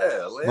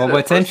yeah." Atlanta, well,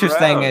 what's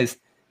interesting is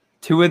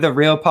two of the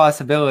real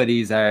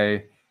possibilities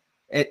are.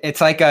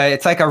 It's like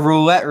a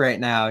roulette right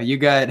now. You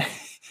got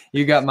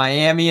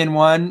Miami in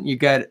one, you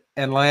got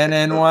Atlanta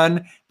in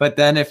one, but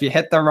then if you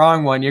hit the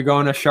wrong one, you're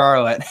going to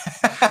Charlotte.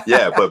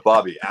 Yeah, but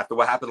Bobby, after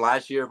what happened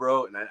last year,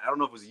 bro, and I don't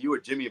know if it was you or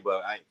Jimmy,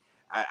 but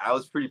I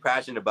was pretty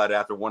passionate about it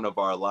after one of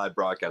our live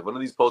broadcasts. One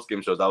of these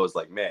post-game shows, I was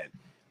like, man,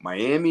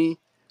 Miami,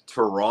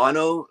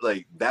 Toronto,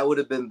 like that would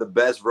have been the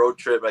best road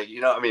trip. Like,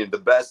 the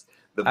best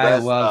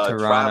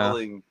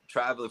traveling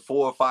 4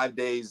 or 5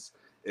 days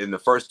in the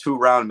first 2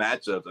 round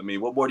matchups. I mean,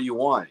 what more do you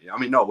want? I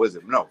mean, no, was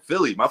it? No,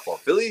 Philly, my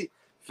fault. Philly's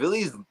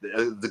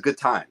the good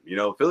time.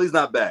 Philly's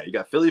not bad. You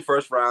got Philly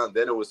first round,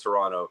 then it was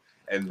Toronto,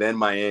 and then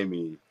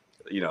Miami,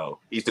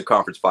 Eastern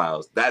Conference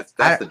Finals. That's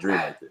the dream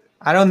right there.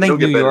 I don't think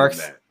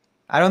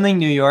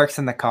New York's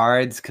in the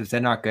cards because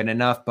they're not good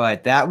enough,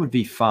 but that would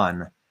be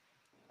fun.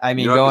 I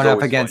mean, going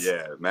up against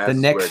the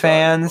Knicks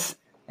fans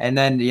and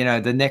then,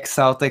 the Knicks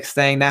Celtics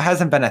thing, that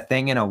hasn't been a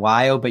thing in a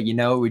while, but it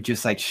would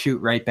just like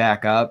shoot right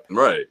back up.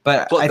 Right.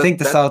 But plus, I think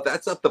that's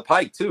up the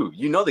pike too.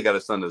 They got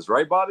to send us,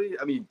 right, Bobby?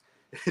 I mean,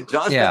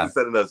 John's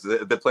sending us.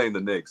 They're playing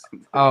the Knicks.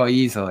 Oh,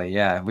 easily,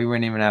 yeah. We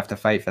wouldn't even have to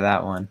fight for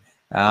that one.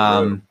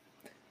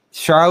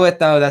 Charlotte,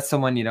 though, that's the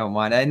one you don't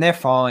want, and they're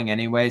falling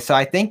anyway. So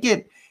I think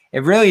it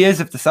really is.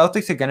 If the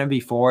Celtics are going to be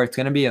 4, it's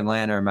going to be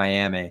Atlanta or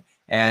Miami.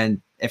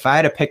 And if I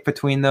had to pick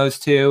between those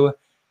two,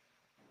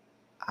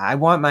 I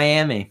want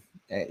Miami.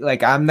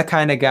 Like, I'm the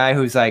kind of guy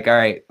who's like, all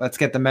right, let's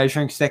get the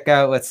measuring stick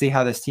out. Let's see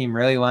how this team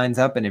really lines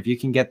up. And if you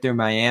can get through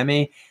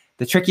Miami,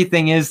 The tricky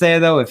thing is there,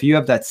 though, if you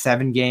have that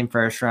 7-game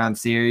first-round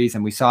series,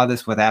 and we saw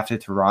this with after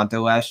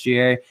Toronto last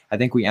year, I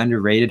think we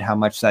underrated how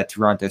much that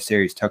Toronto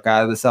series took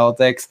out of the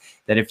Celtics,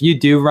 that if you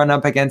do run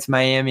up against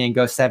Miami and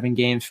go 7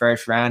 games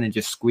first round and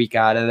just squeak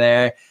out of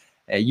there,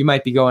 you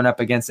might be going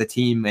up against a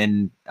team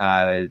in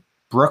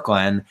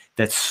Brooklyn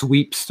that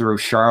sweeps through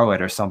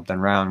Charlotte or something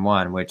round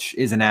 1, which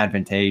isn't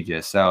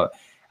advantageous. So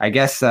I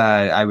guess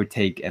I would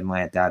take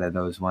Atlanta out of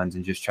those ones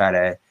and just try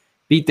to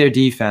beat their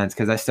defense,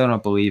 because I still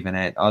don't believe in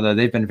it, although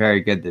they've been very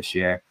good this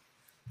year.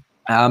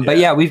 But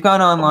yeah, we've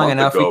gone on long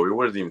enough. We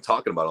weren't even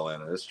talking about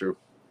Atlanta. That's true.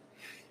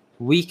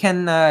 We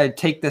can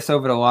take this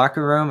over to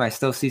locker room. I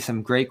still see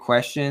some great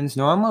questions.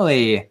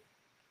 Normally,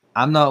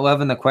 I'm not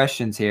loving the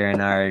questions here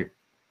in our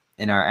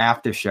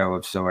after show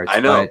of sorts. I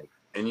know, but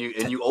and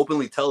you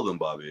openly tell them,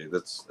 Bobby.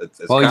 It's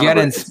well, you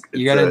gotta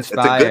inspire. It's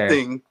a good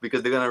thing,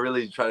 because they're gonna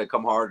really try to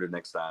come harder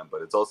next time.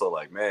 But it's also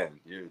like, man,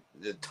 you're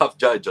a tough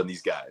judge on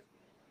these guys.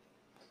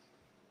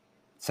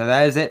 So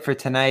that is it for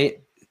tonight.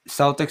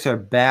 Celtics are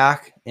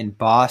back in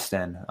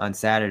Boston on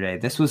Saturday.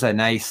 This was a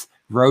nice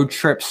road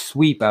trip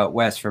sweep out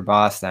west for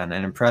Boston,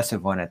 an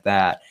impressive one at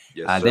that.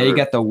 Yes, there you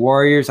got the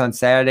Warriors on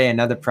Saturday,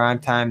 another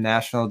primetime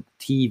national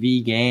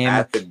TV game.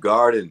 At the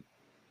Garden.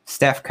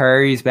 Steph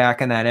Curry's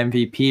back in that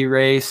MVP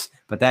race,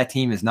 but that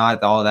team is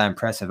not all that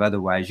impressive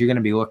otherwise. You're going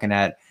to be looking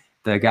at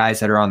the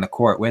guys that are on the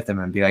court with him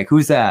and be like,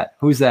 who's that?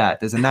 Who's that?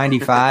 There's a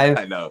 95.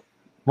 I know.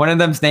 One of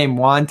them's named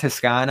Juan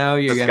Toscano.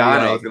 You're going to be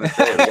like, I was going to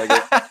say, we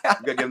got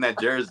to give him that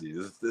jersey.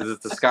 This is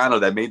Toscano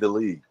that made the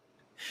league.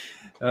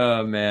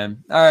 Oh,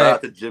 man. All right. Shout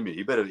out to Jimmy.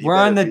 He better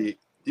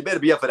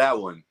be up for that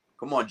one.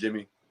 Come on,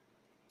 Jimmy.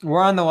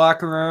 We're on the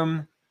locker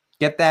room.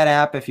 Get that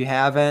app if you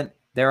haven't.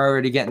 They're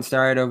already getting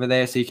started over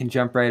there, so you can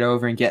jump right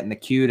over and get in the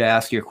queue to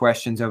ask your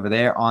questions over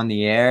there on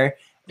the air.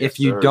 Yes, if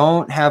you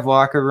don't have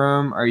locker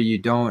room or you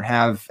don't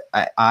have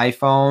an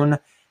iPhone,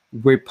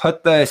 we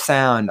put the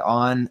sound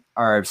on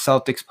our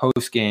Celtics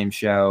post-game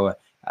show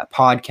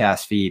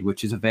podcast feed,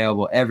 which is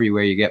available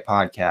everywhere you get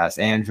podcasts,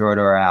 Android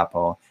or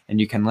Apple,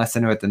 and you can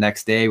listen to it the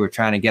next day. We're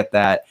trying to get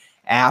that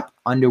app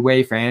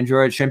underway for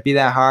Android. It shouldn't be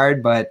that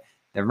hard, but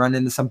they're running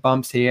into some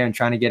bumps here and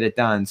trying to get it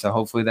done. So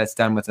hopefully that's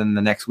done within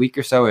the next week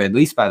or so, or at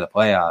least by the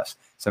playoffs.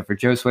 So for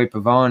Josue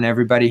Pavone,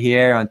 everybody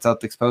here on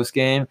Celtics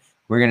post-game,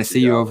 we're going to see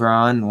you over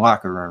on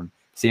Locker Room.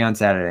 See you on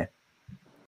Saturday.